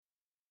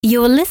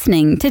You're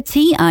listening to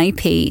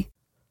TIP.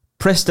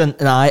 Preston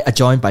and I are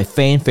joined by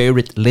fan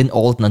favorite Lynn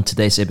Alden on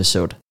today's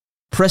episode.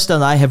 Preston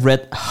and I have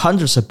read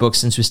hundreds of books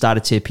since we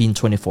started TIP in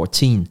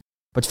 2014,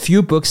 but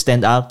few books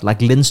stand out like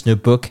Lynn's new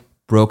book,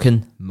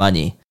 Broken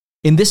Money.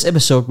 In this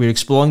episode, we're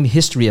exploring the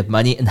history of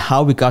money and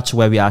how we got to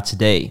where we are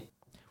today.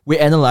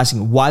 We're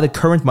analyzing why the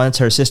current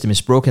monetary system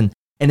is broken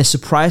and its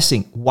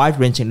surprising,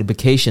 wide-ranging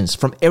implications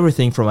from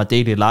everything from our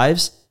daily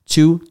lives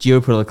to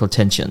geopolitical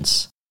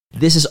tensions.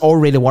 This is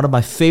already one of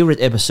my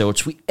favorite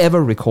episodes we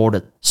ever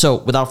recorded. So,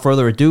 without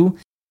further ado,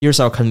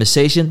 here's our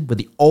conversation with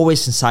the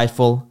always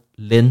insightful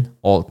Lynn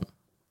Alden.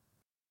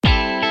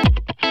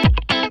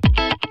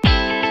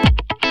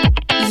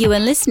 You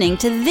are listening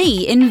to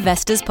The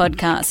Investors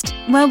Podcast,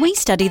 where we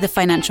study the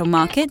financial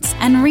markets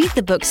and read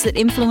the books that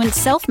influence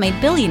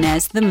self-made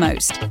billionaires the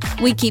most.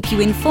 We keep you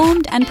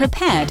informed and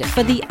prepared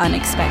for the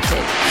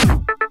unexpected.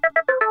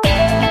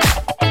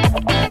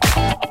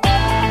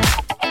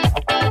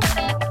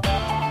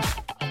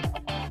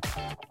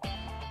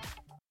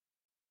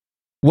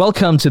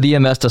 Welcome to The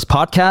Investors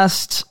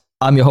Podcast.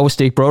 I'm your host,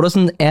 Dave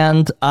Brodersen,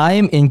 and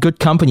I'm in good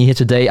company here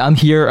today. I'm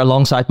here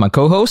alongside my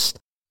co-host,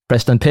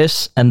 Preston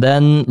Piss, and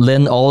then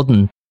Lynn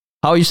Alden.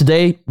 How are you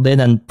today, Lynn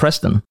and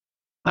Preston?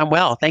 I'm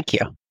well, thank you.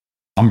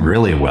 I'm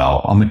really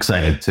well. I'm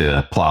excited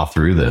to plow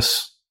through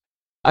this.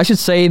 I should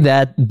say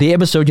that the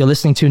episode you're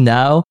listening to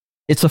now,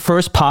 it's the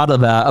first part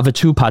of a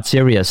two-part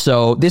series.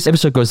 So this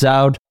episode goes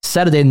out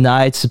Saturday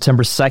night,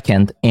 September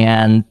 2nd,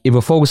 and it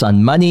will focus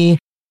on money,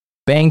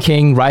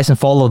 banking, rise and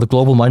fall of the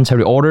global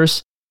monetary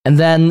orders. And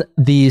then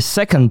the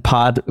second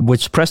part,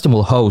 which Preston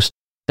will host,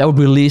 that will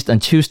be released on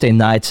Tuesday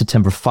night,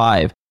 September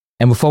 5.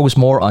 And we'll focus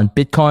more on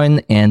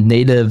Bitcoin and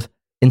native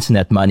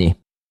internet money.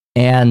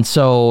 And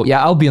so,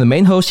 yeah, I'll be the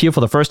main host here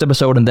for the first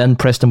episode, and then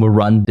Preston will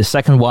run the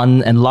second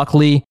one. And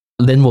luckily,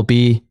 Lynn will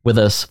be with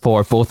us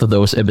for both of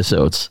those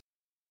episodes.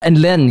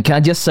 And Lynn, can I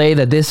just say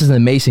that this is an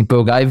amazing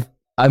book?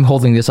 I'm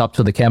holding this up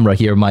to the camera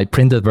here, my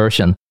printed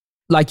version.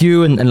 Like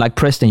you and like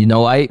Preston, you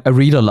know, I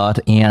read a lot,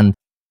 and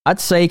I'd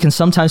say it can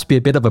sometimes be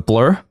a bit of a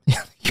blur,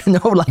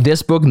 like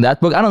this book and that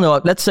book. I don't know.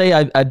 Let's say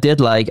I did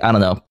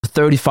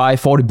 35,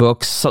 40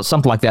 books,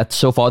 something like that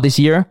so far this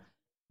year.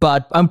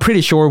 But I'm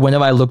pretty sure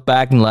whenever I look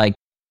back in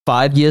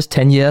 5 years,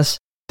 10 years,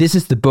 this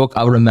is the book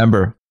I'll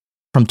remember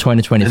from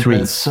 2023.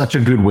 It's such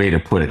a good way to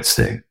put it,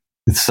 Stig.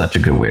 It's such a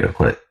good way to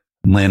put it.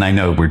 Lynn, I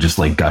know we're just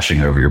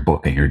gushing over your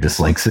book and you're just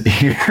sitting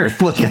here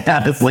looking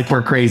at us like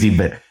we're crazy,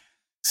 but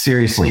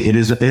seriously, it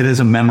is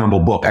a memorable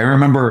book. I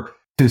remember,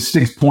 to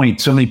Stig's point,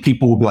 so many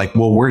people will be like,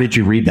 well, where did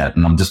you read that?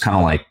 And I'm just kind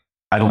of like,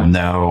 I don't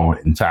know.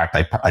 In fact,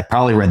 I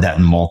probably read that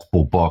in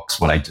multiple books,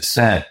 what I just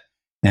said.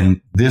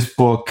 And this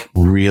book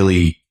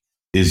really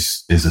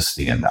is a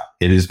standout.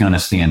 It is going to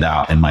stand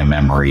out in my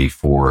memory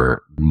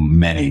for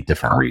many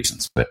different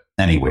reasons. But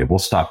anyway, we'll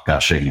stop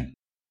gushing.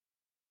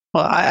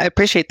 Well, I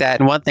appreciate that.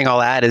 And one thing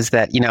I'll add is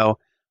that,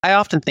 I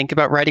often think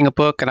about writing a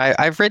book, and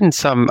I've written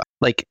some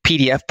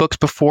PDF books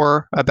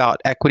before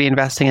about equity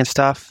investing and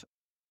stuff.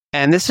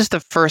 And this is the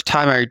first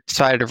time I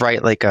decided to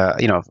write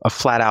a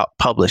flat out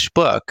published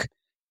book.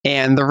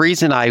 And the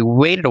reason I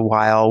waited a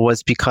while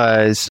was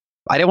because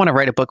I didn't want to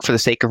write a book for the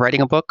sake of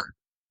writing a book.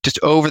 Just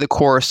over the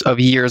course of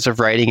years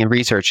of writing and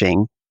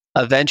researching,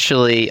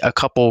 eventually a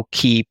couple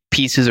key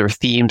pieces or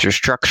themes or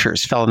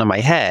structures fell into my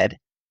head,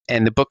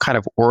 and the book kind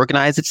of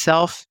organized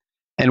itself.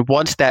 And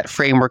once that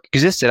framework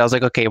existed, I was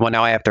like, okay, well,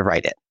 now I have to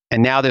write it.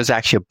 And now there's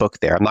actually a book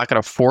there. I'm not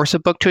going to force a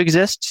book to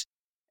exist.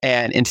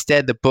 And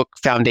instead, the book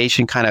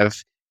foundation kind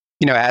of,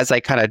 as I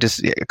kind of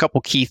just a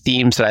couple key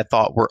themes that I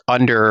thought were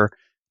under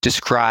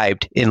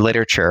described in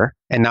literature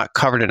and not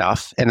covered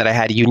enough, and that I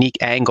had a unique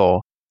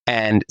angle.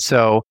 And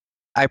so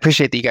I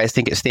appreciate that you guys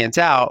think it stands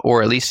out,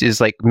 or at least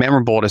is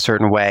memorable in a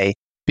certain way,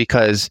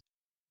 because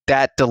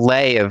that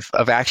delay of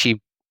actually,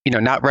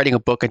 not writing a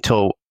book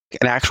until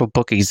an actual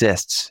book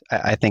exists,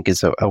 I think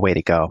is a way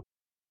to go.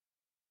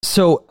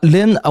 So,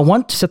 Lynn, I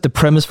want to set the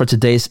premise for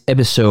today's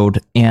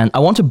episode, and I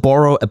want to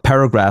borrow a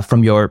paragraph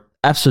from your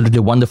absolutely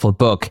wonderful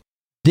book.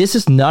 This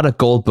is not a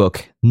gold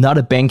book, not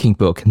a banking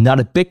book, not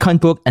a Bitcoin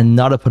book, and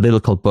not a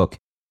political book.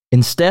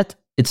 Instead,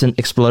 it's an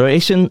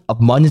exploration of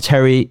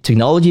monetary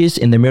technologies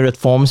in their myriad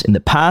forms in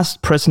the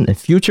past, present, and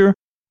future,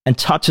 and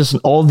touches on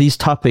all these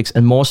topics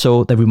and more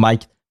so that we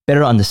might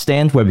better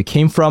understand where we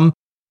came from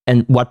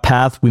and what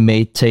path we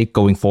may take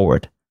going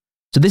forward.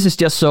 So this is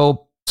just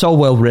so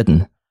well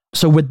written.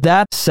 So with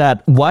that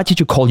said, why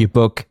did you call your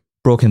book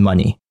Broken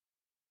Money?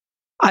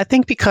 I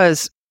think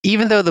because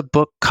even though the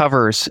book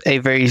covers a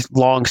very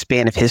long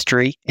span of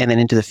history and then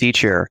into the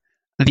future,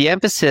 the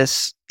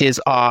emphasis is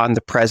on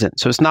the present.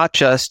 So it's not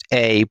just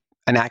an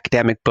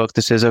academic book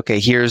that says,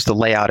 okay, here's the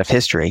layout of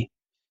history.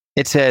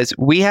 It says,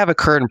 we have a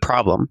current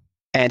problem,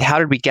 and how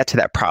did we get to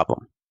that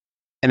problem?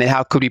 And then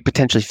how could we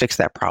potentially fix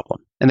that problem?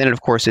 And then,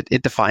 of course,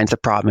 it defines the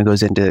problem and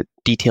goes into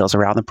details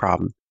around the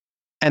problem.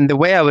 And the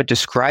way I would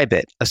describe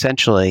it,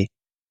 essentially,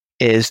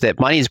 is that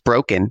money is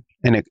broken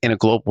in a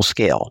global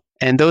scale.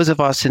 And those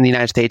of us in the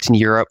United States and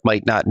Europe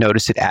might not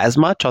notice it as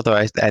much, although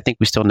I think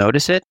we still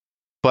notice it.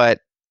 But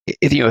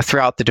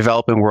throughout the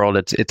developing world,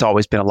 it's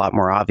always been a lot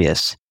more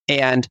obvious.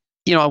 And,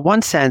 in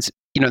one sense,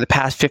 the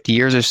past 50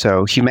 years or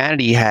so,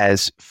 humanity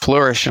has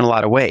flourished in a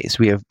lot of ways.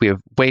 We have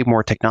way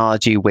more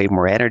technology, way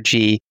more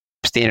energy,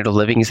 standard of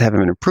living have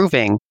been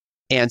improving.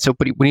 And so,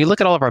 but when you look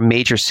at all of our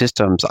major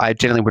systems, I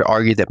generally would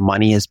argue that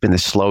money has been the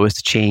slowest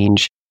to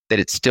change, that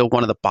it's still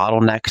one of the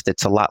bottlenecks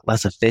that's a lot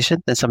less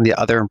efficient than some of the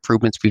other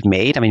improvements we've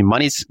made. I mean,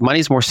 money's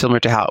more similar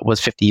to how it was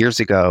 50 years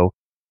ago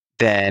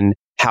than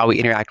how we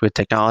interact with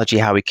technology,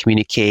 how we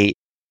communicate,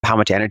 how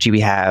much energy we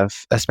have,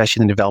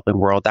 especially in the developing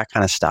world, that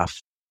kind of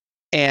stuff.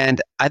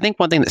 And I think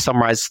one thing that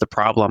summarizes the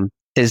problem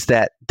is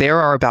that there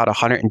are about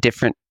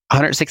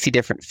 160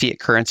 different fiat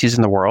currencies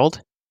in the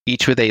world,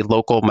 each with a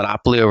local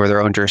monopoly over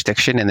their own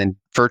jurisdiction, and then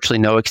virtually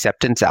no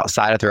acceptance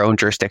outside of their own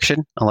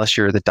jurisdiction, unless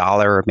you're the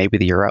dollar or maybe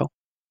the euro.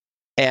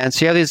 And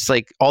so you have these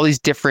all these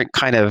different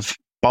kind of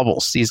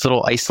bubbles, these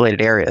little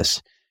isolated areas.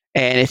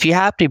 And if you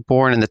happen to be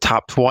born in the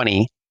top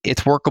 20,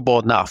 it's workable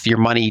enough. Your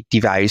money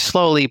devalues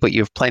slowly, but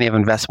you have plenty of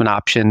investment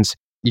options.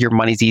 Your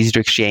money's easy to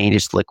exchange,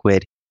 it's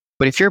liquid.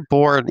 But if you're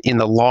born in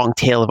the long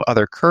tail of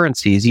other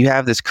currencies, you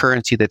have this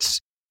currency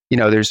that's,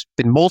 there's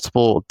been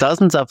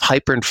dozens of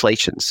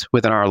hyperinflations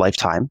within our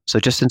lifetime. So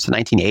just since the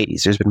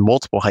 1980s, there's been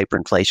multiple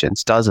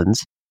hyperinflations,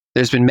 dozens.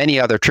 There's been many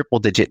other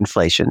triple-digit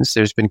inflations.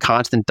 There's been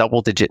constant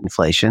double-digit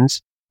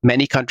inflations.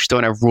 Many countries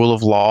don't have rule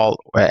of law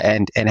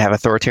and have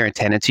authoritarian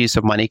tendencies,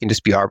 so money can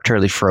just be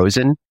arbitrarily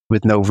frozen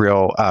with no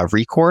real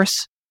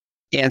recourse.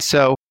 And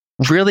so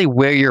really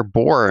where you're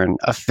born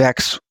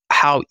affects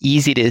how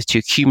easy it is to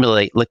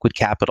accumulate liquid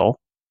capital,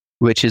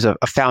 which is a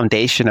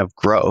foundation of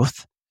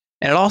growth.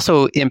 And it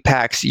also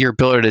impacts your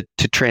ability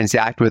to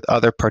transact with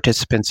other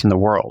participants in the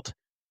world,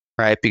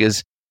 right?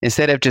 Because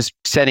instead of just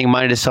sending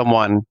money to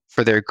someone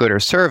for their good or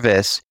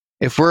service,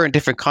 if we're in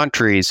different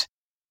countries,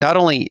 not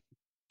only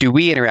do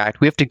we interact,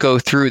 we have to go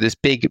through this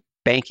big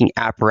banking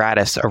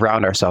apparatus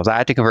around ourselves. I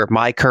have to convert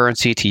my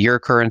currency to your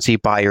currency,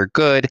 buy your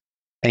good,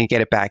 and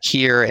get it back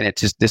here. And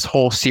it's just this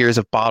whole series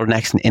of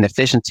bottlenecks and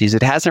inefficiencies.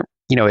 It hasn't,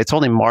 it's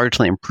only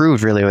marginally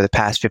improved really over the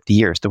past 50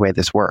 years, the way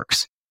this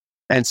works.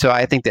 And so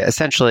I think that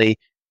essentially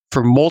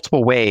for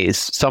multiple ways,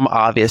 some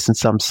obvious and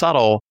some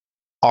subtle,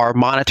 our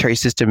monetary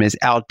system is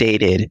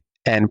outdated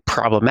and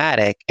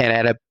problematic.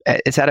 And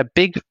it's at a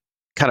big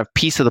kind of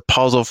piece of the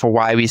puzzle for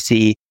why we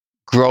see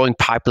growing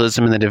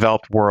populism in the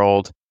developed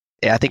world.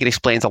 I think it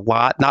explains a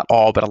lot, not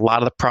all, but a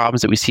lot of the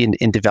problems that we see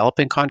in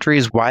developing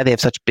countries, why they have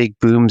such big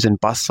booms and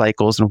bust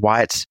cycles and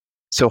why it's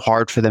so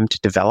hard for them to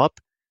develop.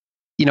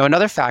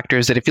 Another factor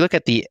is that if you look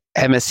at the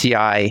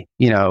MSCI,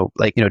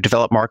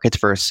 developed markets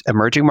versus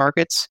emerging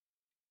markets,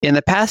 in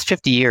the past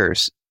 50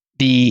 years,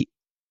 the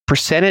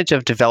percentage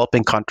of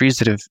developing countries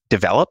that have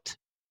developed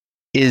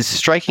is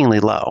strikingly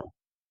low.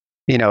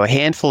 A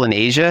handful in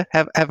Asia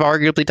have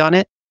arguably done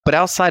it, but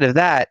outside of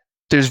that,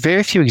 there's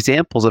very few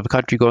examples of a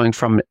country going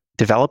from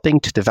developing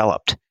to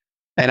developed.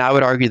 And I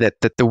would argue that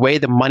the way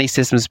the money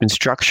system has been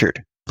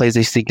structured plays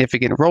a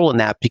significant role in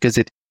that because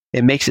it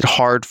makes it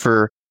hard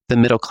for the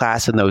middle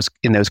class in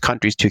those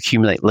countries to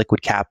accumulate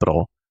liquid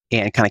capital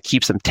and kind of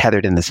keeps them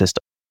tethered in the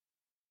system.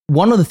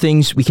 One of the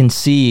things we can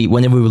see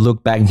whenever we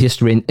look back in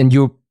history, and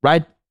you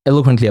write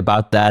eloquently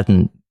about that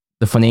and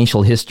the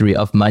financial history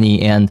of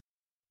money, and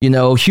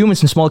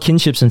humans in small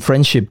kinships and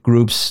friendship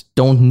groups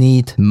don't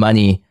need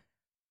money.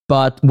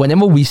 But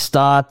whenever we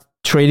start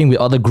trading with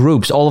other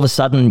groups, all of a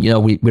sudden,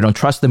 we don't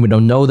trust them, we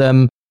don't know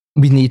them,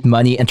 we need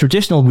money. And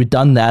traditionally, we've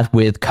done that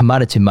with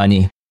commodity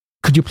money.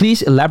 Could you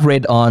please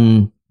elaborate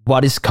on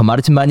what is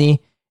commodity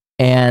money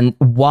and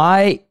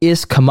why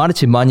is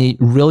commodity money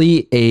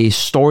really a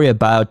story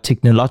about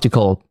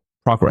technological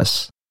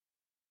progress?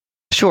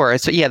 Sure.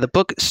 So the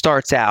book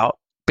starts out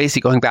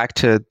basically going back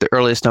to the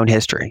earliest known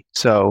history.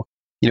 So,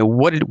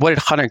 what did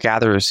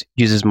hunter-gatherers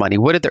use as money?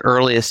 What did the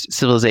earliest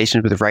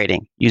civilizations with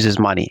writing use as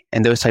money?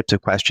 And those types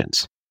of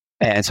questions.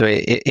 And so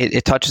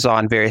it touches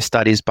on various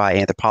studies by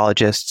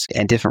anthropologists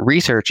and different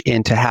research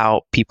into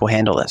how people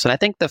handle this. And I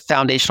think the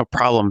foundational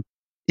problem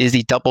is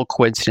the double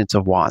coincidence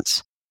of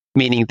wants,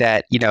 meaning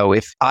that,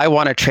 if I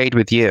want to trade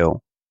with you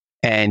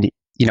and,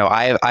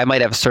 I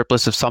might have a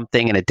surplus of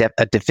something and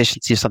a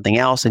deficiency of something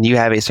else, and you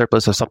have a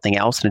surplus of something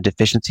else and a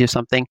deficiency of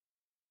something,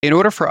 in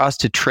order for us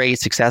to trade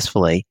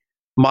successfully,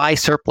 my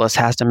surplus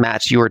has to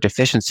match your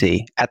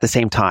deficiency at the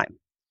same time.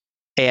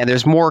 And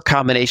there's more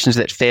combinations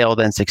that fail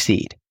than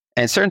succeed.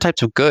 And certain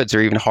types of goods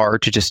are even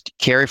hard to just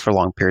carry for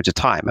long periods of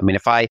time. I mean,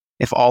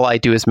 if all I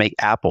do is make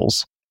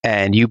apples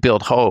and you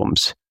build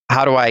homes,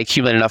 how do I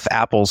accumulate enough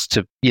apples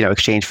to,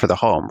 exchange for the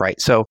home, right?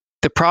 So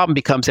the problem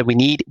becomes that we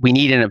need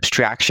an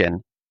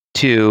abstraction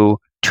to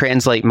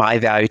translate my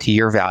value to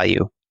your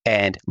value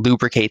and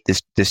lubricate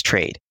this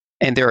trade.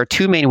 And there are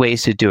two main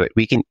ways to do it.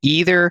 We can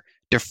either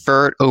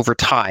defer it over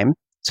time.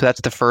 So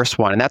that's the first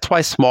one. And that's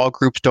why small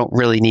groups don't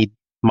really need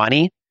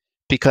money,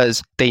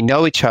 because they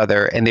know each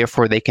other and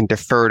therefore they can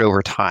defer it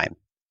over time.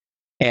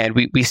 And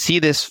we see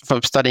this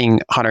from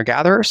studying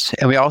hunter-gatherers,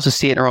 and we also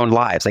see it in our own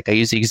lives. Like I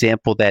use the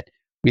example that,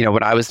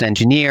 when I was an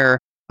engineer,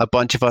 a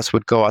bunch of us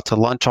would go out to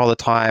lunch all the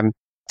time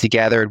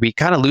together, and we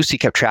kind of loosely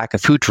kept track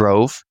of who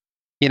drove,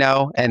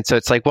 and so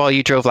it's like, well,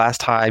 you drove last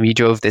time, you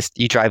drive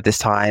this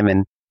time,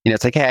 and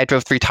it's like, hey, I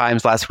drove 3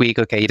 times last week.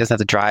 Okay, he doesn't have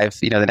to drive,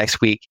 the next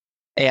week.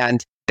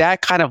 And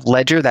that kind of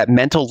ledger, that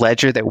mental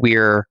ledger that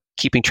we're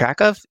keeping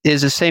track of,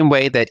 is the same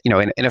way that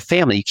in a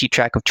family you keep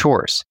track of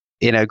chores.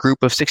 In a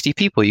group of 60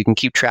 people, you can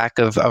keep track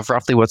of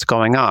roughly what's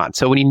going on.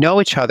 So when you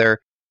know each other,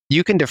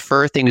 you can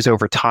defer things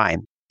over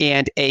time.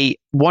 And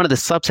one of the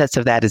subsets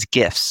of that is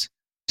gifts.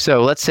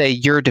 So let's say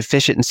you're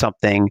deficient in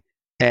something,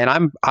 and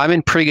I'm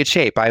in pretty good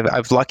shape.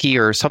 I've lucky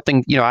or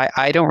something.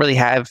 I don't really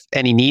have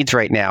any needs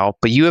right now,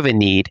 but you have a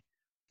need.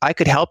 I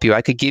could help you.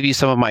 I could give you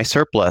some of my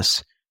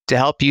surplus to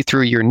help you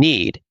through your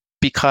need,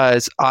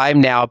 because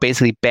I'm now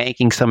basically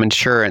banking some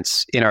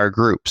insurance in our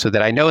group, so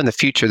that I know in the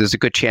future there's a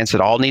good chance that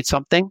I'll need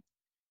something.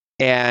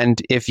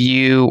 And if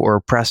you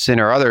or Preston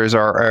or others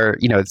are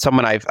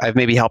someone I've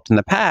maybe helped in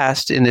the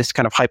past in this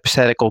kind of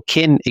hypothetical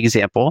kin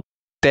example,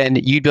 then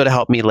you'd be able to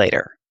help me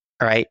later.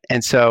 All right.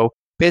 And so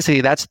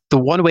basically that's the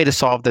one way to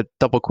solve the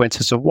double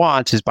coincidence of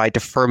wants, is by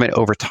deferment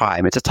over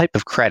time. It's a type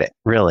of credit,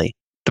 really.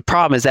 The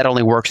problem is that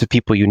only works with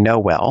people you know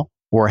well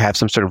or have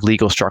some sort of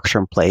legal structure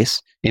in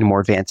place in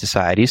more advanced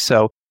societies.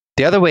 So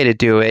the other way to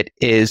do it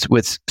is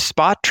with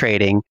spot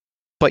trading,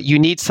 but you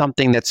need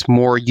something that's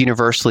more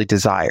universally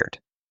desired.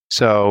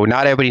 So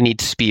not everybody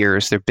needs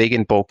spears. They're big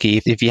and bulky.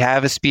 If you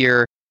have a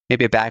spear,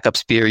 maybe a backup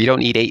spear, you don't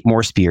need 8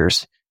 more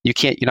spears. You're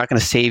not going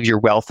to save your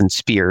wealth in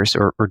spears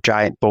or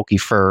giant bulky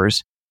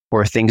furs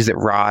or things that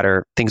rot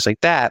or things like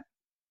that.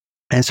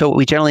 And so what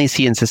we generally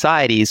see in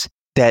societies,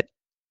 that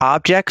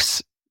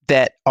objects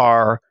that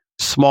are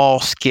small,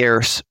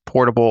 scarce,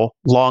 portable,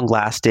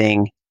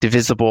 long-lasting,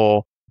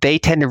 divisible, they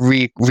tend to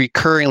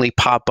recurringly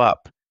pop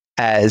up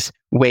as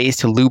ways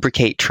to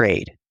lubricate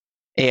trade.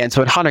 And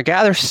so in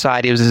hunter-gatherer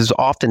society, it was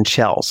often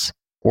shells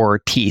or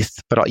teeth,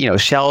 but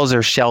shells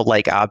are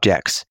shell-like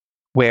objects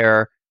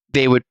where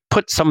they would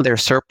put some of their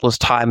surplus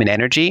time and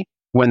energy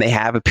when they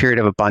have a period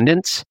of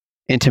abundance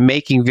into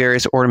making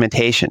various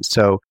ornamentations.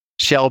 So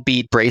shell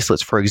bead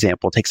bracelets, for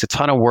example, takes a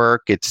ton of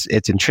work. It's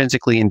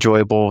intrinsically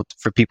enjoyable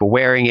for people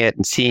wearing it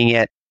and seeing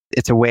it.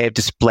 It's a way of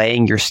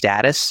displaying your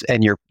status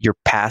and your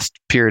past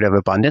period of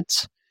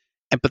abundance.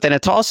 But then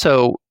it's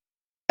also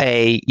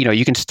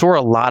you can store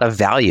a lot of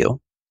value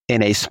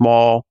in a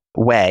small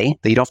way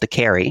that you don't have to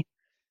carry.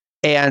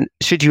 And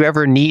should you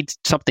ever need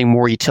something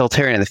more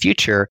utilitarian in the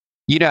future,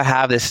 you now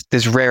have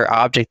this rare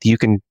object that you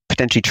can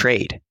potentially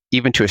trade,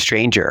 even to a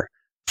stranger,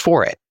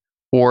 for it,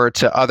 or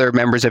to other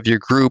members of your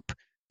group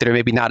that are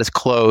maybe not as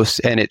close,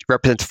 and it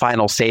represents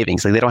final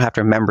savings. Like they don't have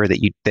to remember that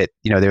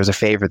there was a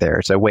favor there.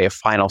 It's a way of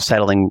final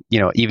settling,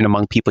 even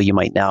among people you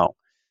might know.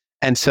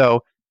 And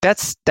so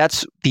that's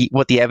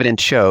what the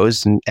evidence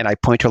shows, and I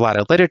point to a lot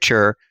of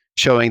literature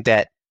showing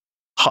that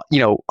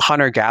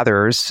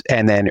hunter-gatherers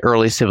and then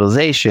early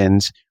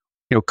civilizations,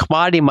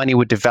 commodity money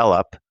would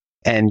develop,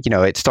 and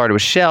it started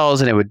with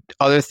shells, and it would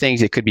other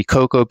things. It could be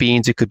cocoa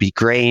beans, it could be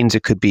grains,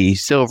 it could be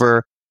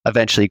silver,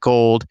 eventually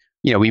gold.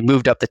 We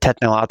moved up the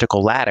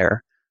technological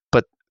ladder,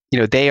 but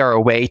they are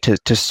a way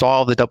to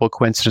solve the double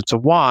coincidence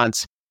of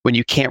wants when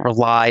you can't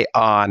rely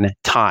on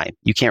time.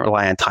 You can't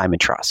rely on time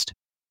and trust.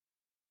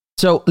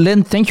 So,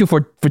 Lynn, thank you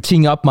for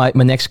teeing up my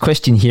next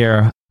question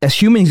here. As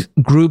humans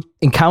group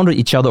encounter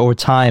each other over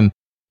time,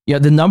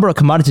 the number of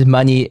commodity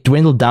money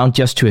dwindled down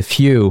just to a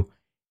few.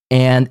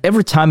 And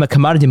every time a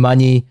commodity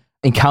money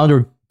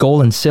encountered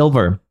gold and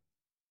silver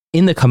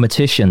in the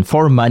competition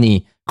for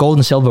money, gold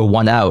and silver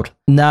won out.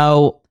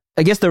 Now,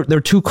 I guess there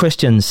are 2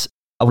 questions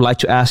I would like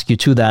to ask you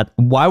to that.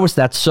 Why was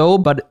that so?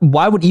 But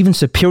why would even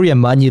superior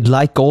money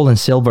like gold and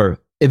silver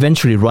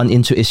eventually run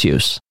into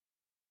issues?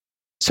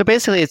 So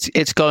basically,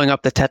 it's going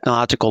up the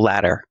technological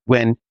ladder.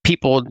 When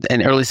people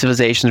in early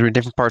civilizations were in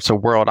different parts of the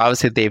world,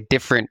 obviously they have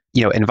different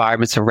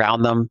environments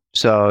around them.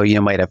 So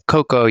you might have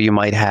cocoa, you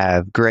might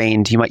have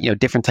grains, you might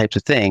different types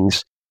of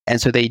things,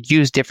 and so they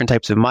use different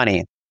types of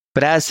money.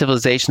 But as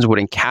civilizations would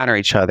encounter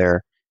each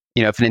other,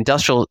 if an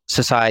industrial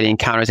society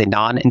encounters a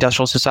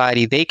non-industrial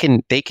society, they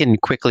can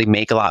quickly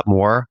make a lot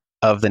more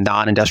of the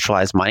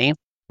non-industrialized money,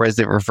 whereas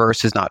the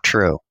reverse is not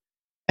true.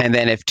 And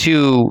then if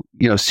 2,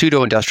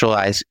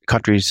 pseudo-industrialized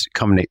countries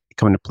come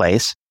into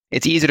place,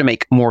 it's easier to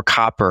make more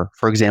copper,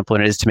 for example,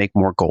 than it is to make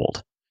more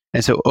gold.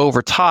 And so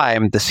over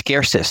time, the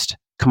scarcest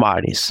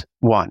commodities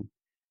won.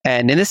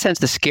 And in this sense,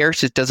 the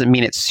scarcest doesn't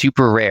mean it's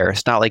super rare.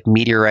 It's not like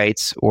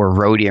meteorites or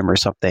rhodium or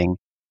something.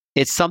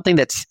 It's something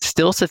that's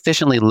still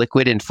sufficiently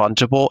liquid and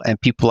fungible,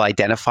 and people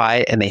identify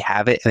it and they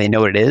have it and they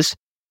know what it is.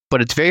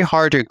 But it's very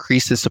hard to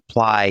increase the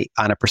supply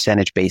on a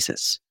percentage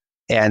basis.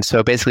 And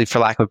so basically, for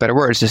lack of a better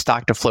word, it's the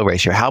stock to flow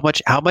ratio. How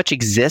much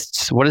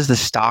exists? What is the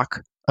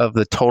stock of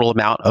the total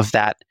amount of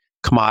that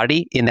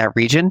commodity in that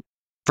region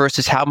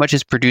versus how much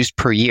is produced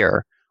per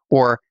year,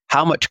 or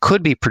how much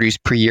could be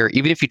produced per year,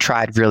 even if you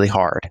tried really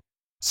hard.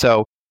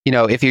 So,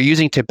 if you're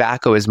using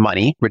tobacco as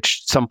money,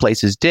 which some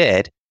places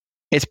did,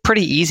 it's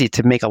pretty easy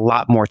to make a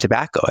lot more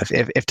tobacco.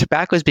 If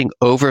tobacco is being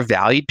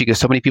overvalued because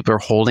so many people are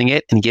holding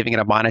it and giving it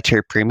a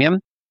monetary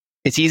premium,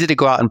 it's easy to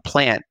go out and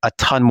plant a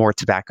ton more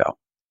tobacco.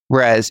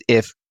 Whereas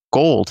if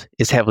gold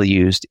is heavily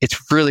used, it's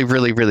really,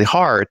 really, really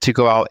hard to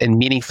go out and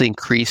meaningfully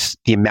increase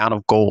the amount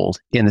of gold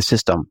in the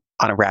system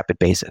on a rapid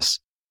basis.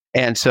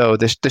 And so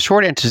the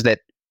short answer is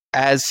that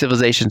as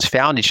civilizations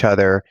found each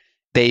other,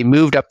 they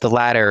moved up the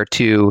ladder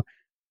to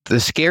the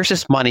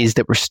scarcest monies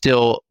that were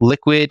still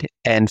liquid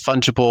and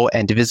fungible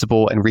and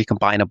divisible and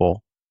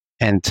recombinable.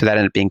 And so that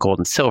ended up being gold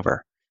and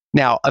silver.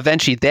 Now,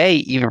 eventually they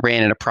even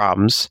ran into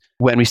problems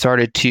when we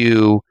started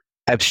to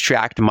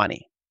abstract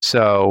money.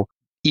 So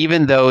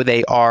even though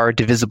they are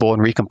divisible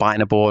and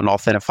recombinable and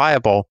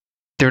authentifiable,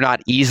 they're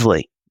not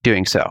easily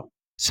doing so.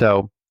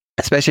 So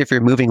especially if you're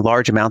moving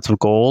large amounts of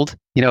gold,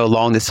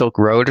 along the Silk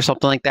Road or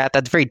something like that,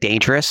 that's very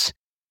dangerous.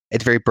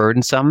 It's very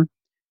burdensome.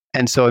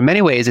 And so in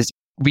many ways,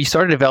 we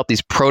started to develop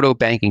these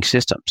proto-banking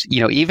systems,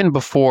 even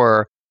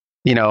before,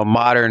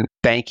 modern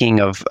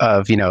banking of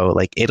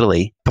like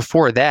Italy.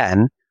 Before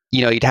then,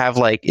 you'd have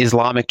like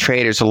Islamic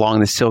traders along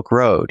the Silk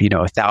Road,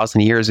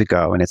 1,000 years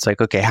ago. And it's like,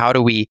 okay, how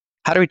do we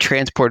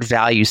transport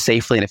value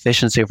safely and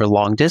efficiently over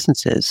long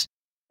distances?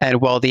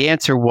 And well, the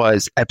answer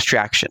was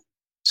abstraction.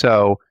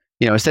 So,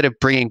 instead of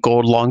bringing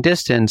gold long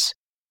distance,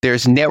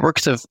 there's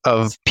networks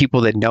of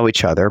people that know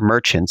each other,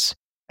 merchants.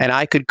 And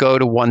I could go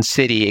to one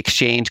city,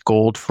 exchange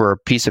gold for a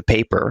piece of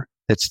paper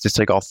that's just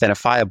like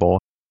authentifiable.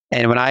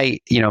 And when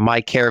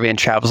my caravan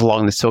travels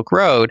along the Silk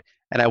Road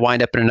and I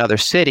wind up in another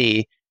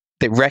city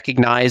that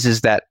recognizes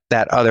that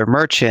other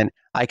merchant,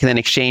 I can then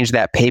exchange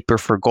that paper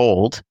for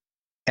gold.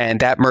 And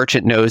that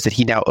merchant knows that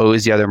he now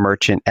owes the other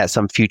merchant at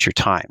some future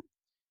time.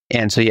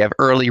 And so you have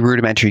early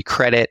rudimentary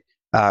credit,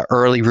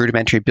 early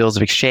rudimentary bills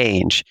of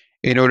exchange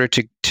in order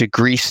to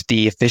grease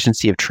the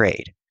efficiency of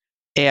trade.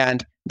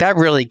 And that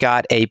really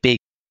got a big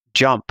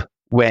jump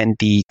when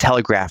the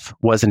telegraph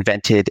was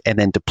invented and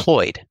then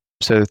deployed.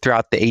 So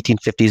throughout the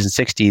 1850s and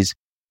 60s,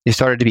 it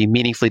started to be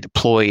meaningfully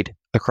deployed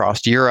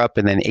across Europe.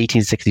 And then in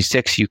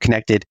 1866, you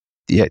connected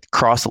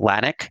cross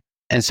Atlantic.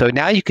 And so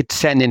now you could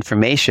send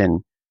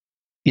information,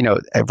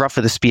 at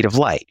roughly the speed of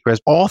light.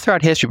 Whereas all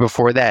throughout history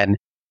before then,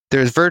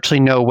 there's virtually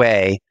no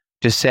way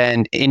to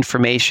send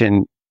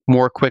information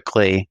more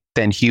quickly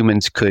than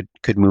humans could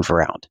move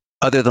around,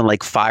 other than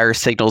like fire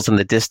signals in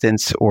the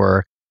distance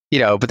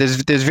but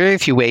there's very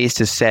few ways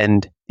to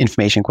send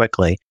information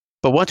quickly.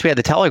 But once we had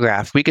the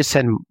telegraph, we could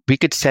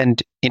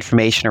send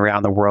information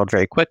around the world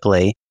very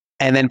quickly.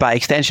 And then by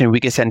extension, we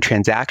could send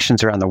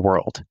transactions around the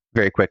world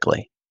very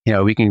quickly.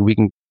 We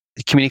can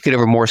communicate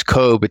over Morse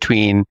code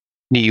between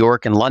New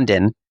York and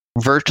London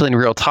virtually in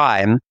real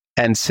time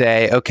and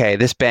say, okay,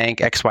 this bank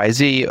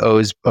XYZ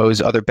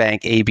owes other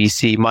bank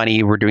ABC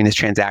money. We're doing this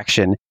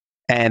transaction.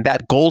 And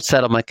that gold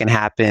settlement can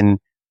happen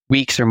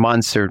weeks or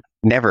months or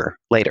never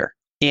later.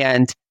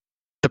 And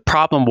the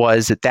problem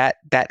was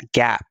that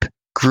gap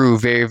grew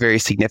very, very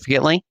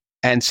significantly.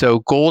 And so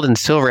gold and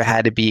silver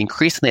had to be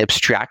increasingly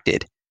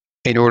abstracted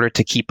in order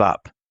to keep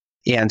up.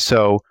 And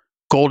so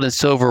gold and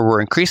silver were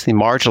increasingly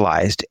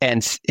marginalized.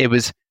 And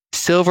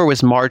silver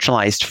was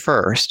marginalized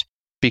first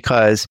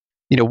because,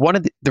 one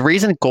of the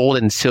reason gold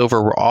and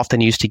silver were often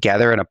used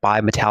together in a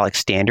bimetallic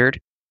standard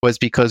was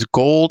because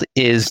gold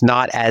is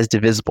not as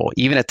divisible.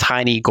 Even a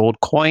tiny gold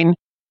coin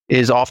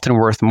is often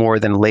worth more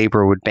than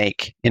labor would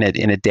make in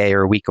a day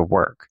or a week of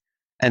work.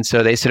 And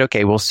so they said,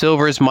 okay, well,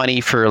 silver is money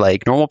for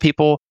like normal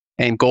people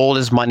and gold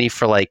is money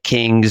for like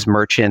kings,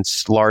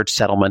 merchants, large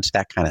settlements,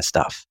 that kind of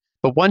stuff.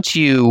 But once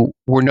you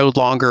were no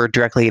longer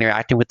directly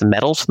interacting with the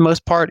metals for the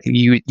most part,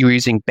 you were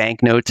using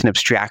banknotes and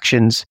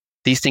abstractions.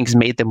 These things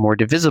made them more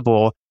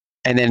divisible.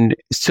 And then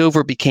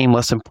silver became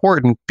less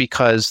important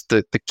because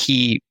the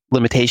key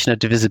limitation of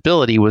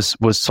divisibility was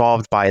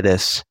solved by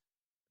this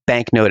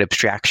banknote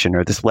abstraction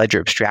or this ledger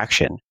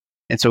abstraction.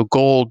 And so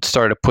gold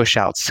started to push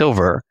out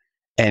silver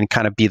and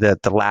kind of be the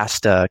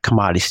last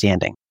commodity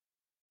standing.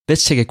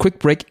 Let's take a quick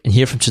break and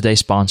hear from today's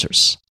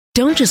sponsors.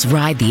 Don't just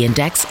ride the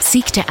index,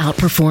 seek to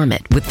outperform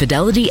it with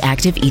Fidelity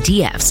Active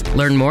ETFs.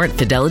 Learn more at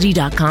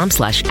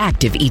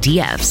fidelity.com/active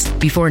ETFs.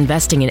 Before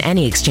investing in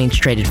any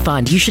exchange-traded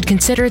fund, you should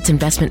consider its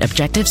investment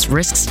objectives,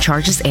 risks,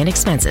 charges, and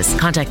expenses.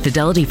 Contact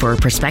Fidelity for a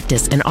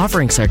prospectus, an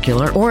offering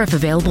circular, or if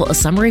available, a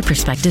summary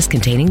prospectus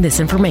containing this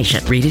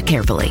information. Read it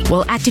carefully.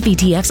 While active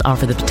ETFs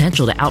offer the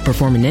potential to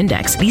outperform an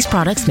index, these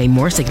products may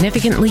more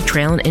significantly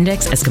trail an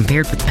index as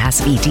compared with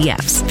passive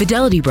ETFs.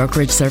 Fidelity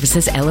Brokerage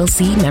Services,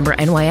 LLC, member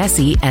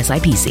NYSE,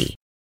 SIPC.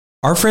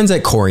 Our friends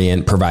at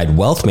Corient provide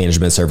wealth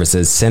management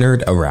services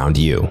centered around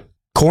you.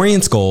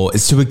 Corient's goal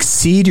is to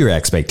exceed your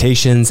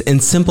expectations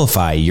and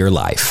simplify your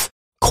life.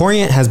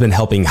 Corient has been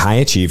helping high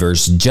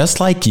achievers just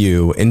like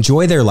you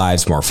enjoy their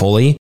lives more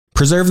fully,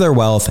 preserve their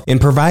wealth, and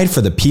provide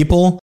for the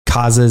people,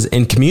 causes,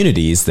 and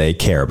communities they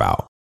care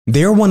about.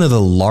 They're one of the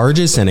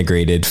largest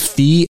integrated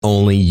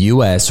fee-only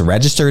U.S.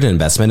 registered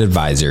investment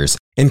advisors,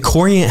 and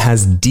Corient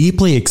has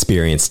deeply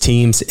experienced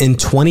teams in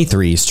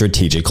 23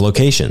 strategic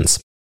locations.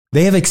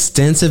 They have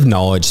extensive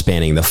knowledge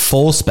spanning the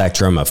full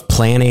spectrum of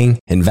planning,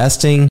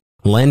 investing,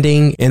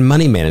 lending, and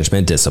money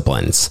management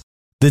disciplines.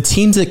 The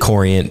teams at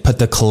Corient put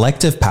the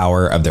collective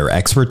power of their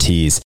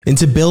expertise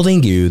into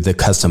building you the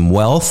custom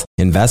wealth,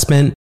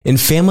 investment, and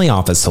family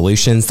office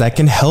solutions that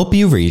can help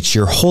you reach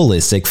your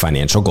holistic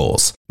financial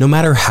goals, no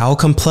matter how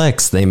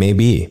complex they may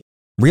be.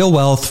 Real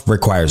wealth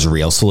requires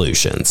real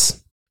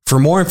solutions. For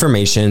more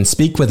information,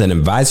 speak with an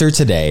advisor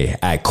today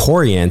at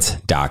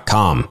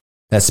Corient.com.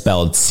 That's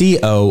spelled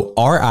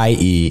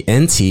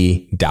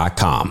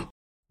Corient.com.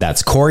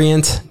 That's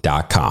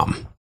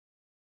Corient.com.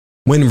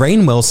 When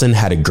Rainn Wilson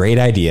had a great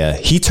idea,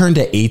 he turned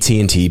to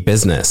AT&T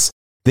Business.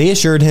 They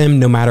assured him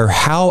no matter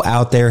how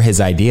out there his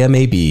idea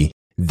may be,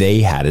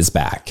 they had his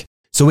back.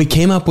 So he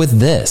came up with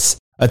this,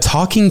 a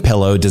talking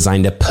pillow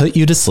designed to put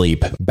you to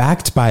sleep,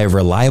 backed by a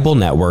reliable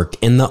network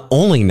and the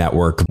only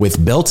network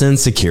with built-in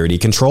security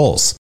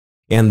controls.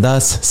 And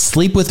thus,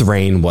 Sleep with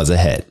Rainn was a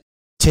hit.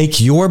 Take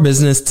your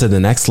business to the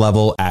next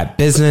level at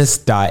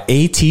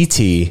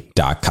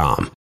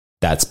business.att.com.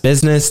 That's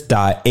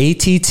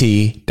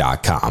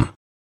business.att.com.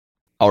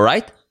 All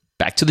right,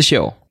 back to the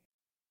show.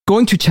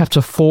 Going to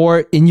chapter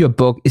 4 in your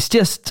book is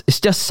just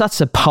such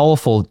a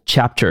powerful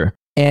chapter.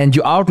 And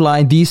you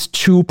outline these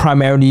two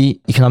primarily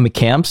economic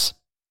camps.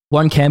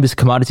 One camp is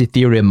commodity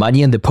theory of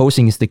money, and the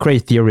opposing is the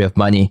credit theory of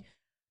money.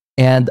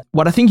 And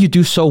what I think you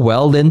do so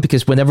well, Lynn,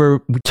 because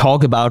whenever we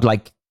talk about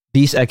like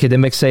these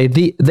academics say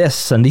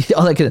this and the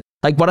other,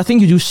 like what I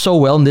think you do so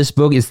well in this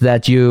book is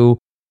that you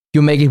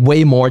make it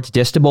way more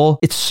digestible.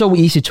 It's so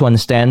easy to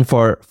understand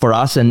for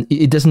us, and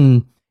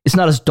it's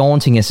not as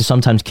daunting as it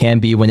sometimes can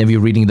be whenever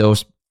you're reading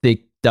those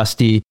thick,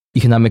 dusty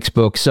economics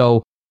books.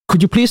 So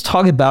could you please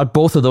talk about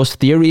both of those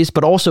theories,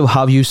 but also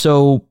how you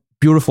so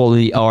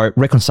beautifully are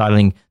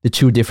reconciling the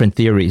two different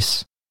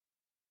theories?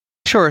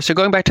 Sure. So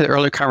going back to the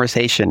earlier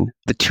conversation,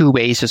 the two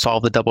ways to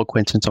solve the double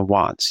coincidence of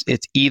wants.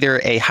 It's either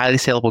a highly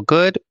saleable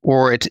good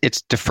or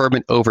it's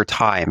deferment over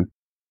time.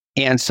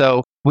 And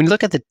so when you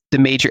look at the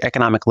major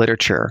economic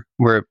literature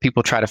where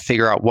people try to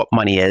figure out what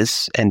money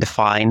is and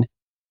define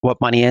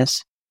what money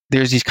is,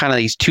 there's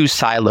these two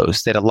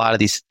silos that a lot of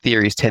these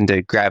theories tend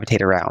to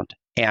gravitate around.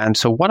 And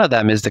so one of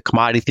them is the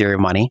commodity theory of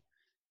money.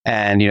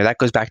 And, that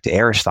goes back to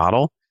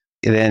Aristotle.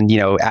 And then,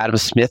 Adam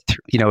Smith,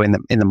 in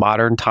the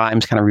modern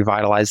times kind of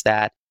revitalized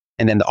that.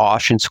 And then the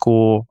Austrian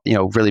school,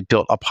 really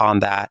built upon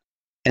that.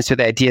 And so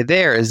the idea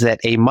there is that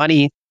a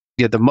money,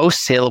 the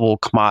most saleable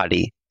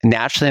commodity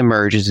naturally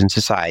emerges in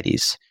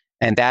societies.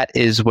 And that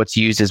is what's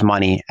used as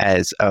money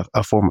as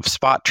a form of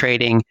spot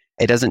trading.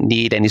 It doesn't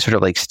need any sort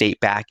of like state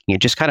backing.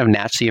 It just kind of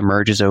naturally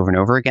emerges over and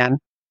over again.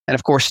 And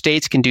of course,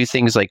 states can do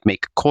things like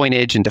make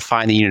coinage and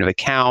define the unit of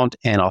account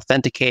and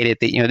authenticate it.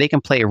 They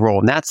can play a role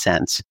in that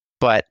sense,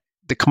 but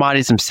the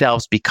commodities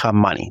themselves become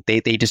money.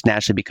 They just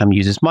naturally become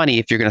used as money.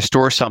 If you're going to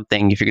store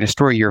something, if you're going to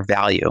store your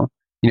value,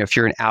 if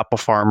you're an apple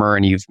farmer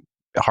and you've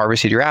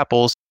harvested your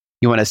apples,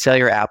 you want to sell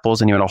your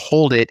apples and you want to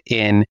hold it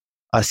in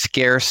a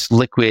scarce,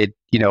 liquid,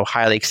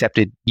 highly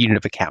accepted unit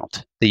of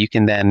account that you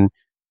can then,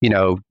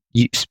 you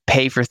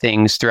pay for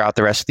things throughout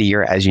the rest of the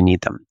year as you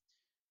need them.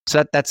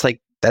 So that's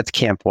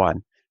camp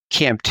one.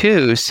 Camp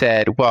two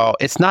said, well,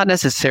 it's not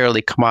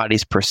necessarily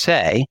commodities per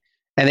se.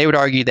 And they would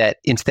argue that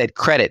instead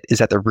credit is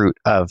at the root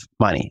of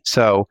money.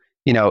 So,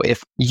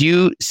 if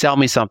you sell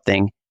me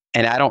something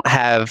and I don't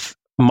have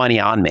money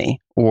on me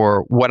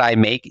or what I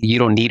make you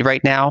don't need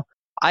right now,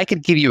 I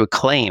could give you a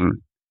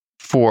claim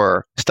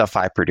for stuff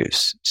I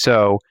produce.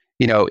 So,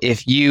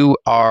 if you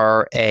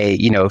are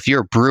if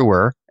you're a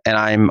brewer and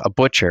I'm a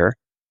butcher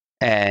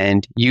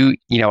and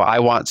I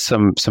want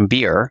some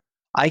beer,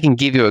 I can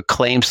give you a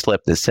claim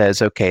slip that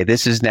says, okay,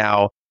 this is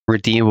now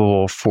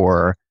redeemable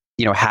for,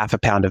 half a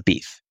pound of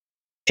beef.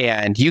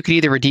 And you could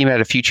either redeem it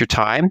at a future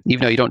time,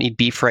 even though you don't need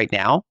beef right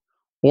now,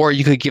 or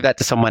you could give that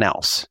to someone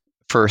else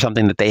for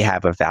something that they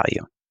have of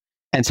value.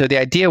 And so the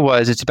idea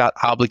was it's about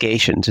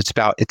obligations. It's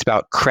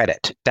about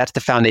credit. That's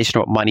the foundation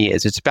of what money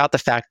is. It's about the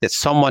fact that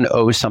someone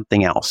owes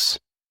something else.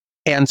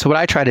 And so what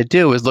I try to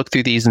do is look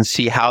through these and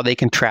see how they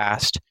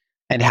contrast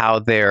and how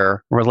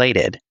they're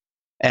related.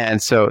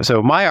 And so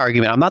my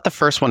argument, I'm not the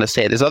first one to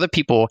say it. There's other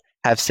people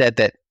have said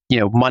that,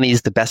 money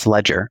is the best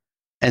ledger.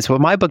 And so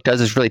what my book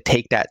does is really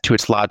take that to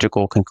its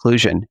logical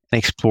conclusion and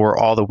explore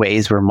all the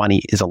ways where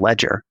money is a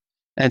ledger.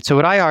 And so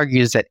what I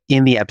argue is that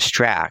in the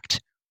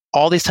abstract,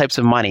 all these types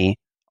of money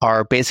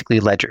are basically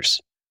ledgers.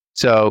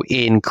 So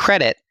in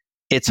credit,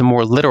 it's a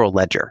more literal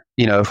ledger.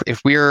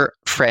 If we're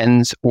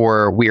friends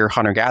or we're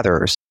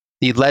hunter-gatherers,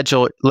 the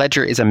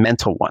ledger is a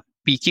mental one.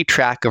 We keep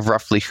track of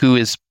roughly who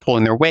is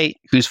pulling their weight,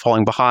 who's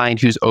falling behind,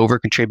 who's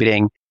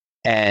over-contributing,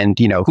 and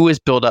who has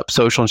built up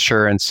social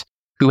insurance,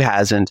 who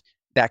hasn't,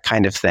 that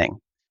kind of thing.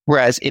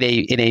 Whereas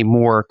in a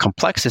more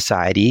complex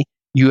society,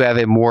 you have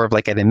a more of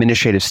like an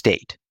administrative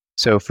state.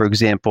 So for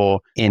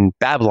example, in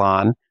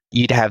Babylon,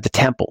 you'd have the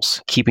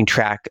temples keeping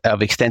track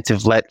of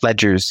extensive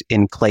ledgers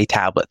in clay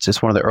tablets.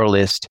 It's one of the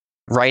earliest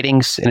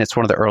writings, and it's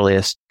one of the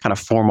earliest kind of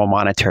formal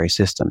monetary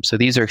systems. So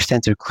these are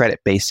extensive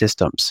credit-based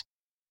systems.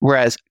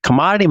 Whereas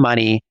commodity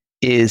money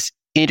is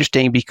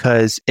interesting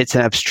because it's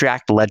an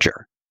abstract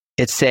ledger.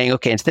 It's saying,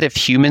 okay, instead of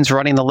humans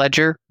running the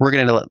ledger, we're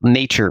going to let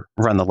nature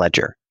run the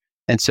ledger.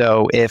 And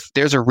so if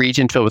there's a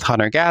region filled with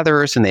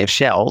hunter-gatherers and they have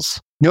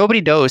shells,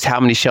 Nobody knows how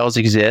many shells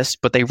exist,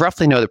 but they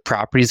roughly know the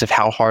properties of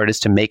how hard it is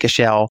to make a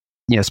shell,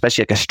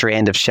 especially like a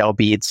strand of shell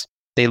beads.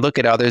 They look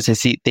at others,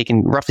 they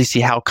can roughly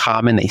see how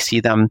common they see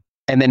them.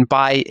 And then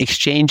by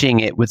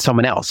exchanging it with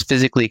someone else,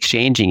 physically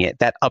exchanging it,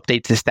 that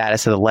updates the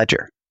status of the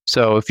ledger.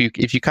 So if you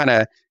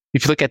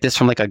look at this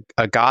from like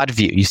a God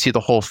view, you see the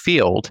whole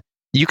field,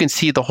 you can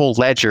see the whole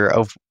ledger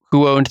of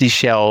who owns these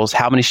shells,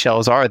 how many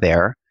shells are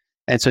there.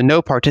 And so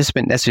no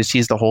participant necessarily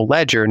sees the whole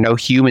ledger, no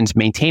humans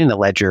maintaining the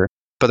ledger,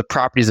 but the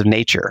properties of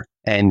nature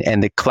and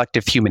the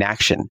collective human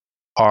action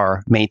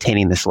are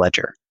maintaining this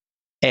ledger.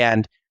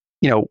 And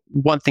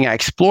one thing I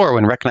explore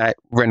when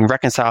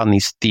reconciling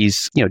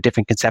these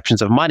different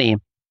conceptions of money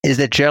is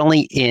that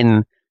generally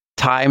in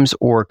times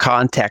or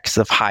contexts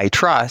of high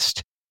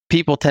trust,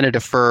 people tend to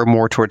defer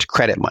more towards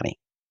credit money,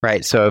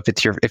 right? So if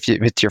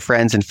it's your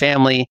friends and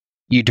family,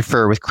 you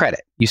defer with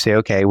credit. You say,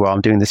 okay, well,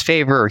 I'm doing this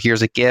favor, or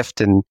here's a gift,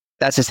 and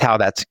that's just how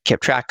that's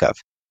kept track of.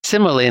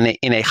 Similarly,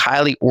 in a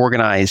highly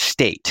organized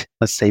state,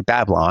 let's say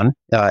Babylon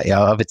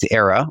of its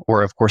era,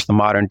 or of course the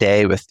modern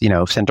day with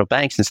central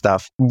banks and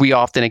stuff, we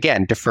often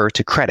again defer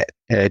to credit.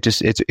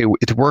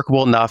 It's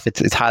workable enough.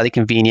 It's highly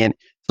convenient.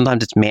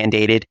 Sometimes it's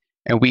mandated,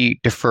 and we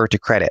defer to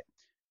credit.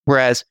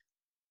 Whereas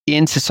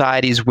in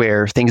societies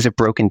where things have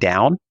broken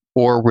down,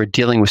 or we're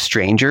dealing with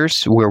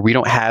strangers where we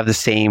don't have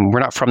we're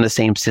not from the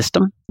same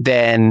system,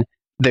 then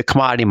the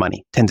commodity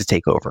money tends to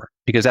take over,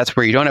 because that's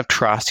where you don't have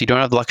trust, you don't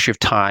have the luxury of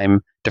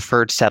time,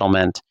 deferred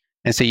settlement.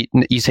 And so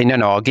you say,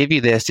 no, I'll give you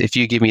this if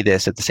you give me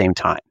this at the same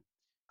time.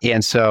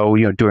 And so,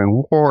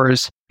 during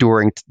wars,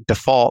 during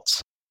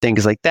defaults,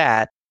 things like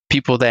that,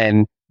 people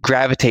then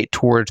gravitate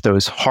towards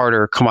those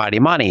harder commodity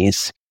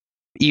monies,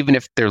 even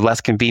if they're less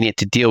convenient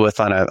to deal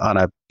with on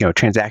a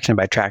transaction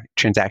by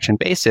transaction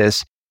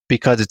basis,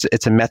 because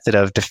it's a method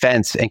of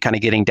defense and kind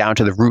of getting down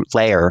to the root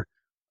layer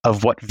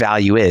of what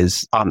value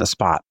is on the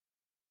spot.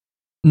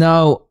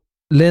 Now,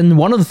 Lynn,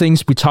 one of the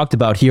things we talked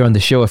about here on the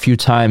show a few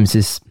times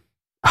is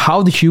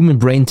how the human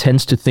brain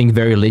tends to think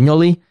very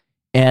linearly,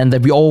 and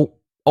that we all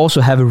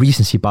also have a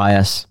recency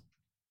bias.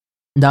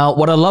 Now,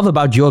 what I love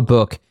about your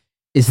book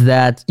is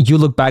that you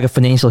look back at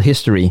financial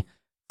history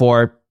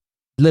for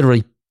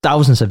literally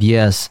thousands of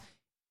years.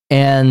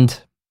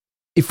 And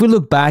if we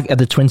look back at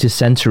the 20th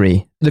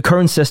century, the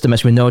current system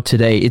as we know it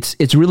today,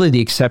 it's really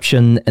the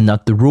exception and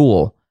not the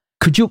rule.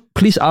 Could you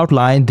please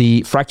outline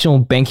the fractional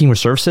banking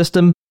reserve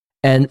system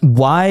and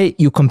why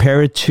you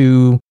compare it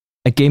to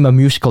a game of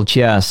musical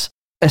chairs,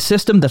 a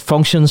system that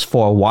functions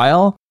for a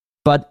while,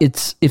 but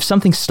if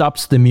something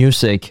stops the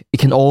music, it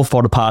can all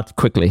fall apart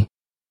quickly?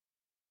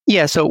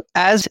 Yeah, so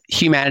as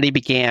humanity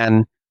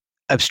began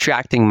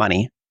abstracting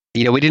money,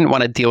 we didn't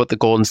want to deal with the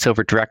gold and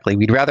silver directly.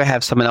 We'd rather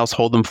have someone else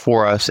hold them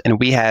for us, and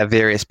we have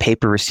various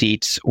paper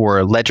receipts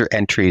or ledger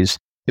entries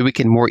that we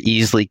can more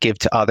easily give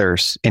to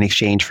others in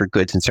exchange for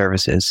goods and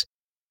services.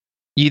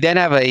 You then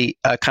have a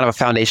kind of a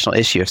foundational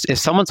issue. If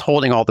someone's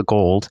holding all the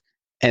gold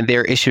and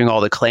they're issuing all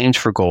the claims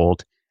for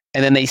gold,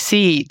 and then they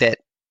see that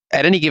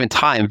at any given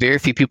time, very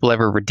few people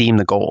ever redeem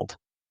the gold,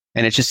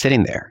 and it's just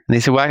sitting there. And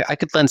they say, well, I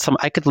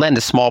could lend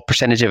a small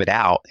percentage of it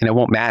out, and it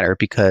won't matter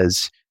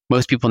because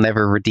most people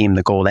never redeem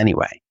the gold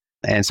anyway.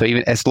 And so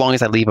even as long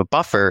as I leave a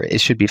buffer,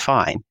 it should be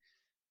fine.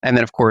 And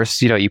then of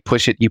course, you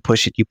push it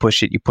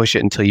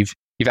until you've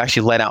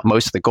actually let out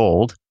most of the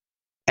gold.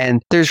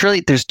 And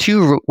there's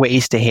two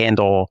ways to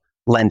handle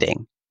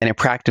lending. And in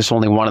practice,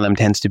 only one of them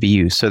tends to be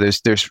used. So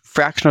there's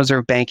fractional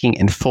reserve banking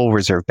and full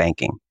reserve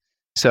banking.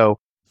 So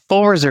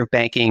full reserve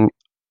banking,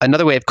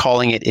 another way of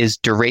calling it is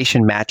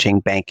duration matching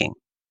banking,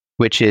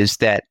 which is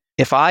that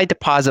if I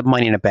deposit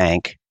money in a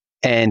bank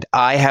and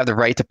I have the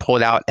right to pull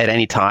it out at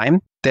any time,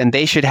 then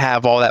they should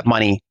have all that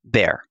money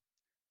there.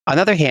 On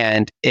the other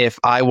hand, if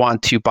I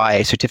want to buy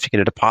a certificate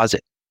of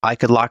deposit, I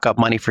could lock up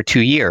money for 2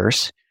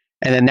 years,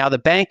 and then now the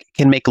bank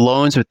can make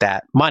loans with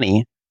that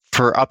money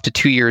for up to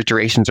 2 years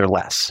durations or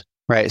less,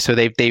 right? So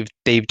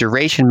they've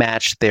duration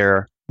matched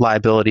their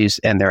liabilities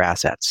and their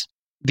assets.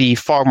 The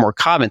far more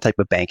common type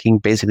of banking,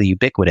 basically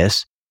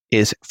ubiquitous,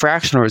 is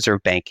fractional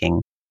reserve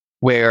banking,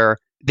 where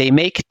they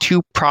make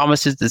two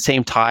promises at the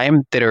same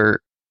time that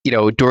are,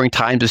 during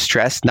times of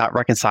stress, not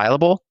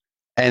reconcilable.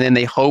 And then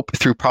they hope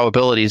through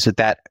probabilities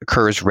that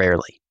occurs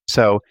rarely.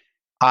 So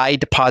I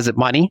deposit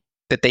money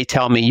that they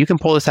tell me, you can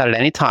pull this out at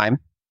any time.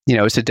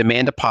 It's a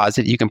demand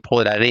deposit. You can pull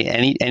it out at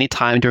any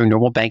time during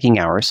normal banking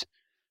hours.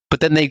 But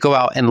then they go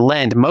out and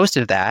lend most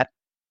of that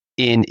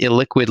in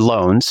illiquid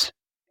loans.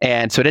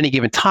 And so at any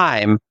given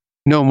time,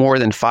 no more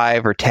than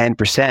 5 or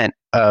 10%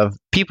 of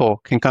people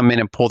can come in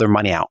and pull their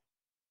money out,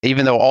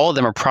 even though all of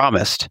them are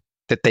promised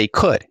that they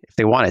could if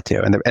they wanted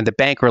to. And the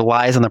bank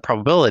relies on the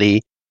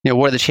probability.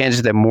 What are the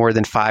chances that more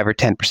than 5 or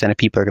 10% of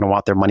people are going to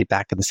want their money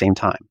back at the same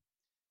time?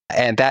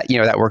 And that,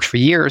 that works for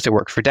years, it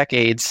worked for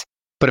decades,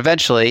 but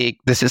eventually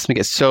the system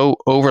gets so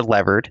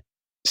over-levered,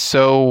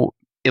 so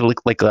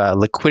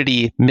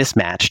liquidity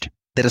mismatched,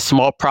 that a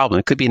small problem,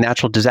 it could be a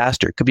natural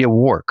disaster, it could be a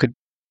war, could,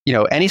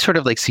 any sort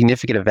of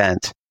significant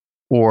event,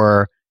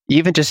 or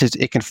even just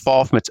it can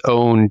fall from its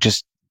own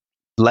just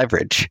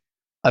leverage,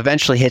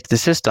 eventually hits the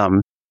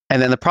system.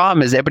 And then the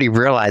problem is everybody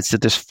realized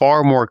that there's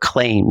far more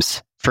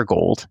claims for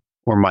gold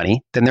or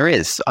money than there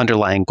is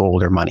underlying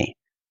gold or money.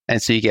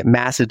 And so you get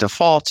massive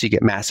defaults, you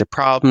get massive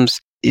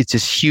problems. It's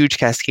this huge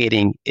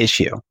cascading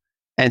issue.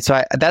 And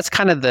so that's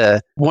kind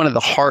of one of the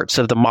hearts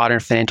of the modern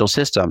financial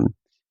system,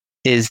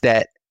 is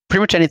that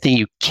pretty much anything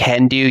you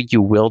can do,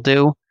 you will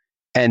do.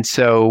 And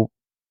so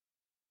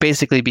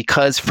basically,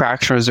 because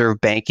fractional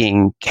reserve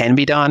banking can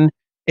be done,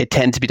 it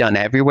tends to be done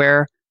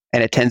everywhere,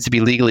 and it tends to be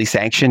legally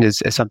sanctioned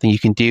as something you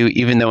can do,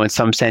 even though in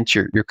some sense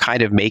you're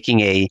kind of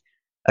making a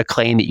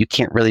claim that you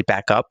can't really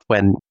back up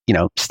when,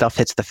 stuff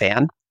hits the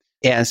fan.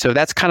 And so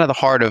that's kind of the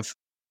heart of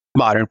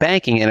modern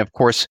banking. And of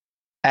course,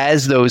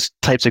 as those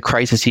types of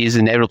crises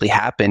inevitably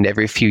happened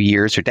every few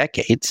years or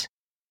decades,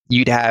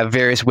 you'd have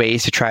various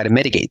ways to try to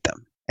mitigate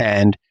them.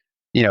 And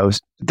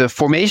the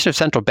formation of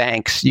central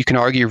banks, you can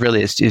argue,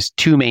 really is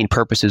two main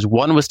purposes.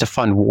 One was to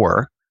fund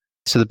war.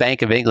 So the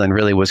Bank of England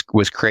really was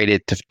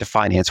created to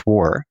finance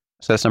war.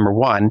 So that's number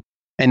one.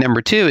 And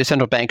number two is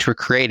central banks were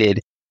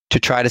created to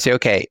try to say,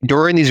 okay,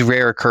 during these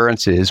rare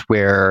occurrences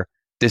where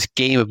this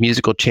game of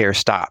musical chairs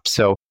stops.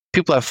 So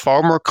people have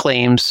far more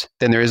claims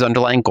than there is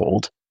underlying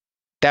gold.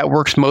 That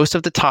works most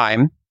of the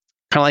time.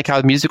 Kind of like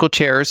how musical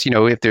chairs,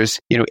 if there's,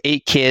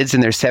 8 kids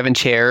and there's 7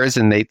 chairs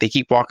and they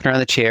keep walking around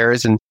the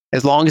chairs, and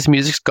as long as the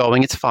music's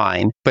going, it's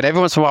fine. But every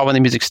once in a while when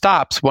the music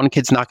stops, one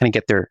kid's not going to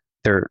get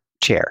their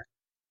chair.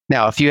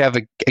 Now, if you have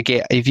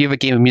a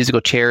game of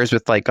musical chairs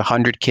with like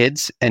 100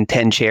 kids and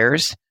 10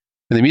 chairs,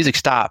 when the music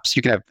stops,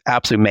 you can have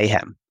absolute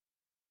mayhem.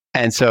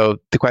 And so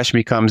the question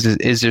becomes,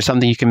 is there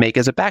something you can make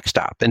as a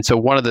backstop? And so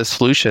one of the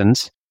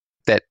solutions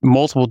that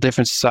multiple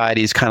different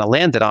societies kind of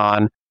landed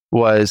on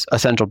was a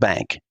central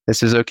bank.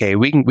 This is okay.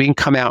 We can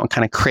come out and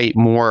kind of create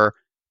more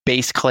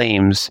base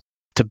claims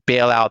to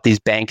bail out these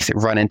banks that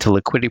run into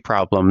liquidity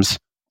problems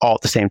all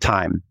at the same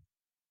time.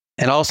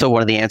 And also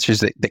one of the answers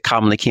that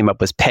commonly came up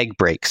was peg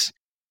breaks.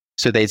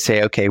 So they'd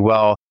say, okay,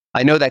 well,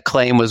 I know that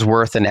claim was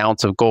worth an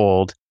ounce of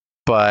gold,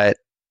 but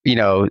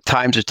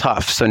times are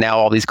tough. So now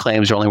all these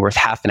claims are only worth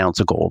half an ounce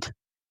of gold.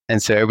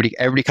 And so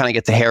everybody kind of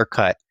gets a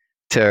haircut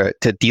to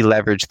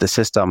deleverage the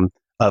system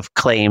of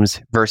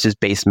claims versus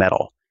base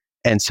metal.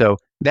 And so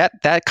that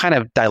kind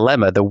of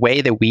dilemma, the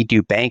way that we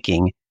do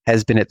banking,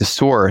 has been at the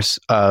source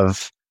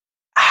of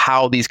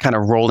how these kind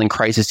of rolling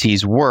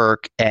crises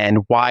work and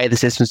why the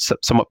systems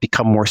somewhat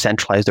become more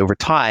centralized over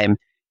time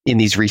in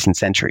these recent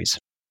centuries.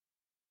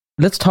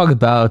 Let's talk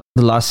about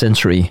the last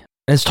century.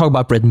 Let's talk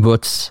about Bretton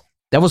Woods.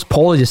 That was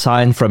poorly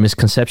designed from its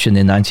conception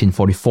in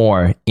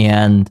 1944.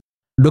 And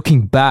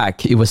looking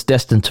back, it was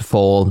destined to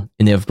fall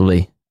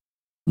inevitably.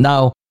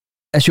 Now,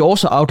 as you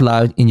also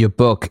outlined in your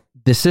book,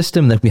 the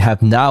system that we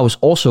have now is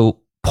also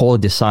poorly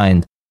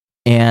designed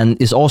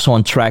and is also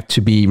on track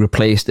to be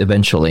replaced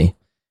eventually.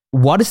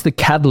 What is the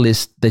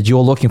catalyst that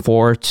you're looking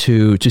for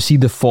to see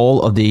the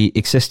fall of the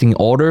existing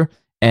order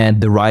and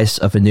the rise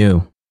of a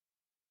new?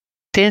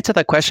 To answer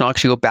that question, I'll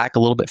actually go back a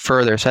little bit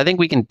further. So I think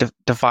we can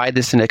divide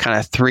this into kind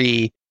of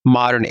 3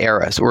 modern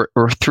eras, or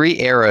 3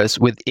 eras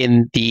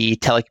within the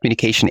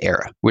telecommunication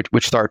era,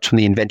 which starts from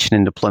the invention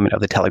and deployment of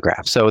the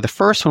telegraph. So the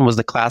first one was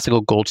the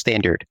classical gold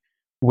standard,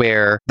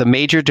 where the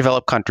major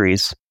developed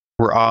countries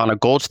were on a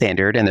gold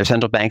standard and their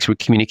central banks would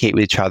communicate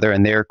with each other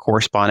and their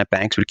correspondent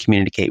banks would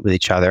communicate with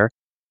each other.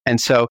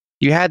 And so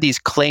you had these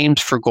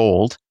claims for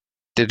gold.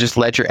 They're just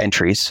ledger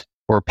entries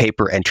or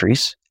paper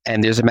entries,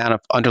 and there's an amount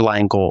of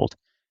underlying gold.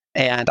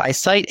 And I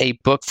cite a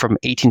book from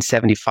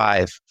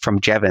 1875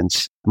 from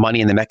Jevons, Money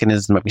and the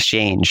Mechanism of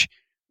Exchange,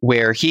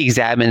 where he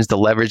examines the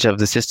leverage of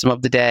the system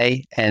of the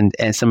day and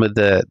some of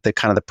the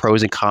kind of the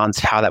pros and cons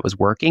of how that was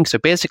working. So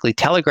basically,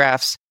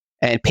 telegraphs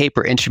and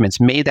paper instruments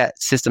made that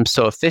system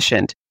so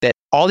efficient that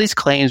all these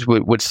claims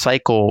would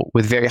cycle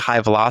with very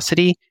high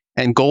velocity,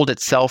 and gold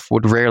itself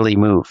would rarely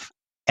move.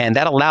 And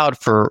that allowed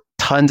for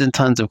tons and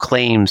tons of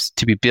claims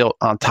to be built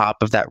on top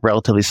of that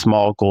relatively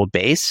small gold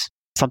base,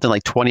 something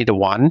like 20 to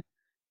 1.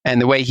 And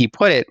the way he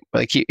put it,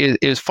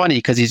 it was funny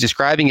because he's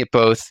describing it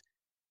both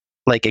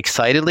like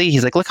excitedly.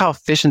 He's like, look how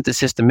efficient the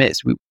system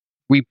is.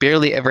 We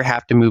barely ever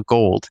have to move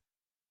gold,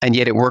 and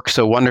yet it works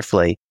so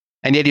wonderfully.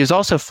 And yet he was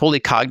also fully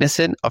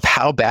cognizant of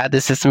how bad the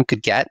system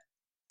could get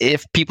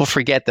if people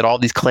forget that all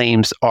these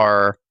claims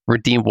are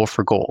redeemable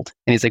for gold.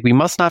 And he's like, we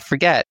must not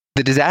forget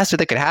the disaster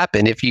that could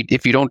happen if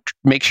you don't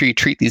make sure you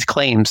treat these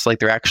claims like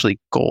they're actually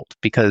gold,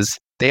 because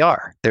they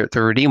are. They're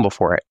redeemable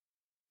for it.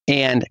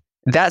 And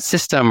that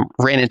system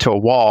ran into a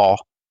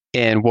wall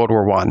in World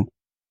War I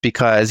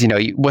because,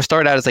 what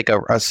started out as like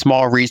a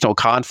small regional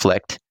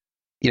conflict,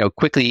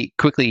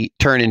 quickly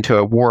turned into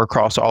a war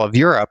across all of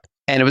Europe.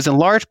 And it was in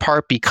large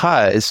part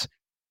because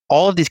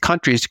all of these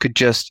countries could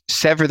just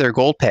sever their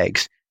gold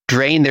pegs,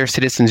 drain their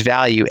citizens'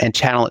 value, and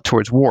channel it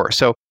towards war.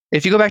 So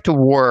if you go back to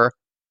war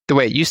the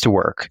way it used to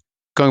work,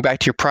 going back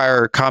to your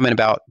prior comment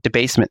about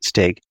debasement,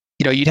 Stig,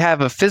 you'd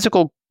have a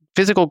physical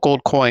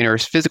gold coin or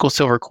physical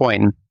silver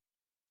coin,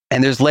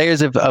 and there's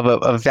layers of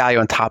value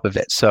on top of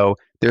it. So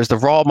there's the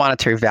raw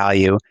monetary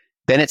value.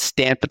 Then it's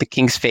stamped with the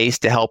king's face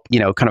to help,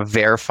 kind of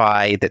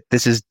verify that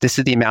this is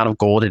the amount of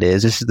gold it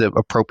is. This is the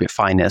appropriate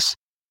fineness.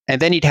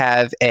 And then you'd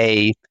have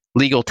a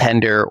legal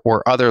tender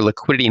or other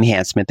liquidity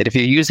enhancement that if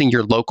you're using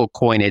your local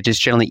coinage, it's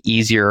generally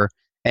easier,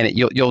 and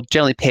you'll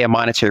generally pay a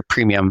monetary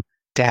premium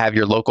to have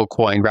your local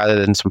coin rather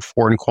than some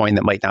foreign coin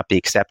that might not be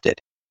accepted.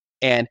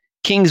 And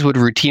kings would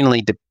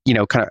routinely,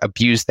 kind of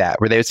abuse that,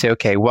 where they would say,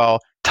 okay,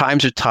 well,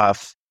 times are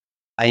tough.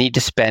 I need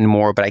to spend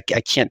more, but I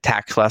can't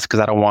tax less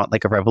because I don't want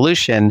like a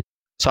revolution.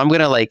 So I'm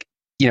going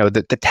to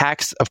the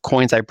tax of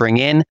coins I bring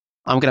in,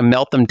 I'm going to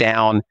melt them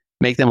down,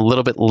 make them a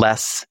little bit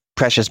less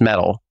precious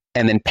metal,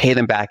 and then pay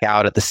them back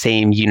out at the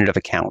same unit of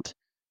account.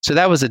 So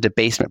that was a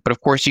debasement. But of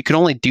course, you can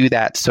only do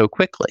that so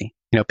quickly.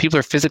 People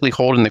are physically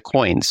holding the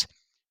coins.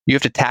 You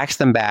have to tax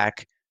them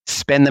back,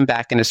 spend them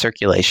back into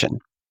circulation.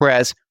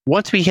 Whereas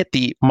once we hit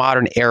the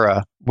modern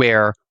era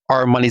where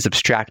our money's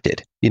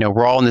abstracted,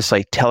 we're all in this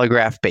like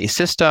telegraph-based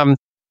system,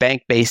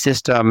 bank-based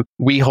system.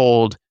 We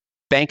hold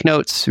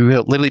banknotes, we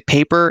hold literally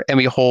paper, and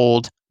we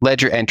hold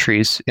ledger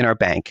entries in our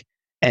bank.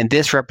 And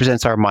this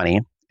represents our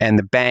money. And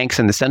the banks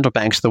and the central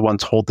banks are the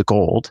ones who hold the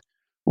gold.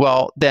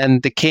 Well,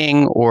 then the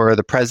king or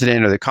the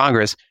president or the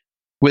Congress,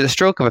 with a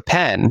stroke of a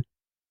pen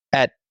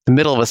at the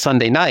middle of a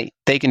Sunday night,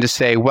 they can just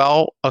say,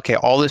 well, okay,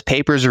 all those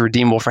papers are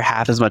redeemable for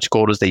half as much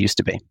gold as they used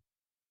to be.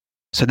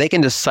 So they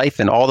can just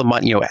siphon all the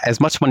money, as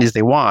much money as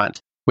they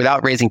want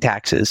without raising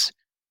taxes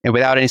and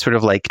without any sort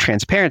of like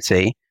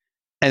transparency.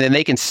 And then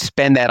they can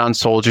spend that on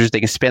soldiers, they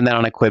can spend that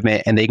on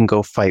equipment, and they can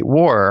go fight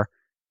war.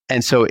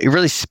 And so it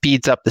really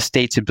speeds up the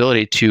state's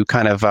ability to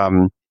kind of,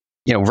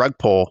 rug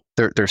pull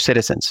their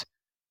citizens.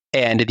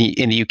 And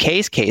in the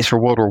UK's case for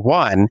World War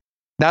I,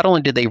 not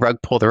only did they rug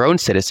pull their own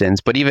citizens,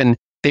 but even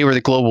they were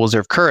the global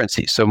reserve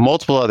currency. So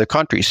multiple other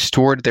countries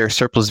stored their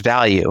surplus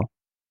value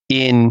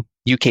in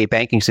UK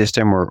banking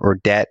system or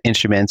debt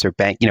instruments or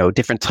bank,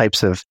 different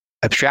types of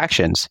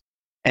abstractions.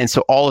 And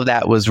so all of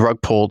that was rug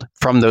pulled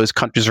from those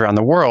countries around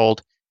the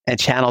world and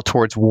channeled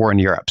towards war in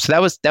Europe. So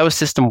that was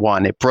system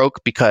one. It broke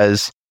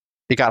because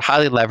it got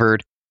highly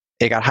levered,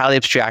 it got highly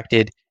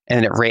abstracted, and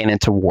then it ran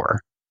into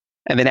war.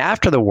 And then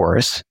after the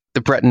wars,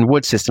 the Bretton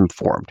Woods system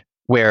formed,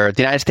 where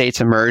the United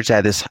States emerged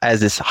as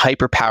this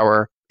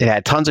hyperpower. It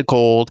had tons of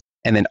gold,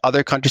 and then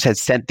other countries had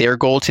sent their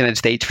gold to the United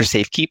States for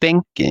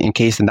safekeeping in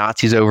case the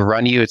Nazis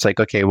overrun you. It's like,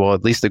 okay, well,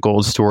 at least the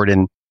gold's stored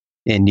in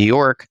New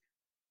York.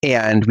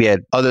 And we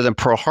had, other than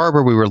Pearl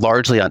Harbor, we were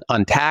largely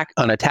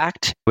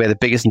unattacked. We had the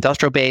biggest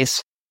industrial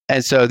base.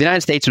 And so the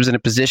United States was in a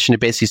position to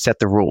basically set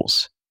the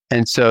rules.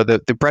 And so the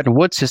Bretton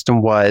Woods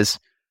system was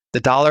the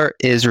dollar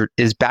is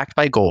backed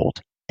by gold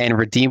and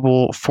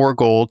redeemable for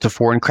gold to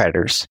foreign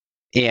creditors,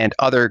 and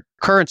other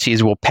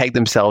currencies will peg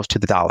themselves to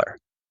the dollar.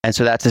 And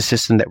so that's a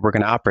system that we're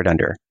going to operate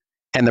under.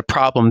 And the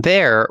problem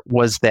there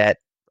was that,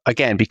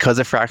 again, because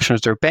of fractional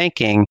reserve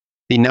banking,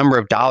 the number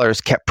of dollars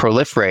kept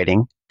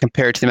proliferating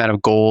compared to the amount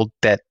of gold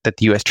that the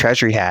US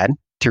Treasury had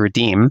to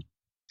redeem.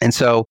 And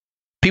so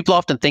people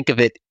often think of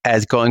it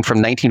as going from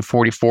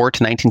 1944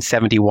 to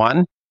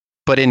 1971.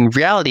 But in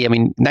reality,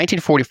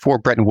 1944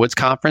 Bretton Woods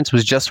Conference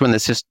was just when the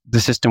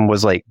system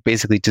was like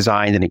basically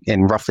designed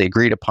and roughly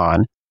agreed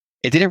upon.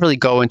 It didn't really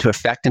go into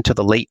effect until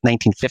the late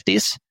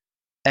 1950s.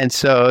 And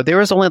so there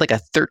was only like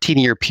a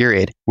 13-year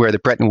period where the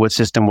Bretton Woods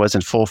system was in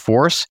full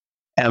force.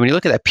 And when you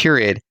look at that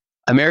period,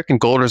 American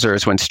gold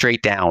reserves went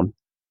straight down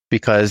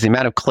because the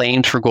amount of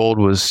claims for gold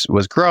was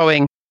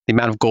growing, the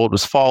amount of gold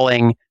was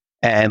falling,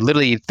 and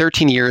literally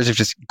 13 years of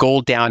just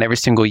gold down every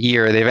single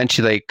year. They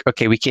eventually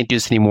okay, we can't do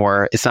this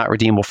anymore. It's not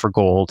redeemable for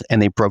gold,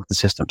 and they broke the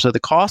system. So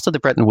the cost of the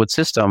Bretton Woods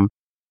system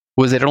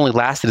was that it only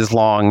lasted as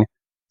long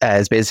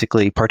as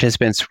basically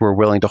participants were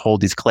willing to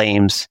hold these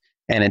claims,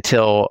 and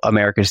until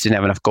America just didn't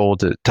have enough gold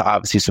to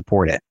obviously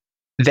support it.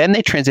 Then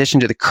they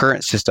transitioned to the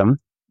current system,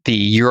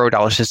 the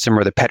Eurodollar system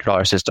or the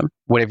petrodollar system,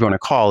 whatever you want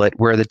to call it,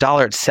 where the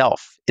dollar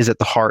itself is at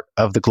the heart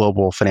of the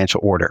global financial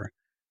order,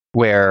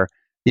 where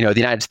the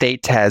United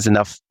States has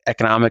enough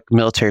economic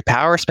military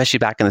power, especially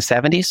back in the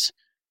 70s,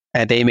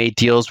 and they made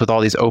deals with all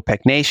these OPEC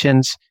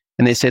nations,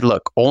 and they said,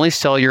 look, only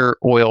sell your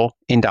oil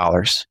in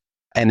dollars,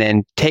 and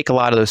then take a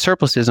lot of those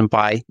surpluses and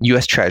buy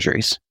US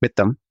treasuries with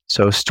them.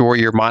 So store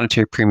your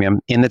monetary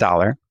premium in the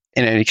dollar,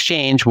 and in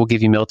exchange, we'll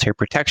give you military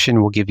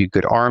protection, we'll give you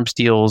good arms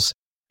deals.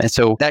 And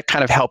so that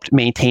kind of helped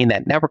maintain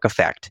that network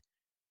effect.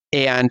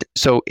 And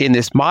so in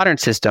this modern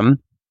system,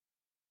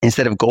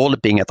 instead of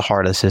gold being at the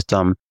heart of the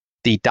system,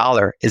 the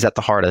dollar is at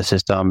the heart of the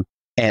system.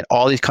 And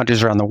all these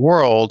countries around the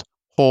world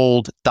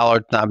hold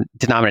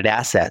dollar-denominated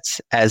assets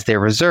as their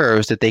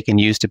reserves that they can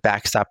use to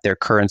backstop their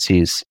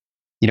currencies,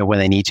 when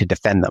they need to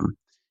defend them.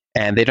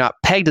 And they're not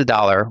pegged to the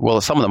dollar.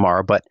 Well, some of them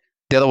are, but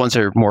the other ones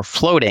are more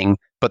floating,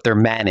 but they're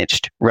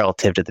managed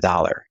relative to the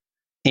dollar.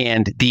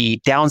 And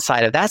the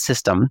downside of that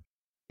system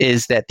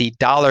is that the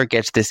dollar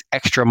gets this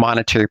extra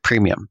monetary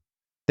premium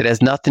that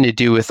has nothing to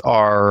do with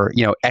our,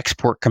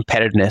 export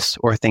competitiveness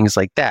or things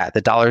like that.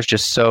 The dollar is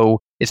just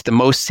it's the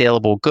most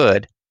saleable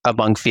good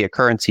among fiat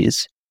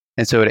currencies.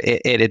 And so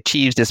it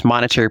achieves this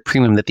monetary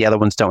premium that the other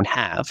ones don't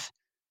have.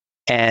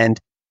 And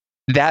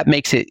that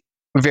makes it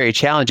very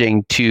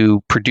challenging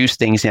to produce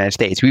things in the United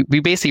States. We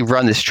basically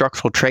run this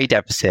structural trade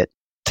deficit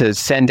to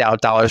send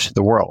out dollars to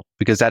the world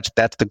because that's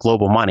the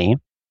global money.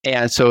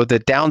 And so the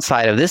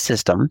downside of this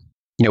system,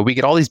 we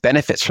get all these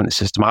benefits from the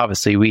system.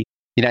 Obviously, the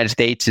United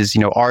States is,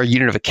 our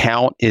unit of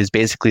account is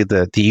basically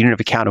the unit of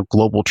account of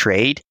global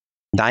trade.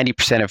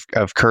 90%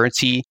 of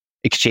currency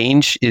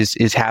exchange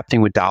is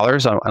happening with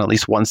dollars on at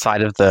least one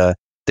side of the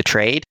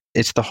trade.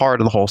 It's the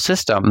heart of the whole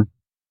system.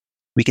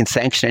 We can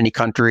sanction any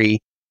country.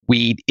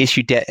 We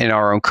issue debt in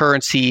our own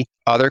currency.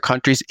 Other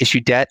countries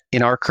issue debt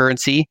in our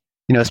currency,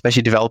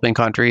 especially developing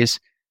countries.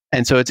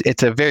 And so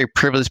it's a very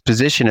privileged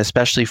position,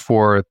 especially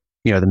for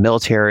the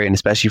military and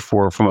especially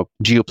from a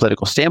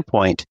geopolitical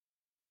standpoint.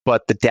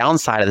 But the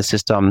downside of the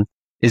system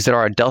is that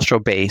our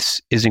industrial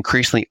base is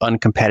increasingly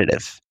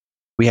uncompetitive.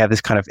 We have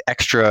this kind of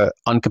extra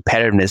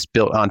uncompetitiveness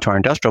built onto our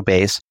industrial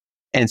base.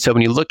 And so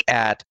when you look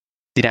at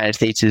the United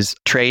States'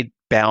 trade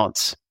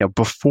balance,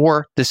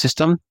 before the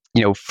system,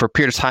 for a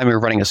period of time we were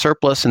running a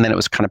surplus and then it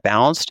was kind of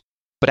balanced.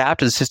 But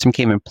after the system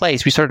came in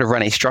place, we started to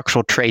run a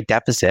structural trade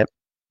deficit.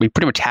 We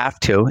pretty much have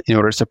to in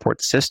order to support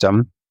the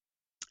system.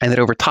 And that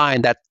over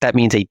time, that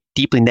means a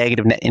deeply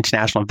negative net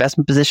international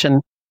investment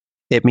position.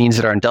 It means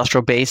that our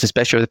industrial base,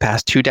 especially over the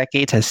past 2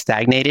 decades, has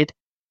stagnated.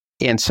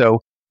 And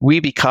so we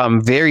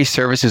become very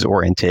services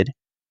oriented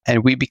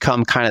and we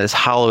become kind of this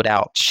hollowed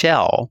out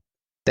shell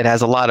that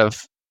has a lot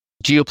of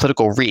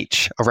geopolitical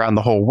reach around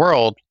the whole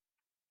world,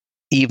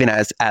 even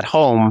as at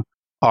home,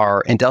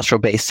 our industrial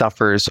base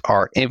suffers,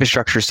 our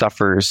infrastructure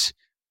suffers.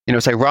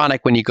 It's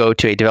ironic when you go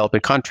to a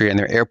developing country and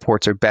their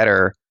airports are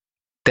better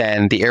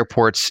than the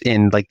airports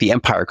in like the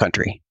empire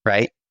country,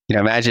 right?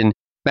 Imagine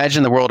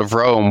the world of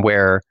Rome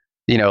where,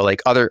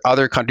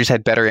 other countries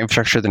had better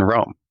infrastructure than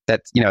Rome.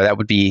 That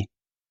would be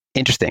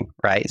interesting,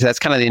 right? So that's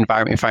kind of the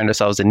environment we find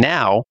ourselves in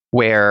now,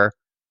 where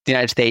the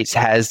United States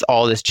has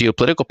all this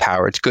geopolitical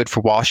power. It's good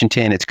for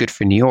Washington, it's good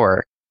for New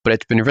York, but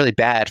it's been really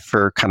bad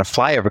for kind of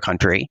flyover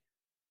country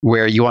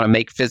where you want to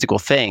make physical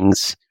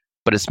things,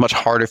 but it's much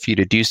harder for you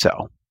to do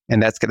so.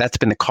 And that's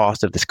been the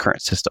cost of this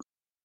current system.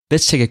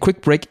 Let's take a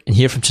quick break and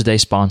hear from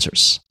today's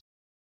sponsors.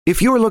 If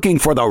you're looking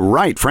for the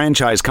right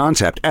franchise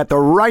concept at the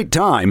right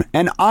time,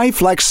 an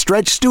iFlex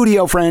Stretch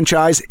Studio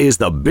franchise is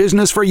the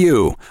business for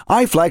you.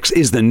 iFlex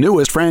is the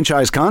newest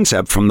franchise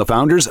concept from the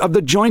founders of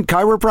The Joint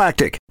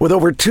Chiropractic. With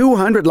over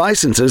 200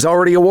 licenses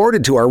already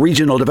awarded to our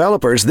regional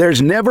developers,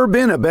 there's never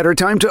been a better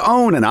time to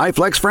own an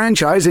iFlex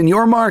franchise in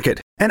your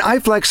market. An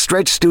iFlex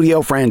Stretch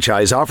Studio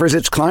franchise offers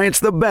its clients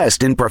the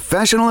best in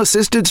professional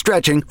assisted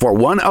stretching for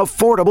one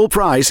affordable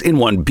price in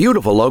one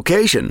beautiful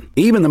location.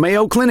 Even the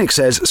Mayo Clinic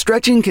says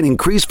stretching can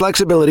increase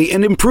flexibility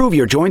and improve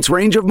your joints'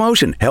 range of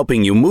motion,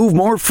 helping you move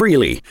more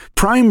freely.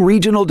 Prime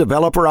regional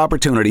developer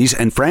opportunities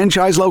and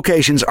franchise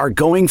locations are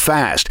going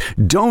fast.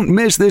 Don't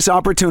miss this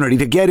opportunity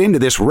to get into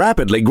this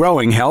rapidly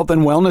growing health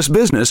and wellness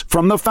business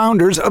from the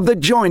founders of The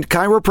Joint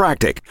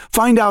Chiropractic.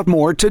 Find out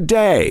more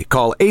today.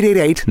 Call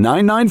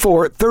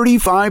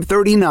 888-994-3539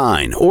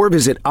 or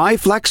visit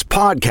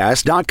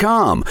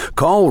iflexpodcast.com.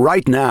 Call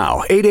right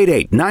now,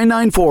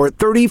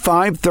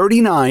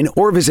 888-994-3539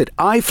 or visit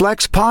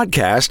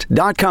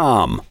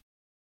iflexpodcast.com.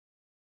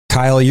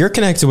 Kyle, you're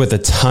connected with a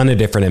ton of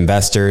different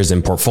investors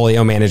and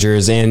portfolio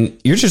managers, and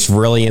you're just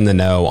really in the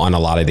know on a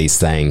lot of these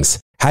things.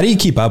 How do you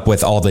keep up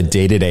with all the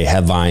day-to-day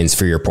headlines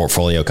for your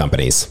portfolio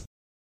companies?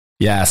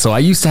 Yeah, so I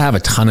used to have a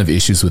ton of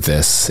issues with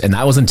this, and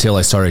that was until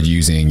I started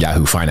using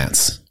Yahoo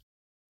Finance.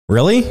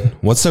 Really?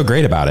 What's so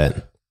great about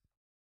it?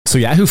 So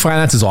Yahoo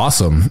Finance is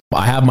awesome.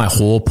 I have my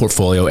whole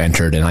portfolio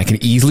entered and I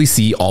can easily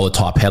see all the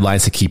top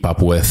headlines to keep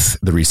up with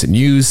the recent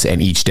news.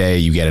 And each day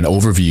you get an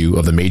overview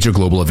of the major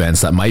global events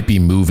that might be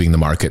moving the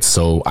market.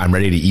 So I'm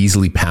ready to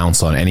easily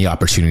pounce on any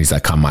opportunities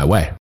that come my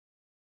way.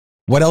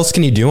 What else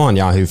can you do on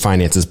Yahoo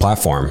Finance's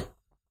platform?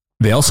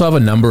 They also have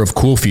a number of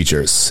cool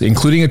features,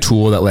 including a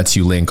tool that lets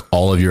you link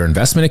all of your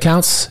investment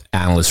accounts,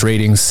 analyst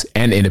ratings,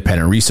 and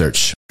independent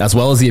research, as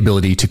well as the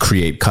ability to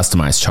create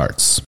customized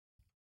charts.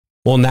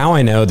 Well, now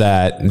I know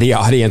that the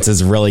audience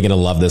is really going to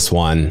love this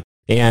one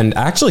and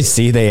actually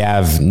see they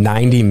have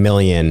 90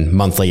 million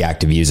monthly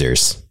active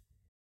users.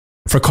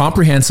 For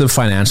comprehensive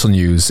financial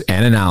news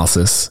and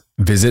analysis,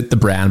 visit the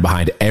brand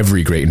behind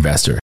every great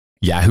investor,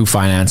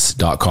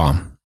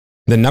 yahoofinance.com.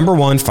 The number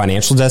one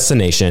financial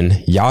destination,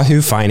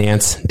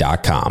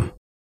 yahoofinance.com.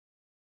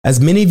 As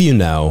many of you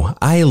know,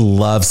 I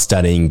love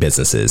studying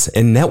businesses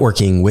and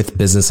networking with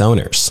business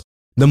owners.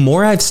 The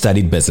more I've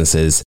studied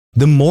businesses,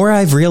 the more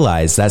I've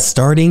realized that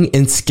starting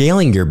and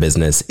scaling your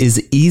business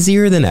is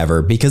easier than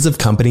ever because of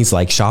companies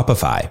like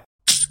Shopify.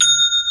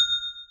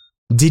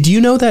 Did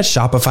you know that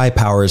Shopify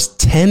powers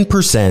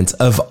 10%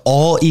 of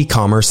all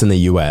e-commerce in the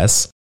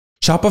US?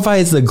 Shopify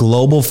is the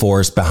global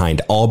force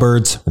behind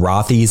Allbirds,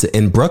 Rothy's,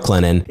 and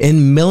Brooklinen,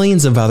 and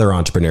millions of other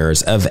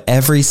entrepreneurs of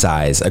every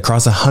size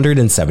across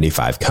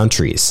 175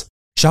 countries.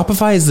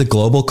 Shopify is the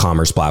global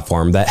commerce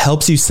platform that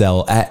helps you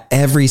sell at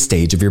every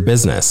stage of your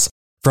business.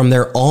 From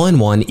their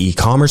all-in-one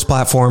e-commerce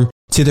platform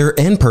to their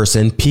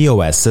in-person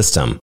POS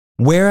system.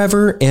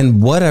 Wherever and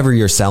whatever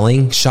you're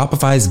selling,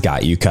 Shopify's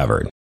got you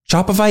covered.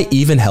 Shopify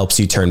even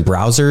helps you turn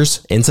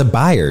browsers into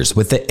buyers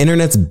with the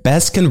internet's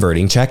best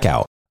converting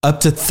checkout, up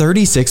to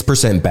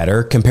 36%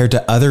 better compared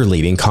to other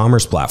leading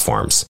commerce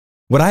platforms.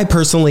 What I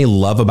personally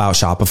love about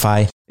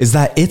Shopify is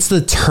that it's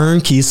the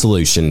turnkey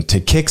solution to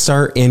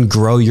kickstart and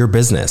grow your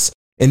business,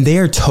 and they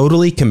are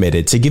totally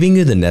committed to giving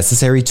you the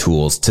necessary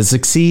tools to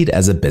succeed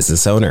as a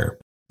business owner.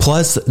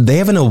 Plus, they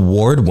have an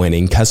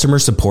award-winning customer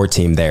support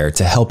team there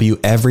to help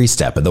you every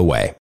step of the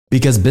way.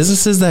 Because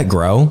businesses that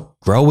grow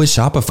with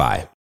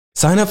Shopify.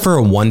 Sign up for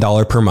a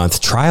 $1 per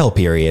month trial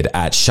period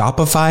at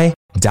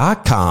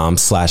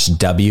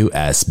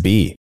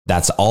shopify.com/WSB.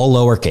 That's all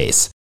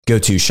lowercase. Go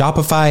to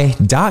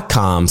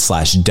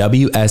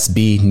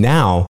shopify.com/WSB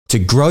now to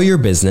grow your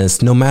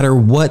business no matter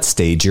what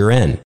stage you're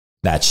in.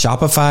 That's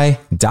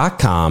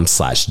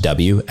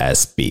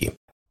shopify.com/WSB.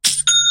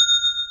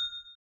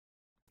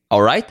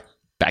 All right,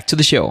 back to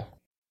the show.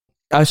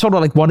 I sort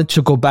of wanted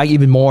to go back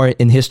even more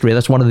in history.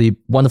 That's one of the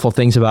wonderful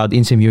things about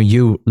interviewing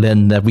you,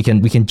 Lynn, that we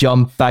can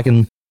jump back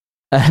and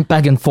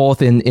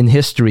forth in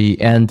history.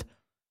 And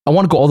I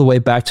want to go all the way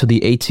back to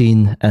the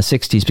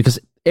 1860s because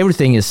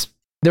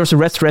there's a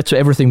red thread to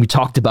everything we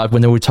talked about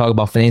when we talk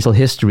about financial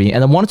history.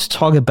 And I wanted to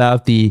talk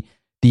about the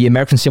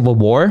American Civil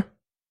War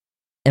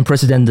and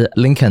President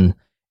Lincoln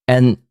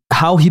and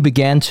how he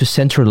began to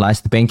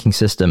centralize the banking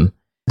system.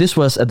 This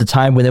was at the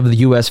time whenever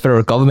the U.S.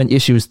 federal government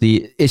issued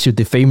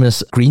the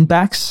famous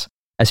greenbacks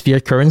as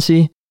fiat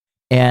currency,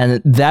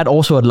 and that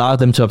also allowed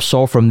them to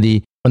absorb from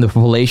the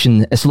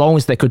population as long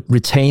as they could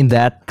retain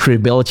that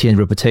credibility and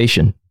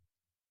reputation.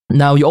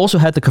 Now, you also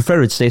had the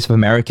Confederate States of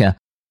America.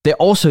 They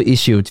also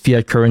issued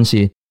fiat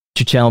currency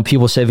to channel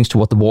people's savings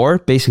toward the war,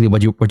 basically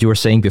what you were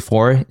saying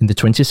before in the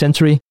 20th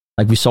century.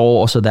 Like we saw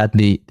also that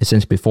the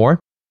century before.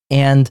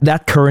 And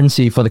that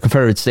currency for the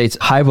Confederate States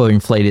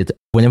hyperinflated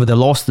whenever they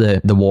lost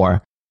the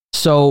war.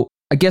 So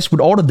I guess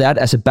with all of that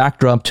as a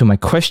backdrop to my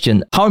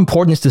question, how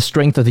important is the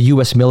strength of the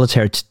U.S.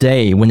 military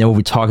today whenever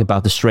we talk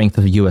about the strength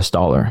of the U.S.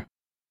 dollar?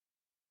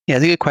 Yeah,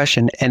 that's a good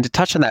question. And to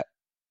touch on that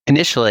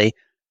initially,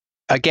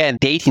 again,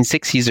 the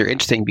 1860s are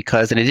interesting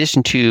because in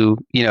addition to,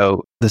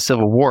 the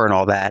Civil War and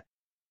all that,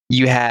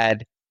 you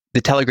had the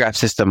telegraph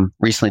system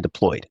recently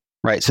deployed,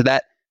 right? So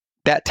that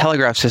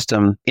telegraph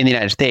system in the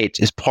United States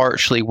is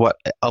partially what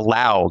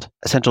allowed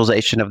a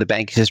centralization of the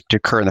banking system to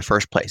occur in the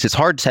first place. It's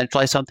hard to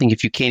centralize something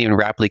if you can't even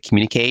rapidly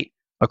communicate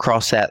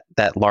across that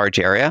large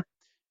area.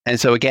 And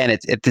so again,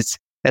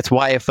 that's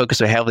why I focus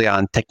so heavily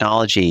on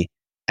technology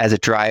as a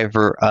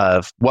driver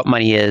of what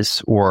money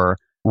is or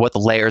what the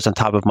layers on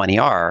top of money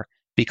are,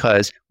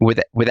 because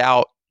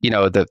without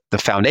the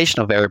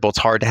foundational variable, it's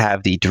hard to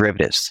have the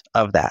derivatives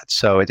of that.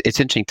 So it's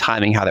interesting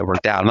timing how that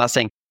worked out. I'm not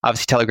saying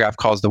obviously telegraph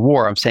caused the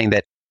war. I'm saying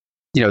that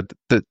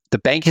the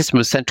bank system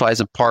was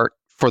centralized in part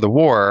for the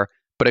war,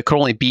 but it could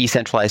only be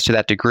centralized to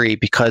that degree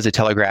because the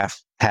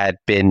telegraph had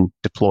been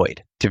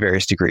deployed to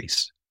various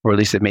degrees, or at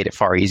least it made it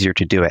far easier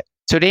to do it.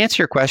 So to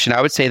answer your question,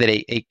 I would say that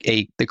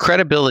the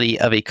credibility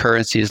of a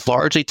currency is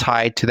largely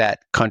tied to that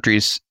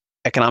country's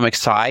economic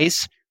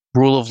size,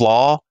 rule of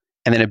law,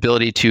 and then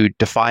ability to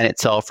define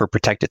itself or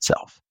protect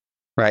itself,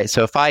 right?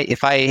 So if I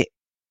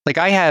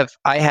have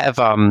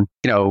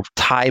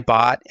Thai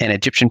baht and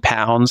Egyptian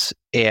pounds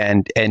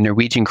and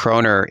Norwegian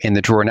kroner in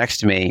the drawer next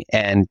to me,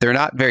 and they're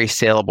not very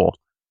saleable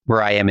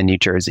where I am in New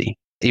Jersey,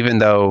 even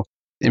though,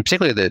 in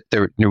particular, the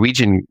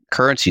Norwegian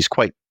currency is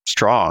quite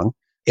strong.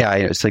 Yeah,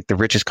 it's like the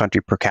richest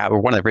country per capita, or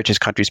one of the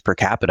richest countries per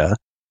capita,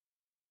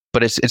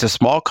 but it's a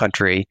small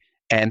country,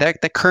 and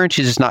that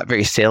currency is not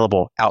very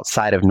saleable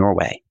outside of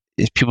Norway.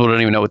 People don't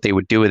even know what they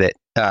would do with it.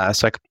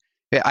 So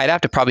I'd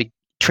have to probably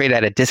trade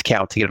at a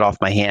discount to get it off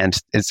my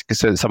hands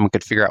so that someone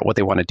could figure out what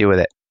they want to do with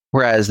it.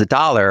 Whereas the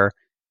dollar,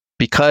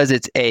 because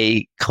it's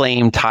a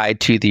claim tied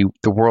to the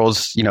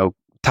world's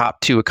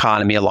top two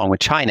economy along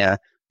with China,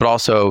 but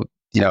also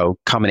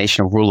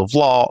combination of rule of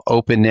law,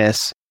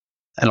 openness,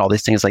 and all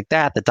these things like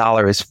that, the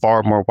dollar is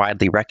far more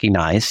widely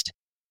recognized.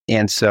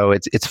 And so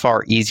it's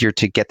far easier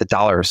to get the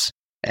dollars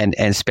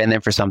and spend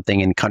them for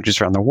something in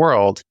countries around the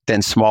world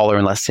than smaller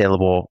and less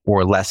saleable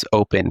or less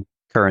open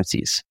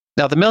currencies.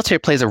 Now, the military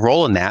plays a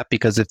role in that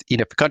because if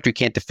a country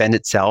can't defend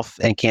itself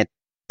and can't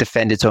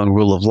defend its own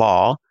rule of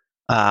law,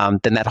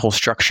 then that whole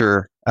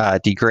structure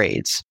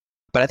degrades.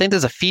 But I think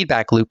there's a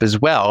feedback loop as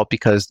well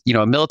because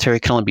a military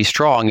can only be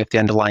strong if the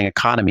underlying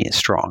economy is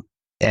strong.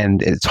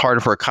 And it's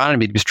harder for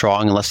economy to be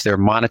strong unless their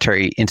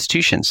monetary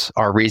institutions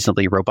are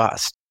reasonably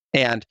robust.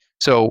 And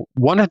so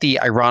one of the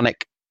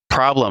ironic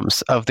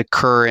problems of the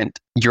current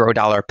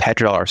Eurodollar,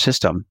 petrodollar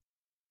system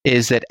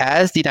is that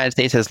as the United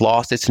States has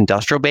lost its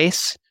industrial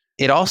base,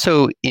 it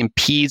also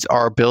impedes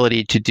our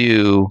ability to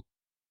do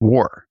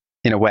war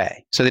in a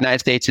way. So the United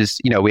States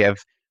is, we have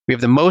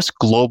the most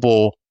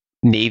global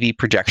Navy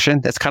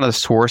projection. That's kind of the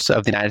source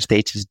of the United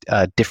States'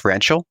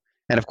 differential.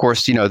 And of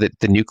course, the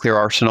nuclear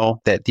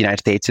arsenal that the United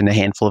States and a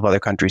handful of other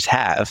countries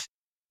have.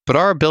 But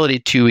our ability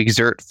to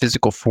exert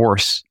physical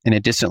force in a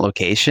distant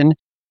location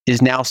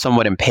is now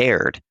somewhat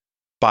impaired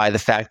by the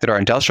fact that our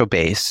industrial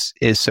base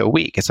is so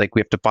weak. It's like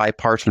we have to buy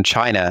parts from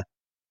China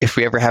if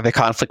we ever have a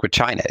conflict with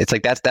China. It's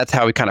like that's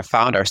how we kind of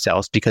found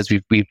ourselves, because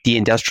we've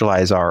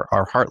deindustrialized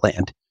our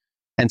heartland.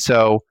 And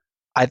so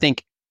I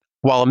think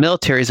while a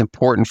military is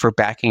important for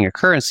backing a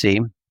currency,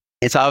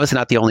 it's obviously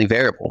not the only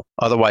variable.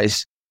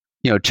 Otherwise,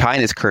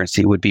 China's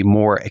currency would be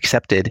more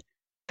accepted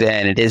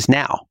than it is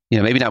now.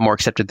 Maybe not more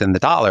accepted than the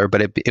dollar,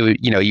 but it would,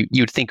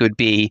 you'd think it would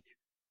be,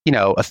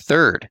 a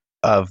third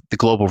of the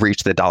global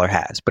reach that the dollar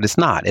has, but it's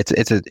not. It's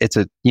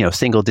a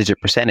single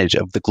digit percentage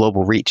of the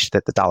global reach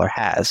that the dollar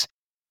has,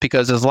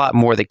 because there's a lot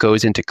more that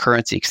goes into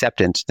currency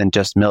acceptance than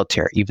just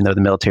military, even though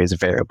the military is a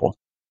variable.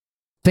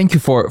 Thank you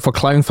for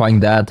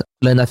clarifying that,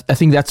 Len. I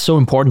think that's so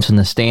important to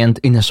understand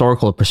in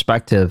historical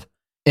perspective.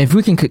 If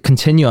we can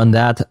continue on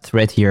that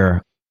thread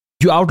here,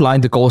 you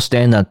outlined the gold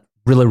standard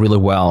really, really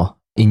well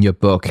in your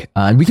book.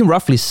 And we can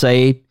roughly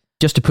say,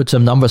 just to put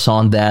some numbers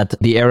on that,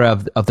 the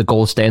era of the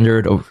gold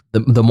standard, or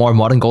the more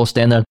modern gold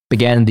standard,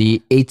 began in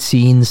the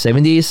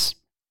 1870s,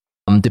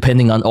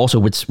 depending on also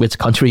which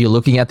country you're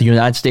looking at. The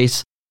United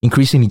States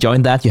increasingly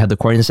joined that. You had the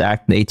Coinage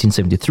Act in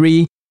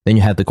 1873, then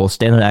you had the Gold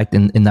Standard Act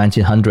in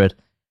 1900.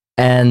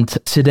 And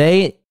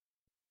today,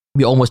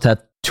 we almost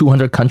have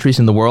 200 countries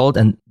in the world,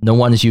 and no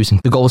one is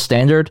using the gold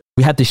standard.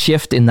 We had the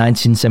shift in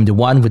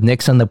 1971 with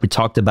Nixon that we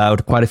talked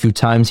about quite a few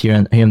times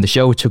here in the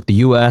show. We took the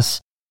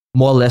US,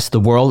 more or less the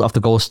world, of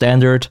the gold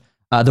standard.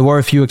 There were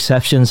a few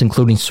exceptions,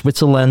 including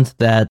Switzerland,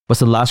 that was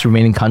the last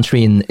remaining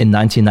country in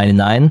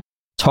 1999.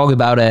 Talk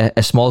about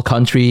a small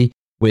country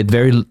with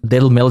very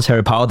little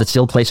military power that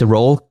still plays a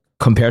role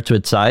compared to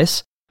its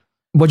size.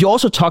 What you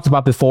also talked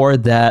about before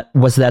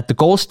was that the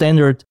gold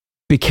standard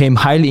became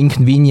highly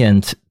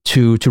inconvenient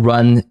to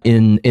run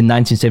in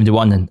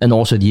 1971 and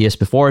also the years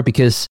before,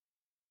 because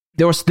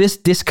there was this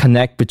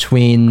disconnect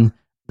between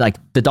like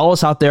the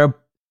dollars out there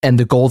and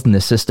the gold in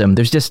the system.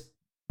 There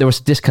was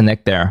a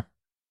disconnect there.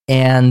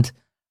 And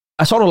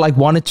I sort of like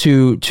wanted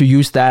to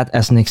use that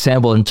as an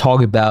example and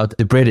talk about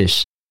the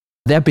British.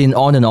 They've been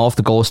on and off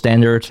the gold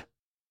standard.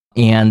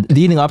 And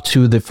leading up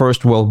to the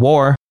First World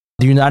War,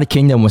 the United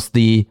Kingdom was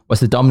the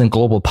dominant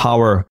global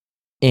power.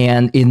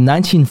 And in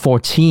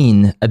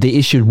 1914, they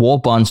issued war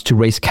bonds to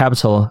raise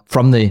capital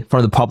from the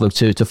public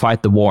to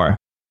fight the war.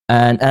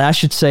 And I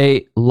should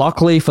say,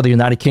 luckily for the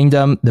United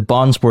Kingdom, the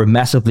bonds were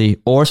massively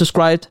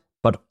oversubscribed,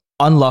 but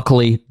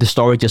unluckily, the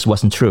story just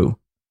wasn't true.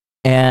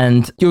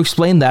 And you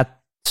explained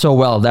that so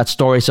well, that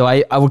story. So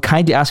I would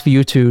kindly ask for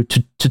you to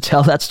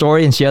tell that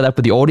story and share that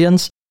with the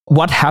audience.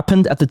 What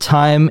happened at the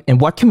time, and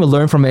what can we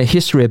learn from a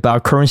history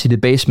about currency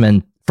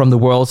debasement from the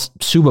world's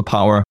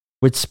superpower,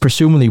 which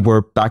presumably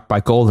were backed by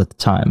gold at the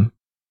time?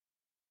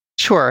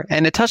 Sure.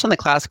 And to touch on the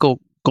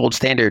classical gold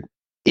standard,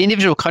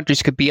 individual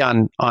countries could be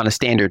on a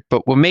standard,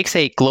 but what makes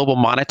a global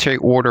monetary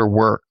order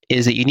work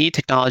is that you need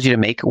technology to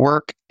make it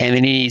work, and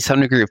then you need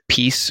some degree of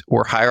peace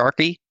or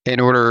hierarchy in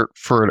order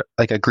for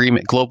like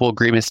global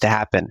agreements to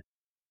happen.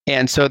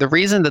 And so the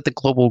reason that the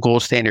global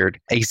gold standard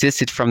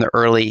existed from the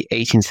early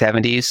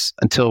 1870s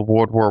until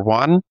World War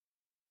I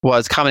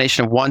was a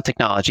combination of one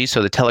technology.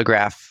 So the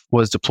telegraph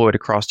was deployed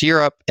across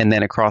Europe and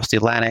then across the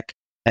Atlantic.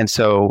 And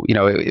so,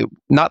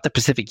 not the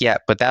Pacific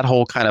yet, but that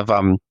whole kind of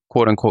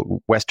quote unquote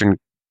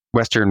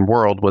Western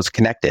world was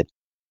connected.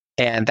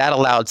 And that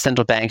allowed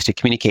central banks to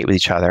communicate with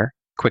each other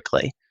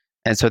quickly.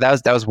 And so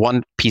that was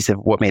one piece of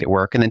what made it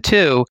work. And then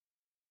two,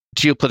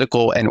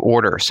 geopolitical and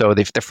order. So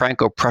the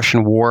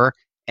Franco-Prussian War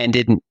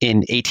ended in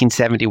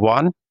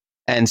 1871.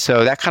 And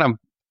so that kind of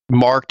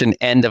marked an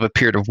end of a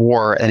period of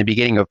war and the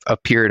beginning of a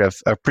period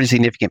of pretty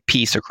significant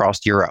peace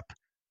across Europe.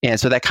 And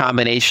so that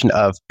combination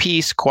of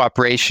peace,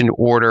 cooperation,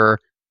 order,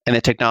 and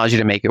the technology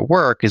to make it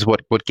work is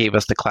what gave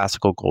us the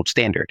classical gold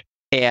standard.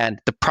 And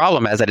the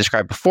problem, as I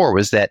described before,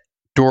 was that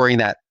during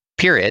that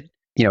period,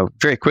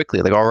 very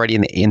quickly, like already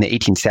in the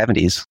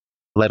 1870s,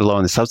 let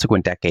alone the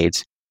subsequent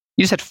decades,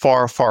 you just had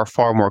far, far,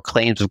 far more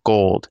claims of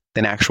gold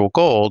than actual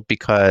gold,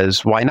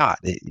 because why not?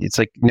 It's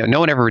like, no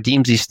one ever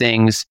redeems these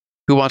things.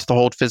 Who wants to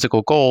hold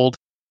physical gold?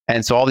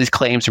 And so all these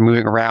claims are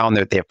moving around.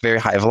 They have very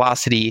high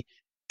velocity.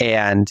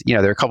 And,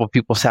 there are a couple of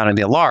people sounding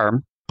the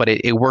alarm, but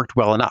it worked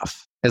well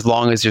enough as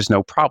long as there's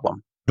no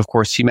problem. Of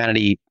course,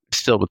 humanity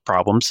is filled with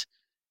problems.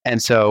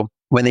 And so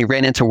when they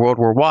ran into World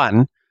War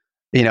I,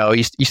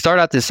 you start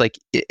out this, like,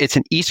 it's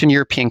an Eastern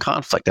European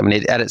conflict. I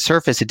mean, at its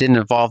surface, it didn't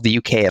involve the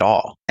UK at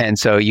all. And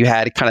so you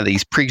had kind of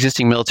these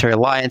pre-existing military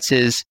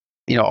alliances,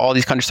 all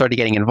these countries started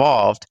getting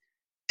involved.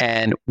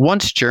 And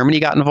once Germany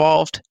got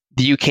involved,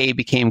 the UK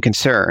became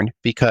concerned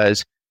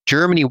because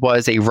Germany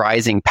was a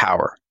rising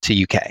power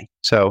to UK.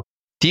 So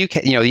the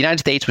UK, the United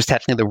States was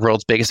technically the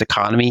world's biggest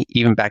economy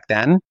even back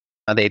then.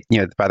 By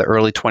the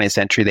early 20th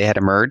century, they had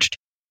emerged,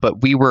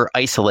 but we were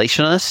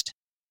isolationist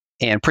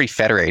and pretty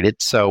federated.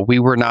 So we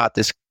were not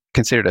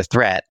considered a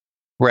threat.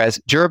 Whereas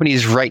Germany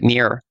is right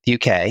near the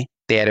UK.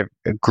 They had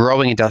a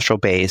growing industrial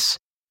base,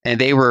 and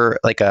they were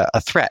like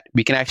a threat.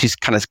 We can actually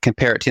kind of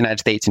compare it to the United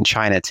States and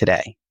China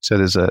today. So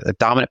there's a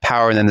dominant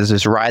power, and then there's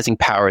this rising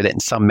power that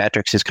in some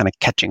metrics is kind of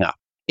catching up.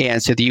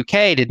 And so the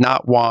UK did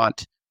not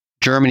want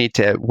Germany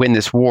to win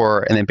this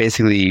war and then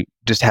basically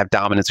just have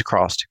dominance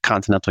across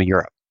continental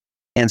Europe.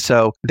 And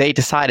so they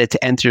decided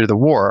to enter the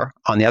war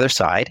on the other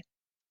side.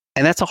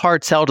 And that's a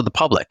hard sell to the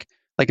public.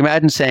 Like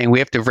imagine saying we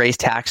have to raise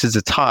taxes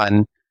a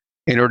ton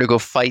in order to go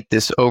fight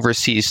this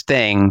overseas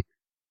thing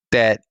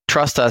that,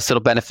 trust us,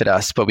 it'll benefit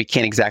us, but we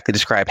can't exactly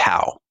describe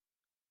how.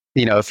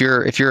 If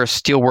you're a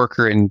steel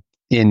worker in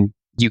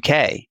UK,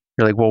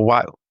 you're like, well,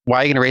 why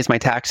are you going to raise my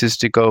taxes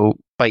to go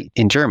fight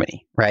in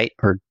Germany, right?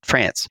 Or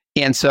France?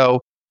 And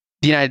so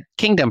the United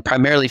Kingdom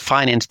primarily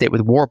financed it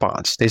with war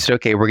bonds. They said,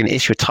 okay, we're going to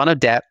issue a ton of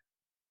debt.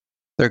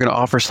 They're going to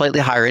offer slightly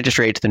higher interest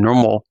rates than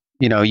normal,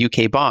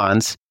 UK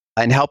bonds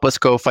and help us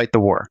go fight the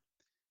war.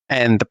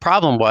 And the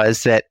problem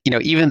was that,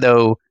 even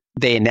though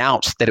they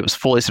announced that it was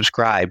fully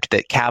subscribed,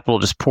 that capital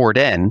just poured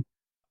in,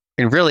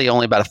 and really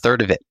only about a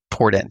third of it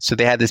poured in. So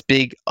they had this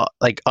big,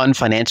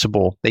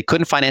 unfinanceable, they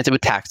couldn't finance it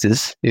with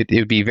taxes. It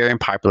would be very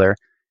unpopular.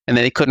 And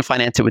then they couldn't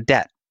finance it with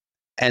debt.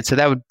 And so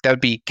that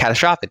would be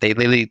catastrophic.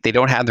 They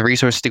don't have the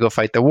resources to go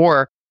fight the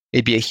war.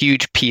 It'd be a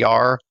huge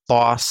PR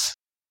loss.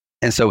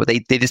 And so they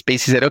just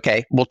basically said,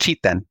 okay, we'll cheat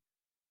then.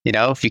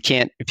 If you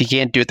can't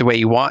do it the way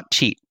you want,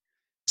 cheat.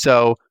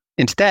 So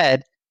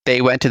instead,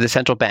 they went to the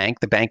central bank,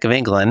 the Bank of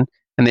England,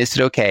 and they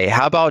said, okay,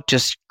 how about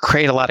just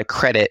create a lot of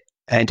credit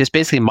and just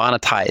basically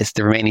monetize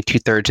the remaining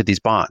 2/3 of these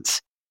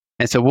bonds.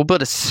 And so we'll be able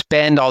to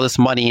spend all this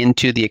money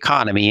into the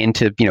economy,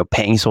 into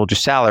paying soldier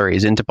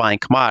salaries, into buying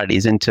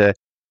commodities, into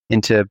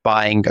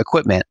buying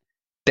equipment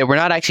that we're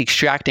not actually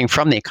extracting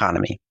from the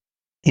economy.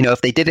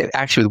 If they did it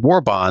actually with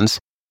war bonds,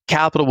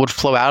 capital would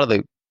flow out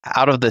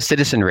of the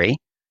citizenry,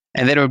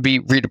 and then it would be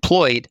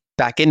redeployed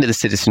back into the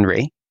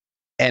citizenry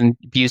and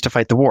be used to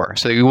fight the war.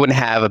 So you wouldn't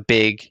have a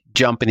big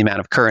jump in the amount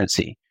of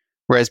currency.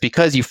 Whereas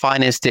because you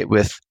financed it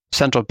with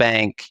central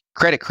bank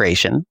credit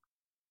creation,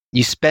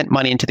 you spent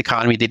money into the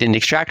economy, they didn't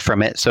extract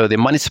from it. So the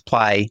money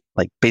supply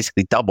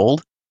basically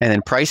doubled, and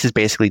then prices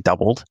basically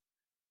doubled.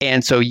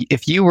 And so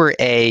if you were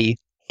a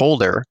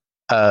holder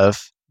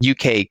of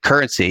UK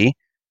currency,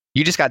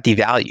 you just got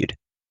devalued.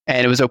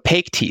 And it was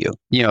opaque to you.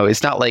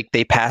 It's not like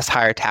they passed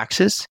higher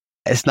taxes.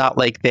 It's not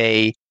like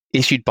they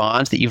issued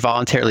bonds that you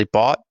voluntarily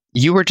bought.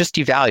 You were just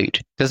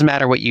devalued. Doesn't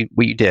matter what you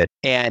did.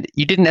 And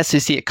you didn't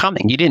necessarily see it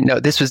coming. You didn't know.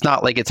 This was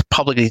not like it's a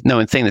publicly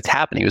known thing that's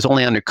happening. It was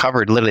only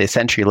uncovered literally a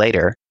century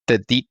later,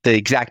 the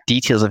exact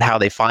details of how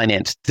they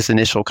financed this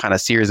initial kind of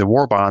series of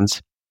war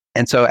bonds.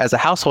 And so as a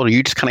householder,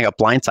 you just kind of got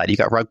blindsided. You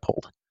got rug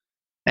pulled.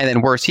 And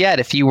then worse yet,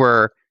 if you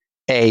were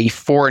a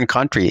foreign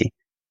country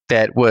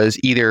that was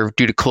either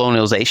due to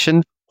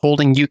colonialization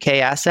holding UK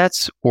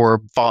assets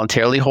or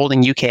voluntarily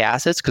holding UK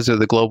assets because they're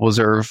the global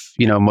reserve,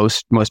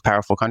 most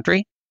powerful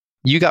country,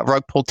 you got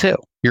rug pulled too.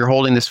 You're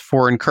holding this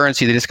foreign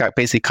currency that just got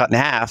basically cut in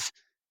half,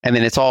 and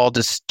then it's all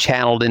just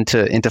channeled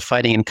into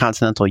fighting in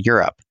continental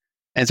Europe.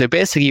 And so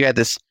basically you had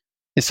this,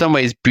 in some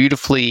ways,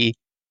 beautifully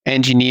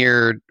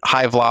engineered,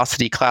 high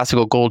velocity,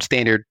 classical gold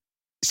standard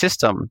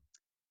system.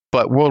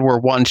 But World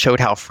War I showed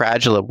how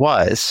fragile it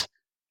was.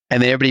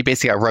 And then everybody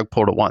basically got rug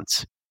pulled at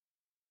once.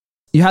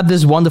 You had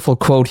this wonderful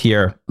quote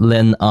here,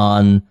 Lynn,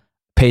 on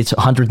page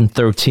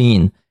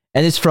 113.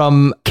 And it's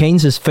from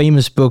Keynes'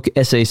 famous book,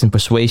 Essays in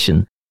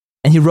Persuasion.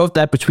 And he wrote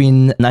that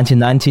between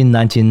 1919 and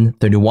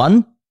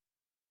 1931.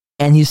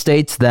 And he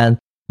states that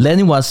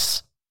Lenin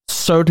was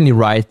certainly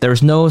right. There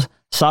is no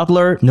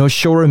subtler, no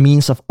surer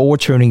means of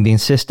overturning the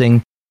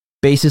existing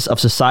basis of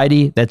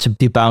society than to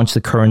debounce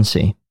the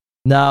currency.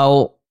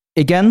 Now,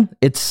 again,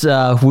 it's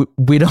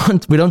we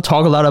don't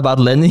talk a lot about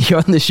Lenin here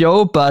on the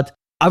show, but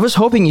I was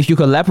hoping if you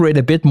could elaborate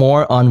a bit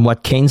more on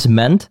what Keynes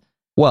meant.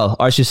 Well,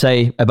 or I should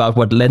say about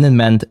what Lenin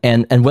meant,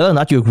 and whether or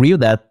not you agree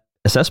with that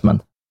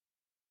assessment.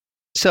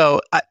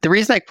 So the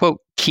reason I quote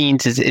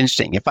Keynes is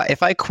interesting.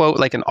 If I quote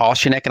like an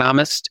Austrian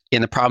economist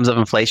in The Problems of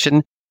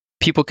Inflation,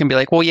 people can be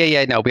like, well,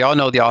 no, we all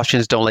know the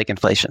Austrians don't like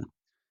inflation.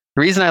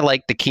 The reason I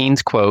like the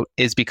Keynes quote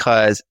is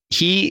because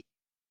he,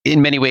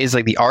 in many ways,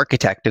 like the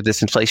architect of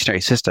this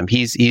inflationary system.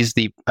 He's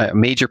the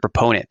major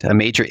proponent, a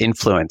major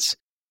influence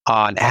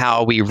on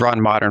how we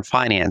run modern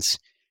finance.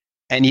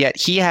 And yet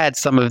he had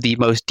some of the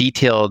most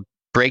detailed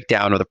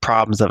breakdown of the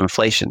problems of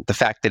inflation. The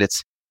fact that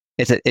it's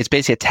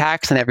basically a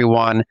tax on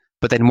everyone,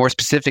 but then more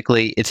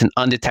specifically, it's an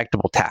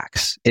undetectable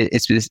tax.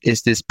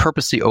 It's this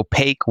purposely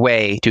opaque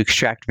way to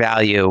extract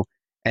value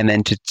and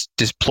then to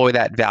deploy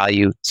that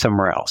value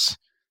somewhere else.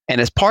 And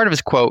as part of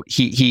his quote,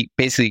 he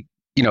basically,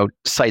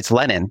 cites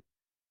Lenin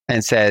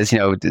and says,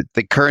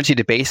 the currency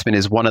debasement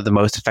is one of the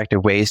most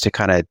effective ways to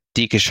kind of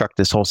deconstruct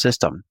this whole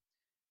system.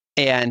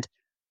 And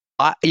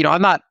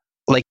I'm not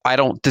like, I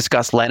don't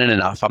discuss Lenin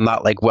enough. I'm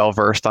not like well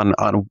versed on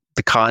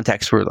the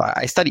context where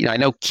I study. I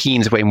know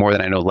Keynes way more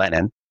than I know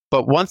Lenin.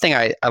 But one thing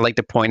I like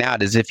to point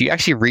out is if you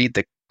actually read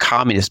the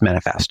Communist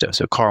Manifesto,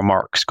 so Karl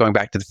Marx, going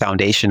back to the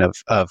foundation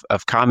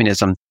of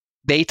communism,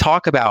 they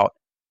talk about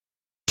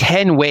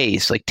 10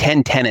 ways, like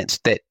 10 tenets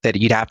that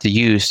you'd have to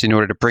use in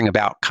order to bring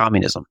about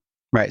communism,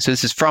 right? So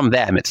this is from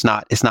them. It's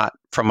not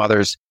from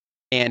others.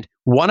 And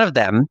one of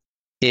them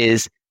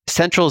is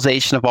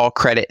centralization of all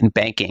credit and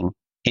banking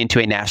into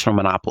a national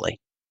monopoly.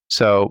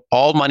 So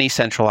all money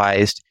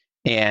centralized,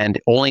 and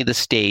only the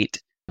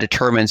state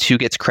determines who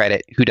gets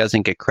credit, who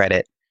doesn't get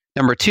credit.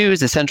 Number two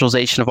is the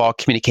centralization of all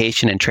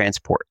communication and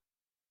transport.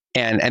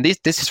 And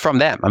this is from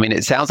them. I mean,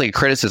 it sounds like a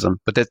criticism,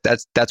 but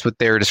that's what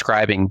they're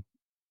describing,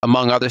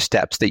 among other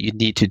steps that you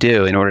need to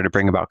do in order to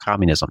bring about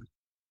communism.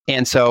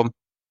 And so,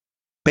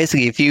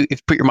 basically, if you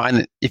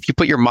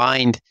put your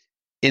mind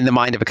in the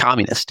mind of a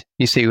communist,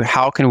 you say,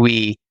 how can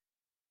we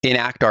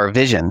enact our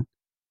vision?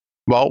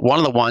 Well, one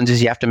of the ones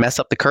is you have to mess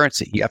up the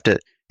currency. You have to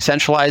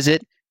centralize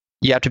it.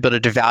 You have to be able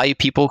to devalue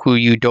people who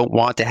you don't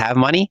want to have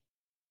money.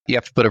 You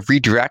have to be able to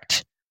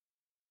redirect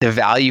the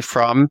value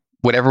from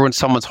whatever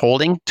someone's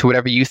holding to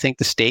whatever you think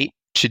the state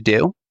should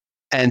do.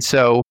 And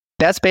so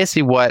that's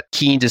basically what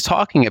Keynes is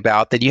talking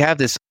about, that you have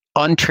this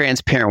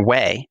untransparent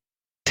way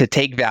to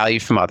take value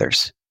from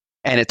others.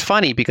 And it's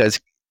funny because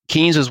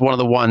Keynes was one of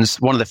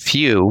the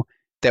few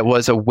that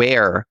was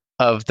aware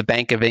of the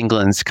Bank of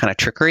England's kind of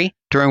trickery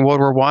during World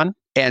War I.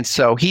 And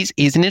so he's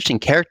an interesting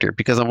character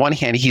because on one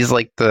hand, he's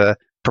like the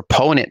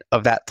proponent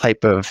of that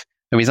type of,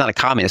 I mean, he's not a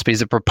communist, but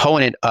he's a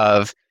proponent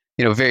of,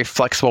 very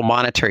flexible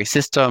monetary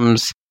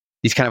systems,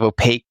 these kind of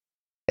opaque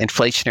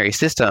inflationary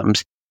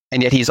systems.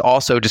 And yet he's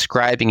also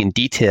describing in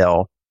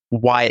detail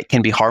why it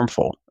can be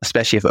harmful,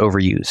 especially if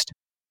overused.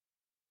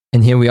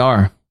 And here we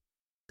are.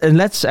 And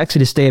let's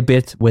actually stay a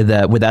bit with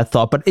that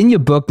thought. But in your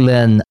book,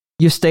 Lynn,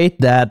 you state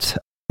that,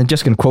 I'm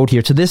just going to quote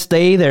here, to this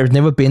day, there has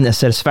never been a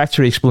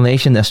satisfactory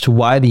explanation as to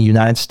why the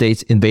United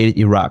States invaded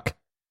Iraq.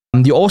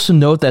 You also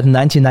note that in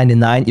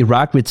 1999,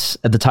 Iraq, which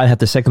at the time had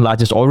the second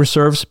largest oil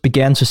reserves,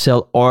 began to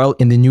sell oil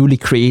in the newly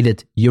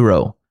created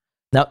euro.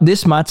 Now,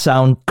 this might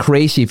sound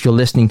crazy if you're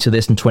listening to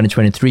this in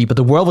 2023, but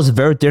the world was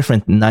very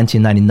different in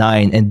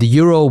 1999, and the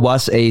euro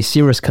was a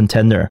serious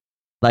contender.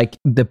 Like,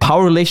 the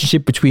power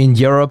relationship between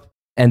Europe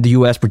and the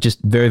US were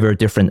just very, very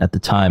different at the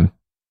time.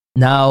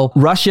 Now,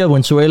 Russia,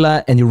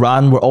 Venezuela, and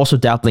Iran were also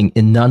dabbling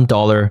in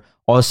non-dollar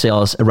oil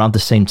sales around the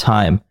same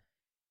time.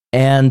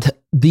 And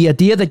the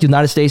idea that the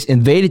United States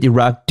invaded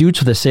Iraq due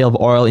to the sale of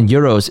oil in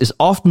euros is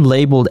often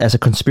labeled as a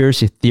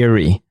conspiracy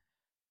theory.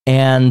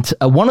 And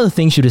one of the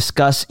things you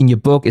discuss in your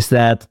book is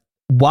that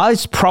while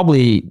it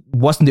probably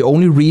wasn't the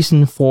only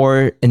reason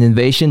for an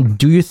invasion,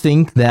 do you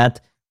think that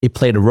it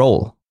played a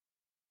role?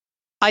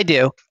 I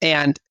do.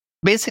 And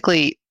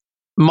basically,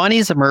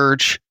 monies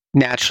emerge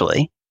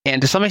naturally. And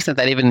to some extent,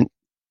 that even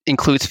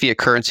includes fiat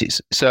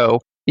currencies. So,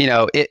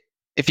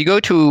 if you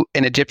go to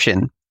an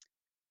Egyptian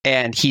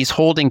and he's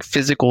holding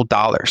physical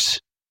dollars,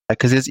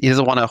 because he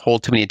doesn't want to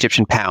hold too many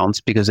Egyptian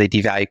pounds because they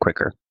devalue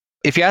quicker.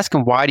 If you ask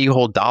him, why do you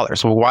hold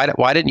dollars? Well,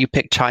 why didn't you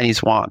pick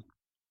Chinese yuan,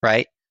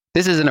 right?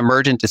 This is an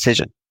emergent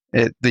decision.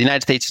 The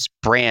United States'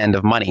 brand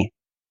of money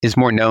is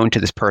more known to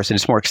this person.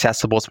 It's more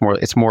accessible.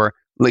 It's more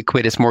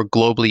liquid. It's more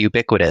globally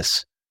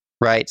ubiquitous,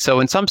 right? So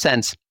in some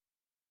sense,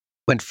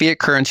 when fiat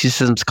currency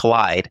systems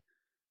collide,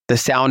 the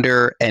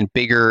sounder and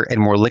bigger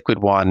and more liquid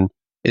one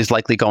is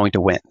likely going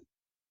to win,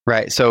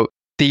 right? So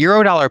the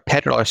Eurodollar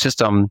petrodollar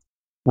system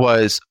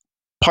was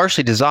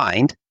partially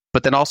designed,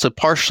 but then also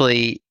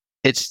partially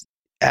it's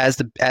as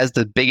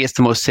the biggest,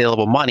 the most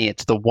saleable money,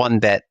 it's the one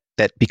that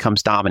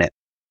becomes dominant.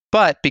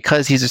 But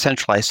because these are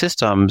centralized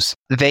systems,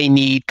 they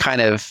need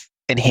kind of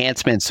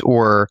enhancements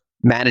or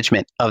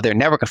management of their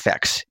network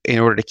effects in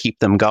order to keep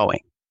them going.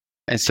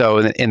 And so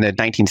in the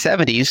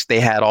 1970s, they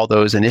had all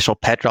those initial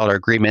petrodollar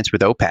agreements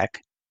with OPEC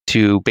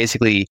to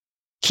basically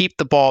keep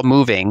the ball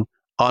moving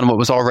on what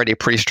was already a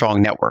pretty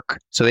strong network.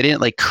 So they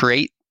didn't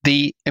create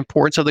the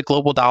importance of the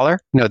global dollar.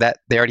 That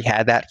they already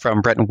had that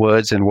from Bretton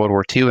Woods and World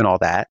War II and all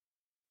that.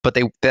 But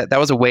that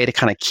was a way to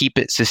kind of keep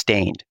it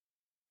sustained.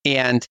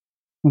 And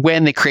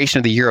when the creation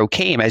of the euro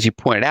came, as you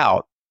pointed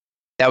out,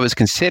 that was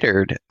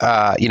considered,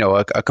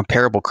 a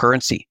comparable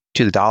currency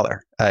to the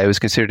dollar. It was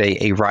considered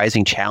a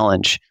rising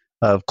challenge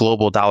of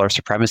global dollar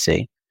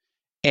supremacy.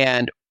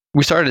 And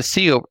we started to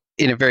see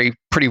in a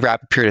pretty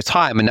rapid period of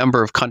time, a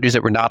number of countries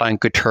that were not on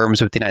good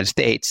terms with the United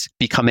States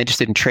become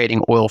interested in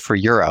trading oil for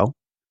euro.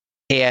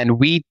 And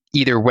we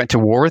either went to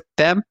war with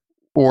them,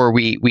 or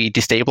we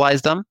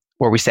destabilized them,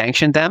 or we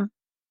sanctioned them.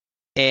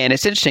 And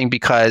it's interesting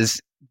because,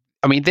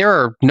 there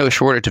are no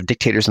shortage of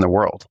dictators in the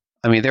world.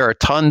 There are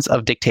tons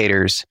of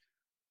dictators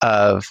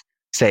of,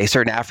 say,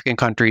 certain African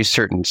countries,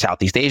 certain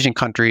Southeast Asian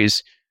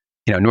countries,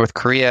 North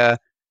Korea.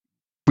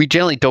 We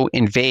generally don't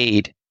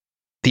invade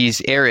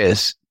these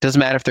areas. Doesn't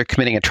matter if they're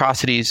committing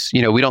atrocities.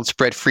 We don't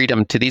spread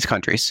freedom to these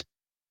countries.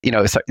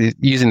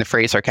 Using the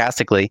phrase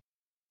sarcastically,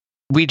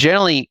 we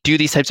generally do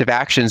these types of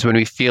actions when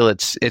we feel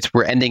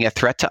we're ending a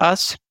threat to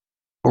us,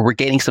 or we're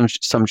gaining some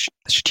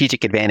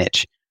strategic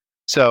advantage.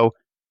 So,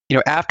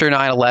 after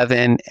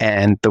 9/11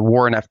 and the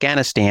war in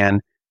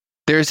Afghanistan,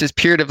 there's this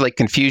period of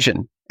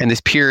confusion and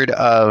this period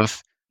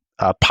of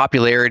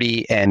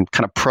popularity and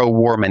kind of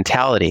pro-war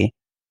mentality.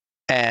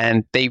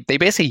 And they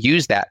basically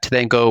use that to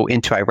then go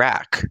into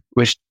Iraq,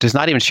 which does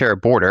not even share a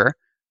border.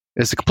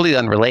 It's completely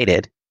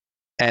unrelated.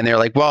 And they're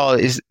like, well,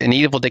 is an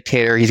evil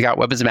dictator. He's got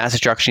weapons of mass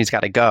destruction. He's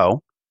got to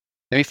go.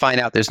 Then we find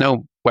out there's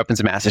no weapons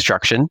of mass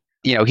destruction.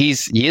 He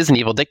is an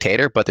evil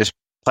dictator, but there's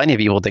plenty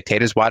of evil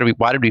dictators. Why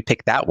did we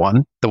pick that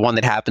one? The one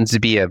that happens to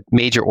be a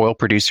major oil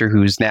producer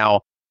who's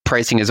now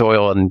pricing his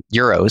oil in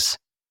euros.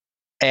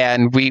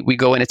 and we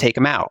go in to take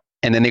them out.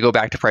 And then they go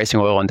back to pricing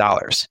oil in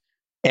dollars.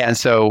 And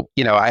so,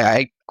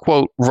 I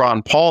quote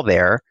Ron Paul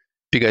there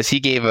because he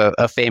gave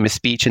a famous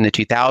speech in the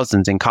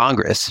 2000s in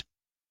Congress.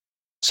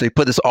 So he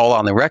put this all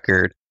on the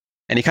record,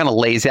 and he kind of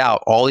lays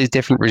out all these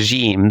different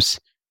regimes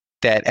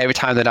that every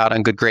time they're not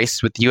on good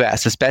graces with the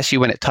U.S., especially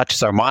when it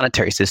touches our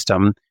monetary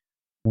system,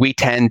 we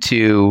tend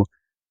to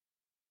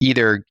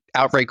either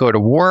outright go to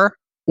war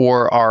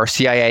or our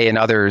CIA and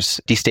others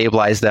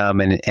destabilize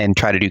them and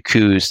try to do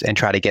coups and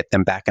try to get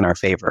them back in our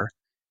favor.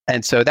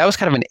 And so that was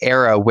kind of an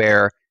era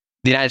where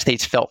the United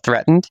States felt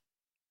threatened.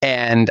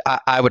 And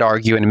I would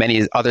argue, and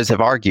many others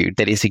have argued,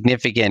 that a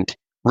significant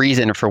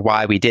reason for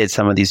why we did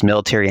some of these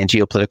military and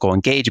geopolitical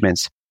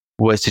engagements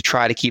was to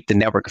try to keep the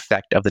network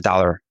effect of the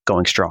dollar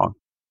going strong.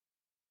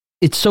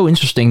 It's so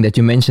interesting that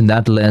you mentioned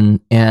that, Len,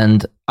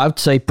 and I would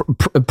say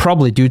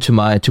probably due to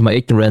my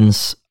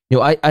ignorance,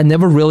 I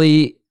never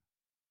really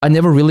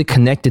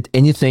connected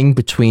anything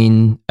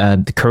between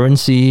the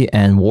currency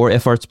and war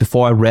efforts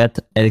before I read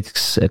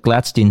Alex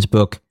Gladstein's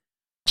book,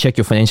 Check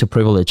Your Financial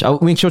Privilege. I'll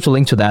make sure to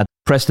link to that.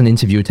 Preston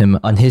interviewed him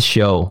on his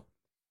show.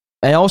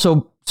 I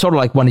also sort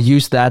of want to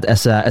use that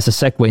as a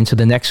segue into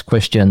the next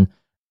question,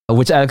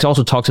 which Alex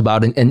also talks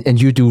about,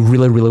 and you do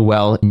really, really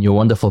well in your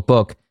wonderful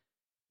book.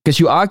 Because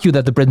you argue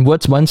that the Bretton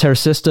Woods monetary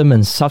system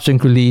and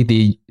subsequently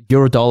the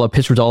Eurodollar,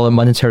 petrodollar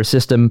monetary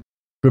system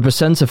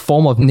represents a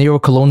form of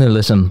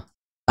neocolonialism.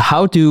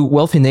 How do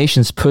wealthy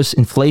nations push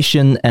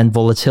inflation and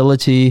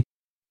volatility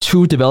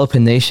to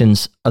developing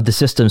nations of the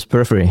system's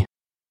periphery?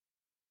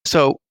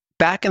 So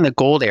back in the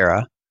gold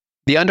era,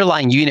 the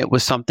underlying unit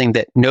was something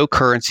that no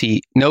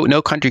country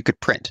could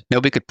print.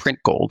 Nobody could print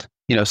gold.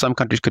 Some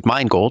countries could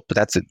mine gold, but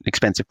that's an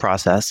expensive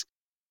process.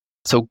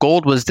 So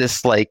gold was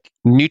this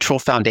neutral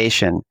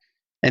foundation.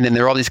 And then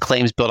there were all these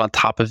claims built on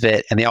top of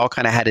it, and they all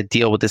kind of had to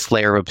deal with this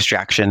layer of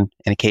abstraction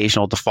and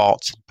occasional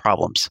defaults and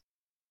problems.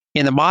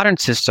 In the modern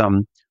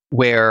system,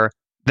 where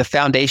the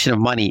foundation of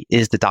money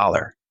is the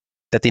dollar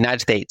that the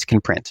United States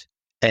can print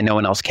and no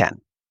one else can.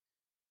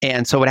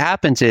 And so what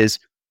happens is,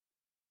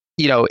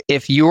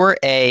 if you're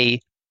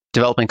a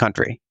developing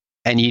country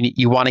and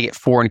you want to get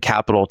foreign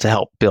capital to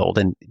help build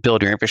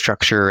your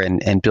infrastructure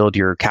and build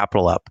your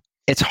capital up,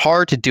 it's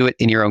hard to do it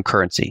in your own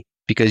currency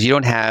because you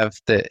don't have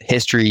the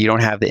history, you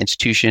don't have the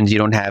institutions, you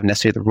don't have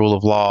necessarily the rule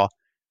of law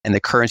and the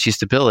currency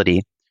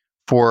stability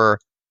for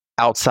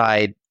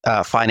outside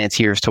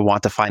financiers to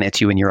want to finance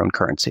you in your own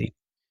currency.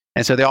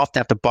 And so they often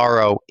have to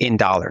borrow in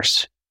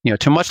dollars,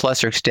 to a much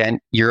lesser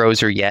extent,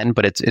 euros or yen,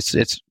 but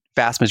it's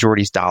vast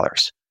majority is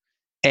dollars.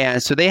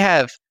 And so they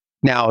have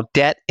now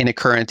debt in a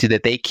currency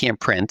that they can't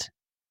print,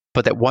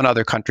 but that one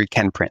other country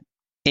can print.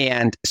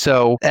 And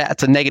so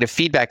that's a negative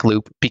feedback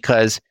loop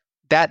because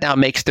that now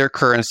makes their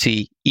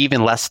currency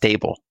even less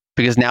stable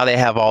because now they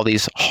have all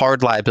these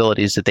hard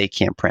liabilities that they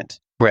can't print.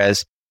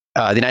 Whereas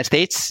the United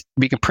States,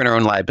 we can print our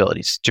own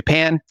liabilities.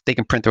 Japan, they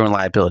can print their own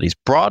liabilities.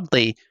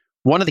 Broadly,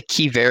 one of the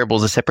key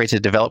variables that separates a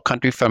developed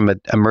country from an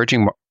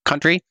emerging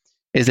country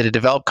is that a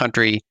developed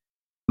country,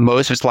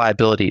 most of its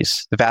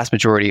liabilities, the vast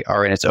majority,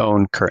 are in its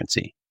own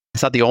currency.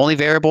 It's not the only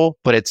variable,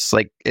 but it's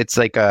like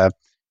a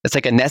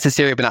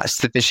necessary but not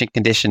sufficient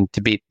condition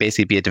to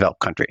basically be a developed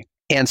country.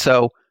 And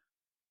so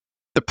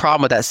the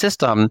problem with that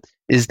system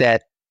is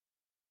that,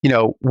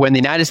 when the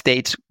United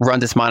States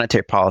runs its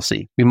monetary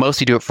policy, we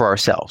mostly do it for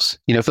ourselves.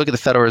 If you look at the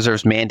Federal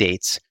Reserve's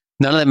mandates,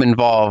 none of them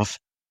involve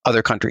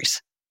other countries,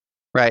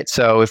 right?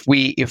 So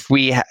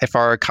if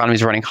our economy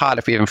is running hot,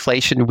 if we have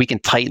inflation, we can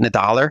tighten the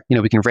dollar.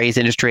 We can raise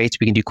interest rates,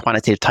 we can do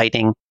quantitative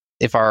tightening.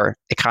 If our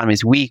economy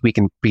is weak, we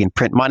can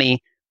print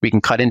money, we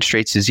can cut interest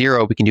rates to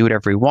zero, we can do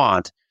whatever we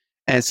want.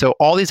 And so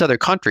all these other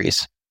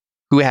countries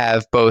who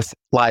have both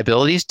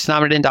liabilities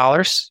denominated in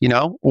dollars,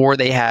 or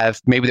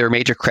maybe they're a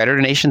major creditor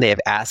nation, they have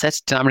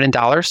assets denominated in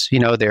dollars,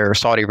 they're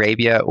Saudi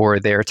Arabia or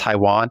they're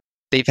Taiwan.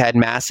 They've had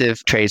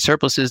massive trade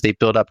surpluses, they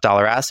build up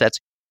dollar assets.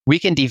 We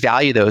can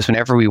devalue those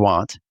whenever we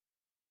want.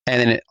 And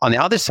then on the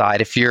other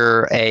side, if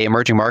you're an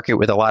emerging market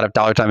with a lot of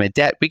dollar-denominated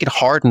debt, we can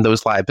harden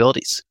those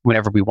liabilities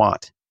whenever we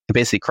want and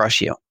basically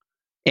crush you.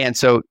 And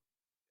so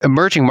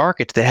emerging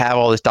markets that have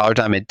all this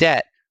dollar-denominated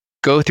debt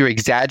go through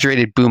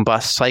exaggerated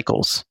boom-bust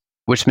cycles,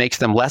 which makes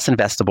them less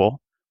investable,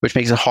 which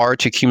makes it hard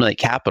to accumulate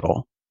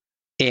capital.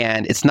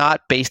 And it's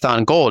not based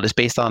on gold, it's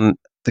based on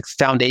the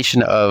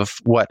foundation of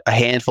what a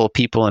handful of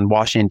people in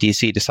Washington,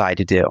 D.C. decide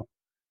to do.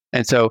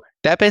 And so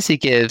that basically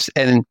gives,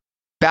 and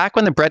back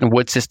when the Bretton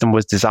Woods system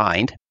was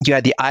designed, you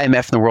had the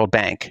IMF and the World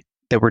Bank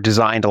that were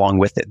designed along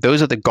with it.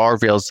 Those are the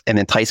guardrails and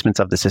enticements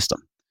of the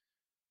system.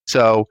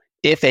 So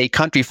if a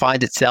country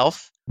finds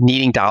itself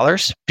needing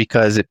dollars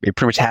because it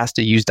pretty much has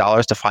to use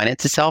dollars to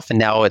finance itself, and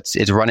now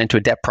it's run into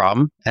a debt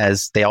problem,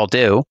 as they all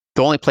do,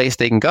 the only place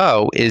they can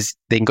go is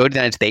they can go to the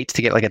United States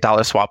to get a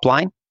dollar swap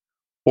line,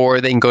 or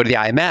they can go to the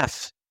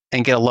IMF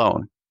and get a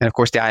loan. And of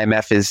course, the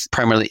IMF is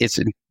it's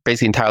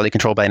basically entirely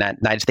controlled by the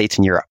United States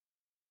and Europe.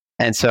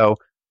 And so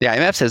the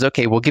IMF says,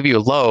 okay, we'll give you a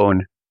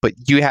loan, but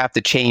you have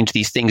to change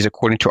these things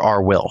according to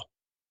our will.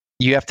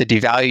 You have to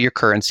devalue your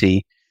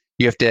currency.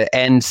 You have to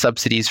end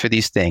subsidies for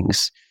these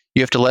things.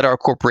 You have to let our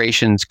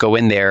corporations go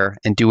in there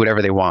and do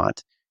whatever they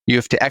want. You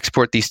have to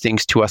export these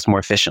things to us more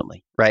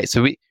efficiently, right?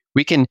 So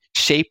we can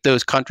shape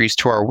those countries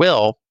to our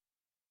will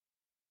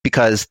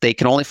because they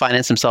can only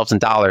finance themselves in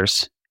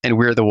dollars, and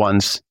we're the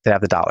ones that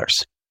have the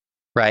dollars,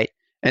 right?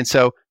 And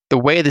so the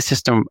way the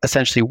system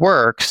essentially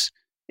works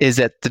is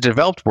that the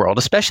developed world,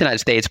 especially the United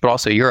States, but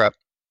also Europe,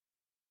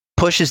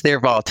 pushes their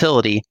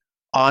volatility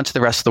onto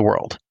the rest of the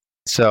world.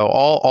 So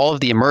all of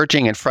the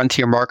emerging and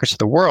frontier markets of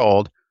the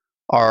world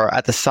are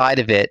at the side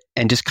of it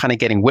and just kind of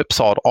getting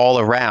whipsawed all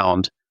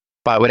around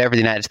by whatever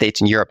the United States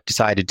and Europe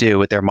decide to do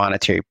with their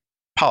monetary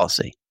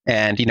policy.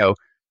 And, a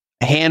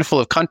handful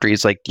of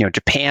countries like,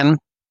 Japan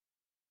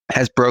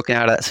has broken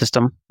out of that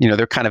system.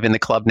 They're kind of in the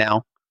club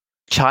now.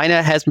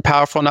 China has been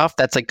powerful enough.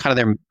 That's like kind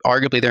of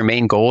arguably their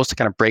main goal is to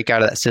kind of break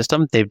out of that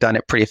system. They've done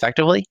it pretty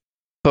effectively,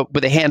 but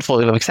with a handful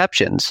of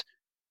exceptions,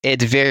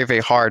 it's very, very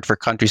hard for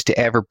countries to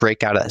ever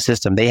break out of that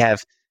system. They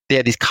have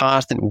these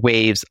constant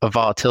waves of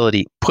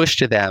volatility pushed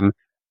to them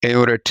in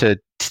order to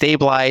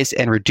stabilize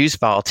and reduce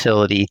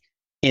volatility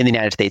in the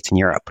United States and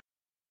Europe.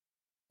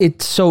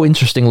 It's so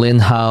interesting, Lynn,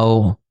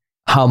 how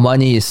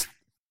money is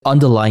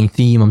underlying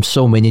theme of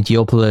so many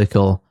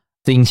geopolitical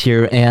things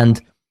here.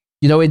 And,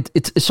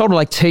 it sort of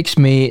like takes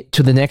me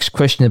to the next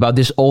question about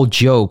this old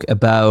joke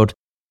about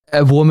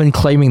a woman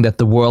claiming that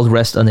the world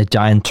rests on a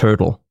giant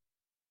turtle.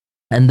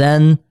 And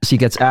then she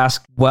gets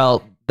asked,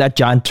 well, that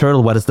giant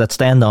turtle, what does that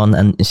stand on?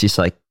 And she's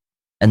like,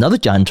 another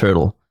giant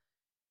turtle.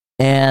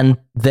 And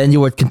then you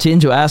would continue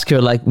to ask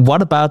her, like,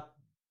 what about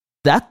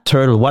that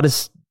turtle? What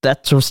is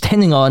that sort of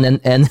standing on?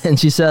 And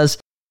she says,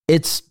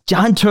 it's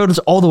giant turtles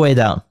all the way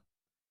down.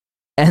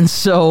 And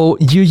so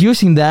you're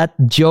using that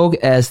joke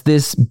as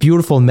this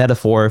beautiful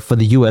metaphor for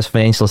the US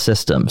financial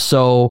system.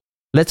 So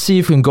let's see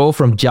if we can go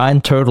from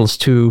giant turtles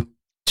to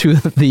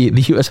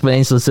the US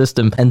financial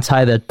system and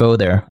tie that bow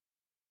there.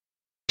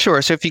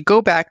 Sure. So if you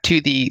go back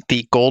to the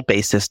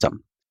gold-based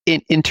system,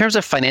 in terms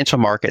of financial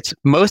markets,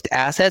 most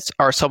assets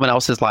are someone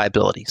else's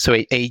liability. So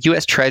a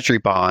US Treasury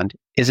bond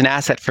is an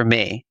asset for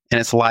me, and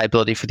it's a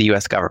liability for the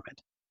US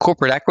government.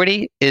 Corporate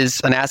equity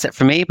is an asset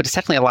for me, but it's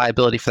technically a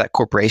liability for that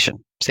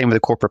corporation. Same with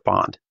a corporate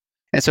bond.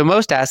 And so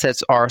most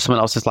assets are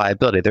someone else's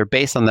liability. They're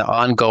based on the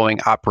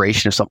ongoing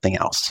operation of something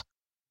else.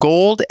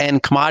 Gold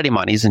and commodity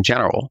monies in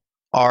general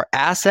are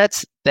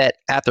assets that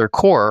at their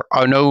core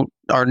are no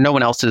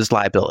one else's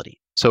liability.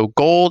 So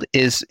gold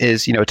is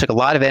it took a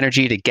lot of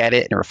energy to get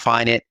it and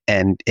refine it,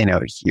 and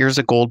here's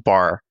a gold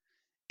bar,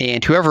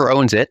 and whoever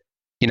owns it,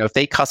 if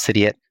they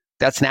custody it,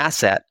 that's an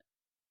asset,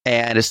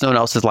 and it's no one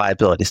else's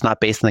liability. It's not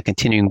based on the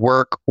continuing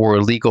work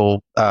or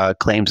legal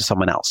claims of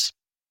someone else.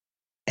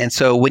 And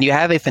so when you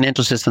have a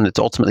financial system that's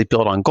ultimately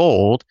built on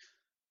gold,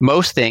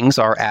 most things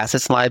are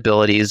assets and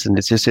liabilities, and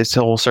it's just this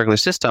whole circular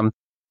system.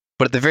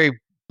 But at the very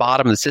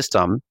bottom of the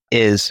system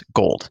is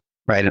gold,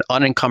 right? An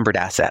unencumbered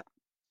asset.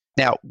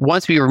 Now,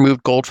 once we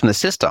removed gold from the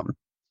system,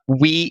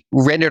 we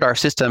rendered our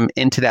system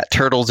into that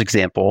turtles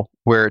example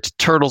where it's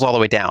turtles all the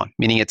way down,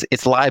 meaning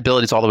it's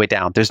liabilities all the way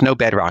down. There's no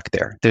bedrock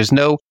there. There's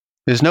no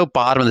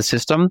bottom of the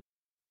system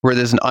where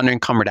there's an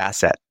unencumbered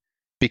asset.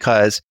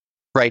 Because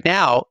right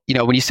now,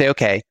 when you say,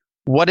 okay,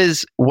 what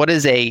does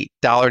a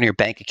dollar in your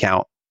bank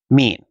account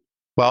mean?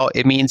 Well,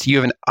 it means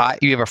you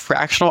have a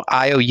fractional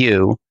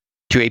IOU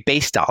to a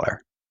base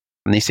dollar.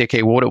 And they say,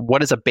 okay,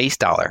 what is a base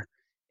dollar?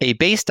 A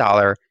base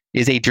dollar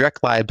is a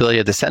direct liability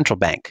of the central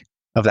bank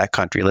of that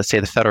country, let's say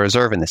the Federal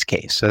Reserve in this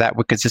case. So that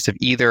would consist of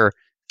either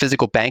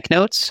physical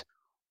banknotes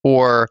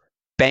or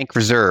bank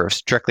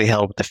reserves directly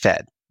held with the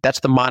Fed. That's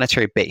the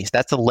monetary base.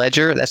 That's the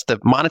ledger. That's the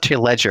monetary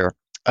ledger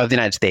of the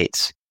United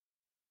States.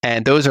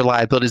 And those are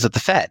liabilities of the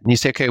Fed. And you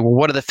say, okay, well,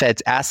 what are the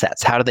Fed's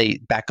assets? How do they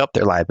back up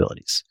their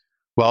liabilities?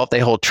 Well, they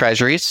hold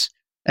treasuries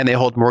and they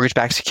hold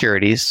mortgage-backed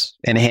securities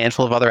and a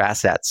handful of other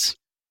assets.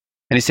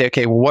 And you say,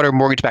 okay, well, what are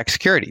mortgage-backed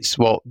securities?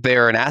 Well,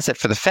 they're an asset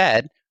for the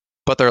Fed,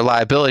 but they're a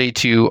liability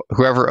to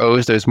whoever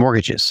owes those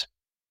mortgages.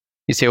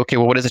 You say, okay,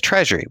 well, what is a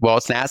treasury? Well,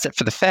 it's an asset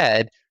for the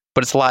Fed,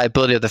 but it's a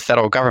liability of the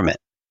federal government.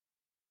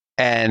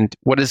 And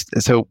what does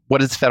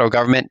the federal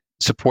government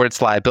support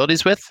its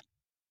liabilities with?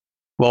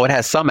 Well, it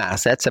has some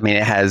assets. I mean,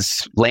 it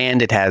has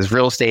land, it has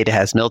real estate, it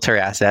has military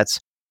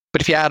assets.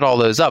 But if you add all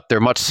those up, they're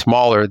much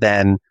smaller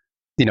than,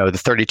 the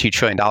 $32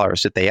 trillion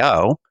that they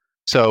owe.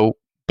 So,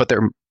 but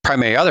their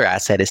primary other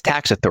asset is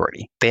tax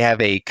authority. They have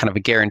a kind of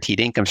a guaranteed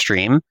income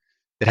stream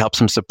that helps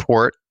them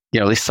support,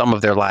 at least some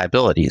of their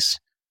liabilities.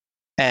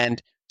 And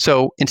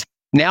so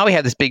now we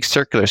have this big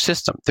circular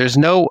system. There's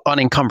no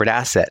unencumbered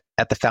asset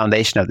at the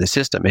foundation of the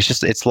system.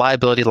 It's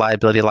liability,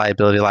 liability,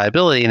 liability,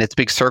 liability, and it's a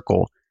big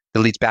circle that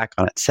leads back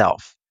on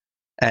itself.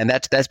 And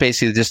that's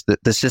basically just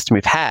the system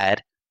we've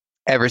had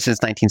ever since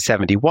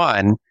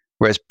 1971,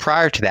 whereas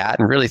prior to that,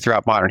 and really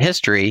throughout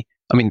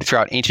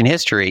throughout ancient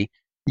history,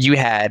 you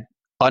had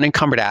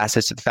unencumbered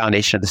assets at the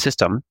foundation of the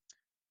system,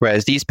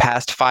 whereas these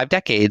past 5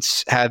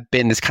 decades have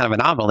been this kind of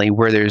anomaly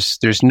where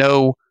there's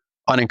no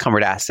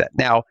unencumbered asset.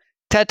 Now,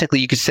 technically,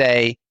 you could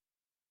say,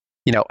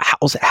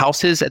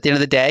 houses at the end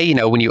of the day,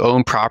 when you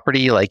own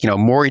property, like,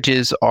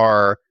 mortgages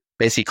are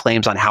basically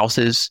claims on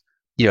houses.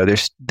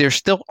 there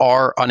still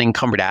are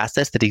unencumbered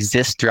assets that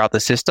exist throughout the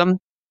system,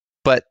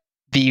 but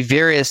the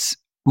various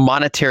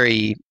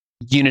monetary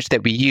units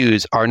that we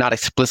use are not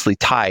explicitly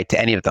tied to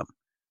any of them.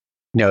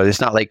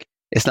 It's not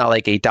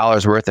like a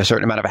dollar's worth a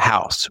certain amount of a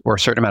house or a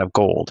certain amount of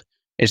gold.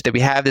 It's that we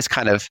have this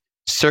kind of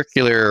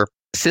circular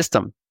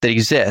system that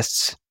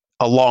exists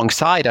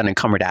alongside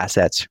unencumbered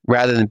assets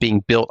rather than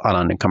being built on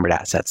unencumbered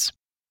assets.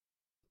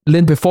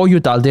 Lynn, before you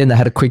dialed in, I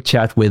had a quick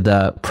chat with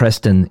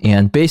Preston,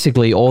 and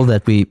basically all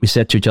that we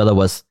said to each other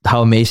was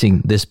how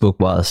amazing this book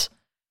was.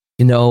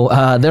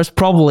 There's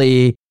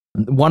probably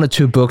one or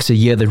two books a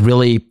year that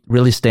really,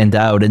 really stand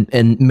out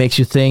and makes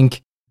you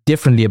think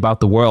differently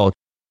about the world.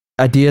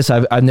 Ideas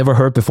I've never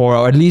heard before,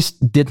 or at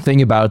least didn't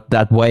think about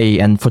that way.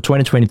 And for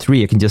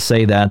 2023, I can just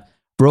say that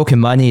Broken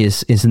Money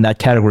is in that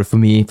category for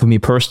me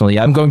personally.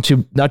 I'm going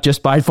to not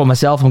just buy it for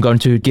myself, I'm going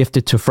to gift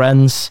it to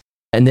friends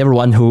and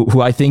everyone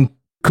who I think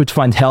could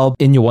find help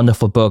in your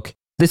wonderful book.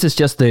 This is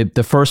just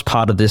the first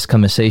part of this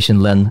conversation,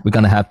 Lynn, we're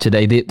going to have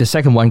today. The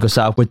second one goes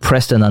out with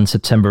Preston on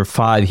September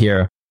 5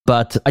 here.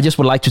 But I just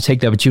would like to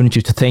take the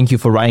opportunity to thank you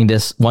for writing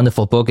this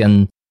wonderful book.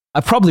 And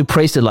I've probably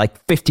praised it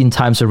like 15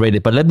 times already,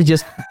 but let me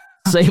just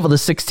say for the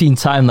 16th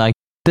time, like,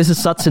 this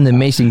is such an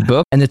amazing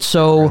book. And it's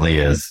so, it really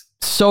is.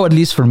 So at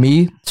least for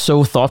me,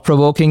 so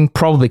thought-provoking,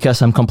 probably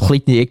because I'm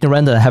completely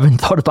ignorant and I haven't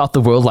thought about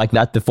the world like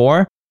that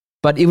before.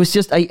 But it was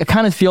just, I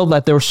kind of feel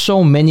that there were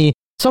so many,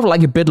 sort of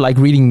like a bit like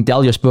reading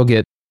Dalio's book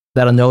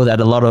that I know that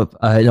a lot of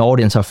an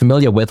audience are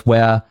familiar with,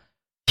 where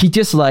he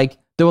just like,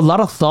 there were a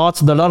lot of thoughts,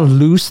 there were a lot of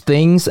loose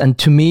things. And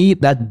to me,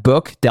 that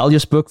book,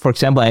 Dalio's book, for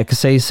example, I could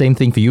say the same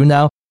thing for you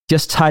now,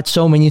 just tied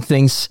so many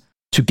things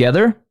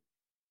together.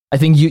 I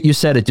think you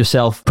said it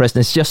yourself, Preston.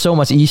 It's just so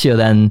much easier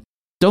than,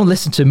 don't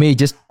listen to me,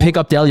 just pick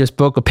up Dalio's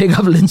book or pick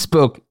up Lynn's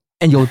book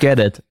and you'll get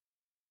it.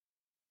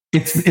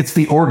 It's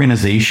the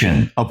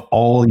organization of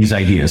all these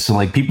ideas. So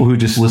like people who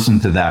just listen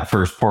to that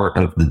first part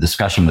of the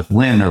discussion with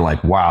Lynn are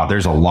like, wow,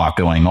 there's a lot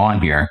going on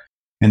here.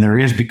 And there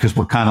is, because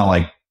we're kind of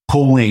like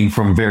pulling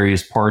from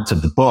various parts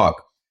of the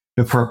book.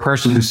 But for a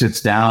person who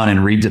sits down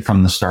and reads it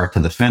from the start to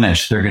the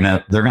finish, they're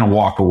gonna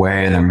walk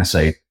away and they're gonna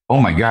say, oh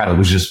my God, it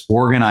was just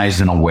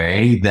organized in a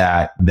way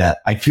that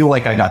I feel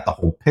like I got the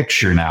whole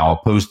picture now,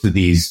 opposed to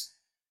these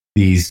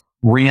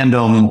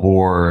random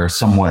or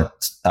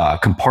somewhat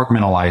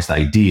compartmentalized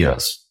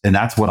ideas. And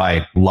that's what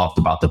I loved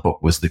about the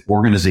book, was the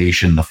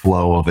organization, the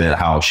flow of it,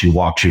 how she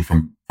walks you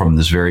from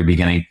this very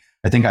beginning.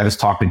 I think I was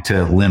talking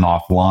to Lynn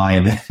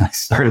offline and I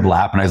started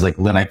laughing. I was like,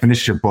 Lynn, I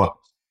finished your book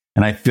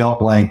and I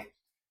felt like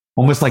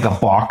almost like a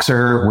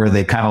boxer where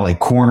they kind of like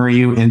corner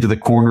you into the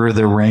corner of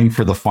the ring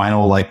for the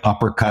final like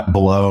uppercut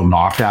below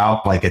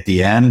knockout, like at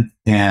the end.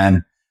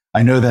 And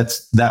I know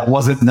that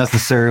wasn't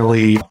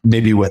necessarily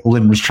maybe what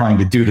Lynn was trying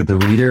to do to the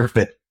reader,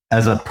 but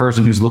as a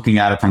person who's looking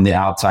at it from the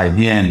outside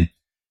in,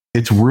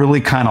 it's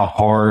really kind of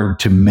hard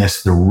to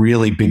miss the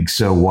really big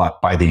so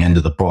what by the end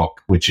of the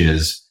book, which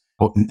is,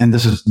 and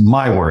this is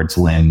my words,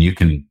 Lynn, you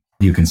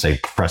can say,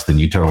 Preston,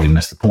 you totally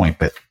missed the point,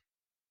 but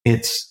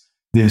it's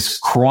this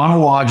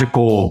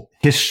chronological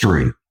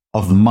history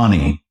of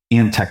money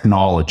and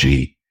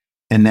technology.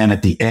 And then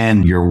at the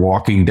end, you're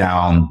walking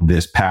down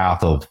this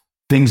path of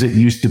things that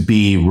used to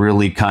be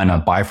really kind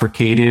of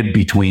bifurcated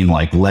between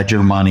like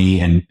ledger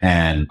money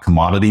and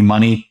commodity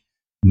money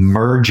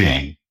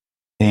merging.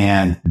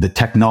 And the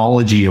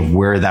technology of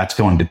where that's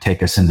going to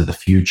take us into the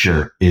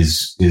future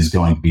is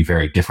going to be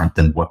very different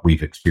than what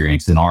we've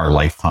experienced in our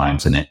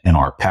lifetimes and in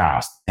our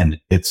past. And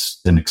it's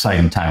an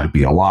exciting time to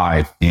be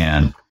alive.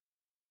 And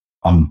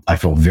I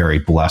feel very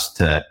blessed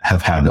to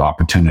have had the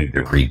opportunity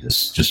to read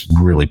this just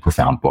really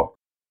profound book.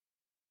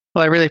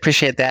 Well, I really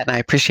appreciate that. And I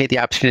appreciate the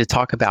opportunity to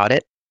talk about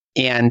it.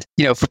 And,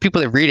 for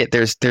people that read it,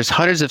 there's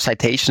hundreds of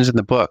citations in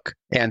the book.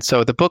 And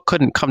so the book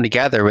couldn't come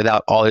together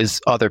without all these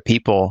other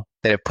people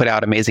that have put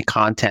out amazing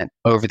content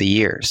over the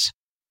years.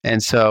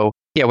 And so,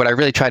 what I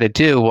really tried to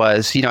do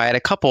was, I had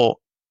a couple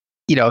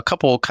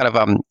kind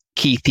of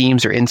key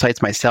themes or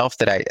insights myself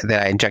that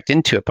I inject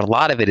into it. But a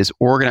lot of it is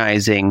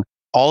organizing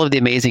all of the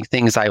amazing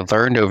things I've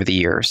learned over the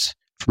years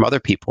from other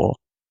people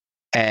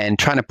and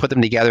trying to put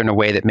them together in a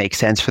way that makes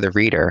sense for the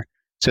reader.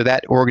 So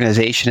that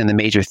organization and the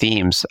major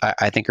themes,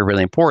 I think, are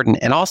really important.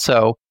 And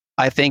also,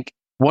 I think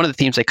one of the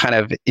themes I kind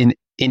of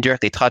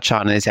indirectly touch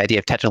on is the idea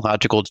of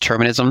technological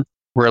determinism,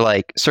 where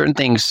like certain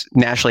things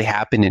naturally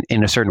happen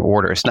in a certain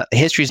order.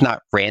 History is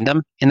not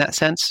random in that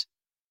sense.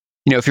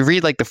 If you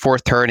read like The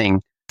Fourth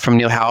Turning from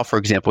Neil Howe, for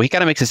example, he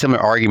kind of makes a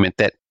similar argument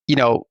that,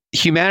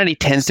 humanity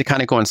tends to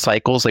kind of go in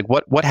cycles. Like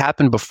what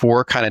happened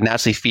before kind of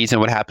naturally feeds in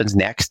what happens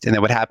next. And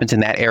then what happens in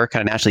that era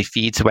kind of naturally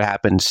feeds to what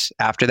happens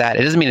after that.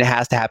 It doesn't mean it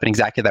has to happen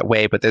exactly that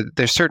way, but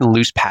there's certain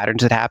loose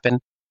patterns that happen.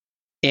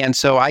 And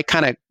so I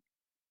kind of,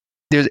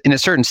 there's in a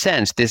certain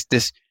sense,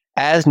 this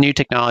as new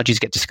technologies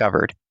get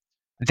discovered,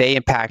 they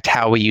impact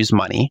how we use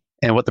money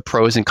and what the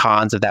pros and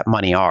cons of that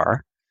money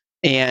are.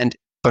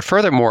 But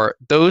furthermore,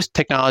 those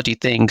technology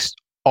things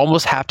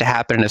almost have to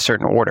happen in a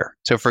certain order.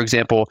 So for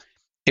example,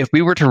 if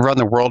we were to run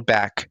the world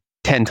back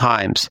 10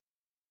 times,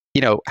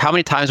 how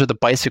many times would the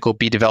bicycle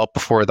be developed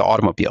before the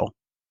automobile?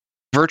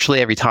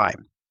 virtually every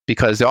time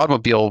because the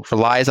automobile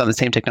relies on the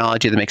same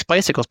technology that makes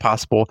bicycles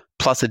possible,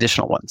 plus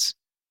additional ones.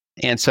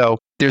 And so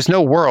there's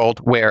no world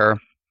where,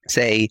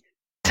 say,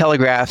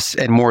 telegraphs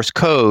and Morse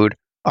code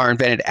are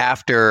invented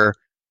after,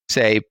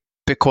 say,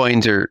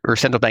 Bitcoins or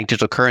central bank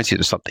digital currencies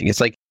or something.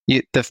 It's like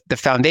the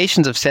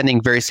foundations of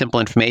sending very simple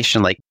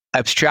information, like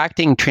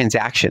abstracting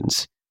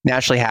transactions,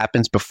 naturally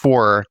happens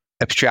before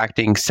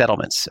abstracting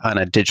settlements on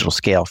a digital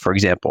scale, for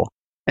example.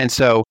 And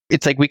so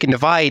it's like we can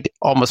divide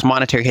almost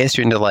monetary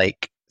history into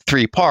like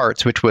 3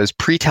 parts, which was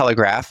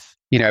pre-telegraph,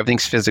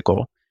 everything's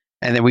physical.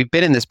 And then we've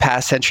been in this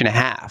past century and a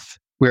half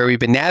where we've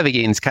been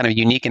navigating this kind of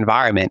unique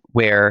environment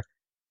where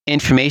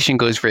information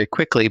goes very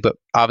quickly, but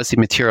obviously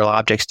material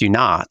objects do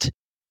not.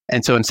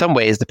 And so in some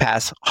ways, the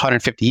past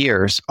 150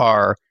 years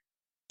are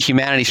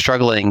humanity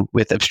struggling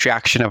with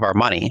abstraction of our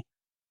money,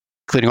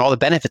 including all the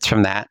benefits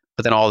from that,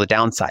 but then all the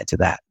downsides of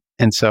that.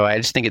 And so I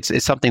just think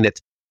it's something that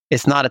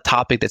it's not a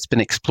topic that's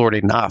been explored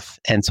enough.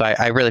 And so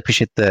I really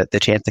appreciate the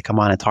chance to come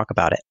on and talk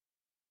about it.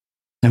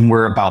 And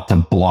we're about to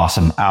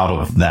blossom out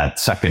of that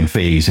second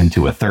phase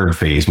into a third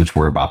phase, which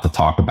we're about to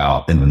talk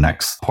about in the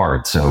next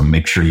part. So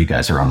make sure you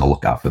guys are on the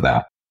lookout for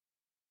that.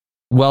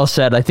 Well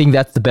said. I think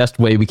that's the best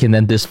way we can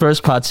end this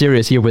first part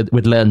series here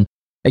with Lynn.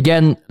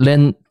 Again,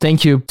 Lynn,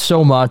 thank you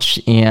so much.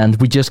 And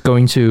we're just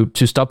going to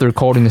stop the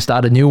recording and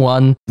start a new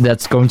one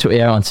that's going to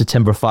air on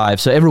September 5.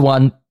 So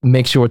everyone,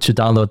 make sure to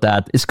download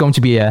that. It's going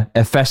to be a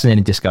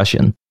fascinating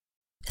discussion.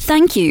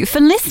 Thank you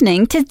for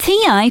listening to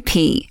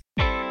TIP.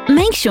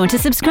 Make sure to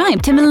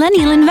subscribe to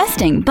Millennial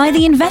Investing by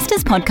the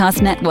Investors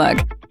Podcast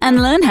Network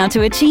and learn how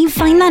to achieve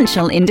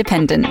financial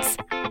independence.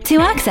 To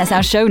access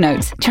our show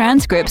notes,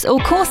 transcripts, or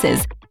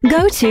courses,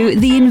 go to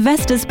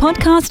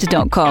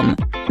theinvestorspodcast.com.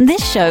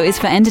 This show is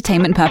for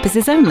entertainment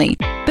purposes only.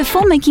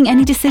 Before making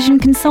any decision,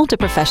 consult a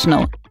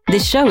professional.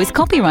 This show is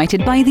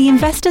copyrighted by the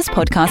Investors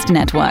Podcast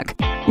Network.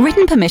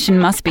 Written permission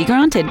must be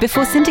granted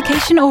before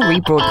syndication or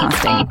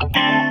rebroadcasting.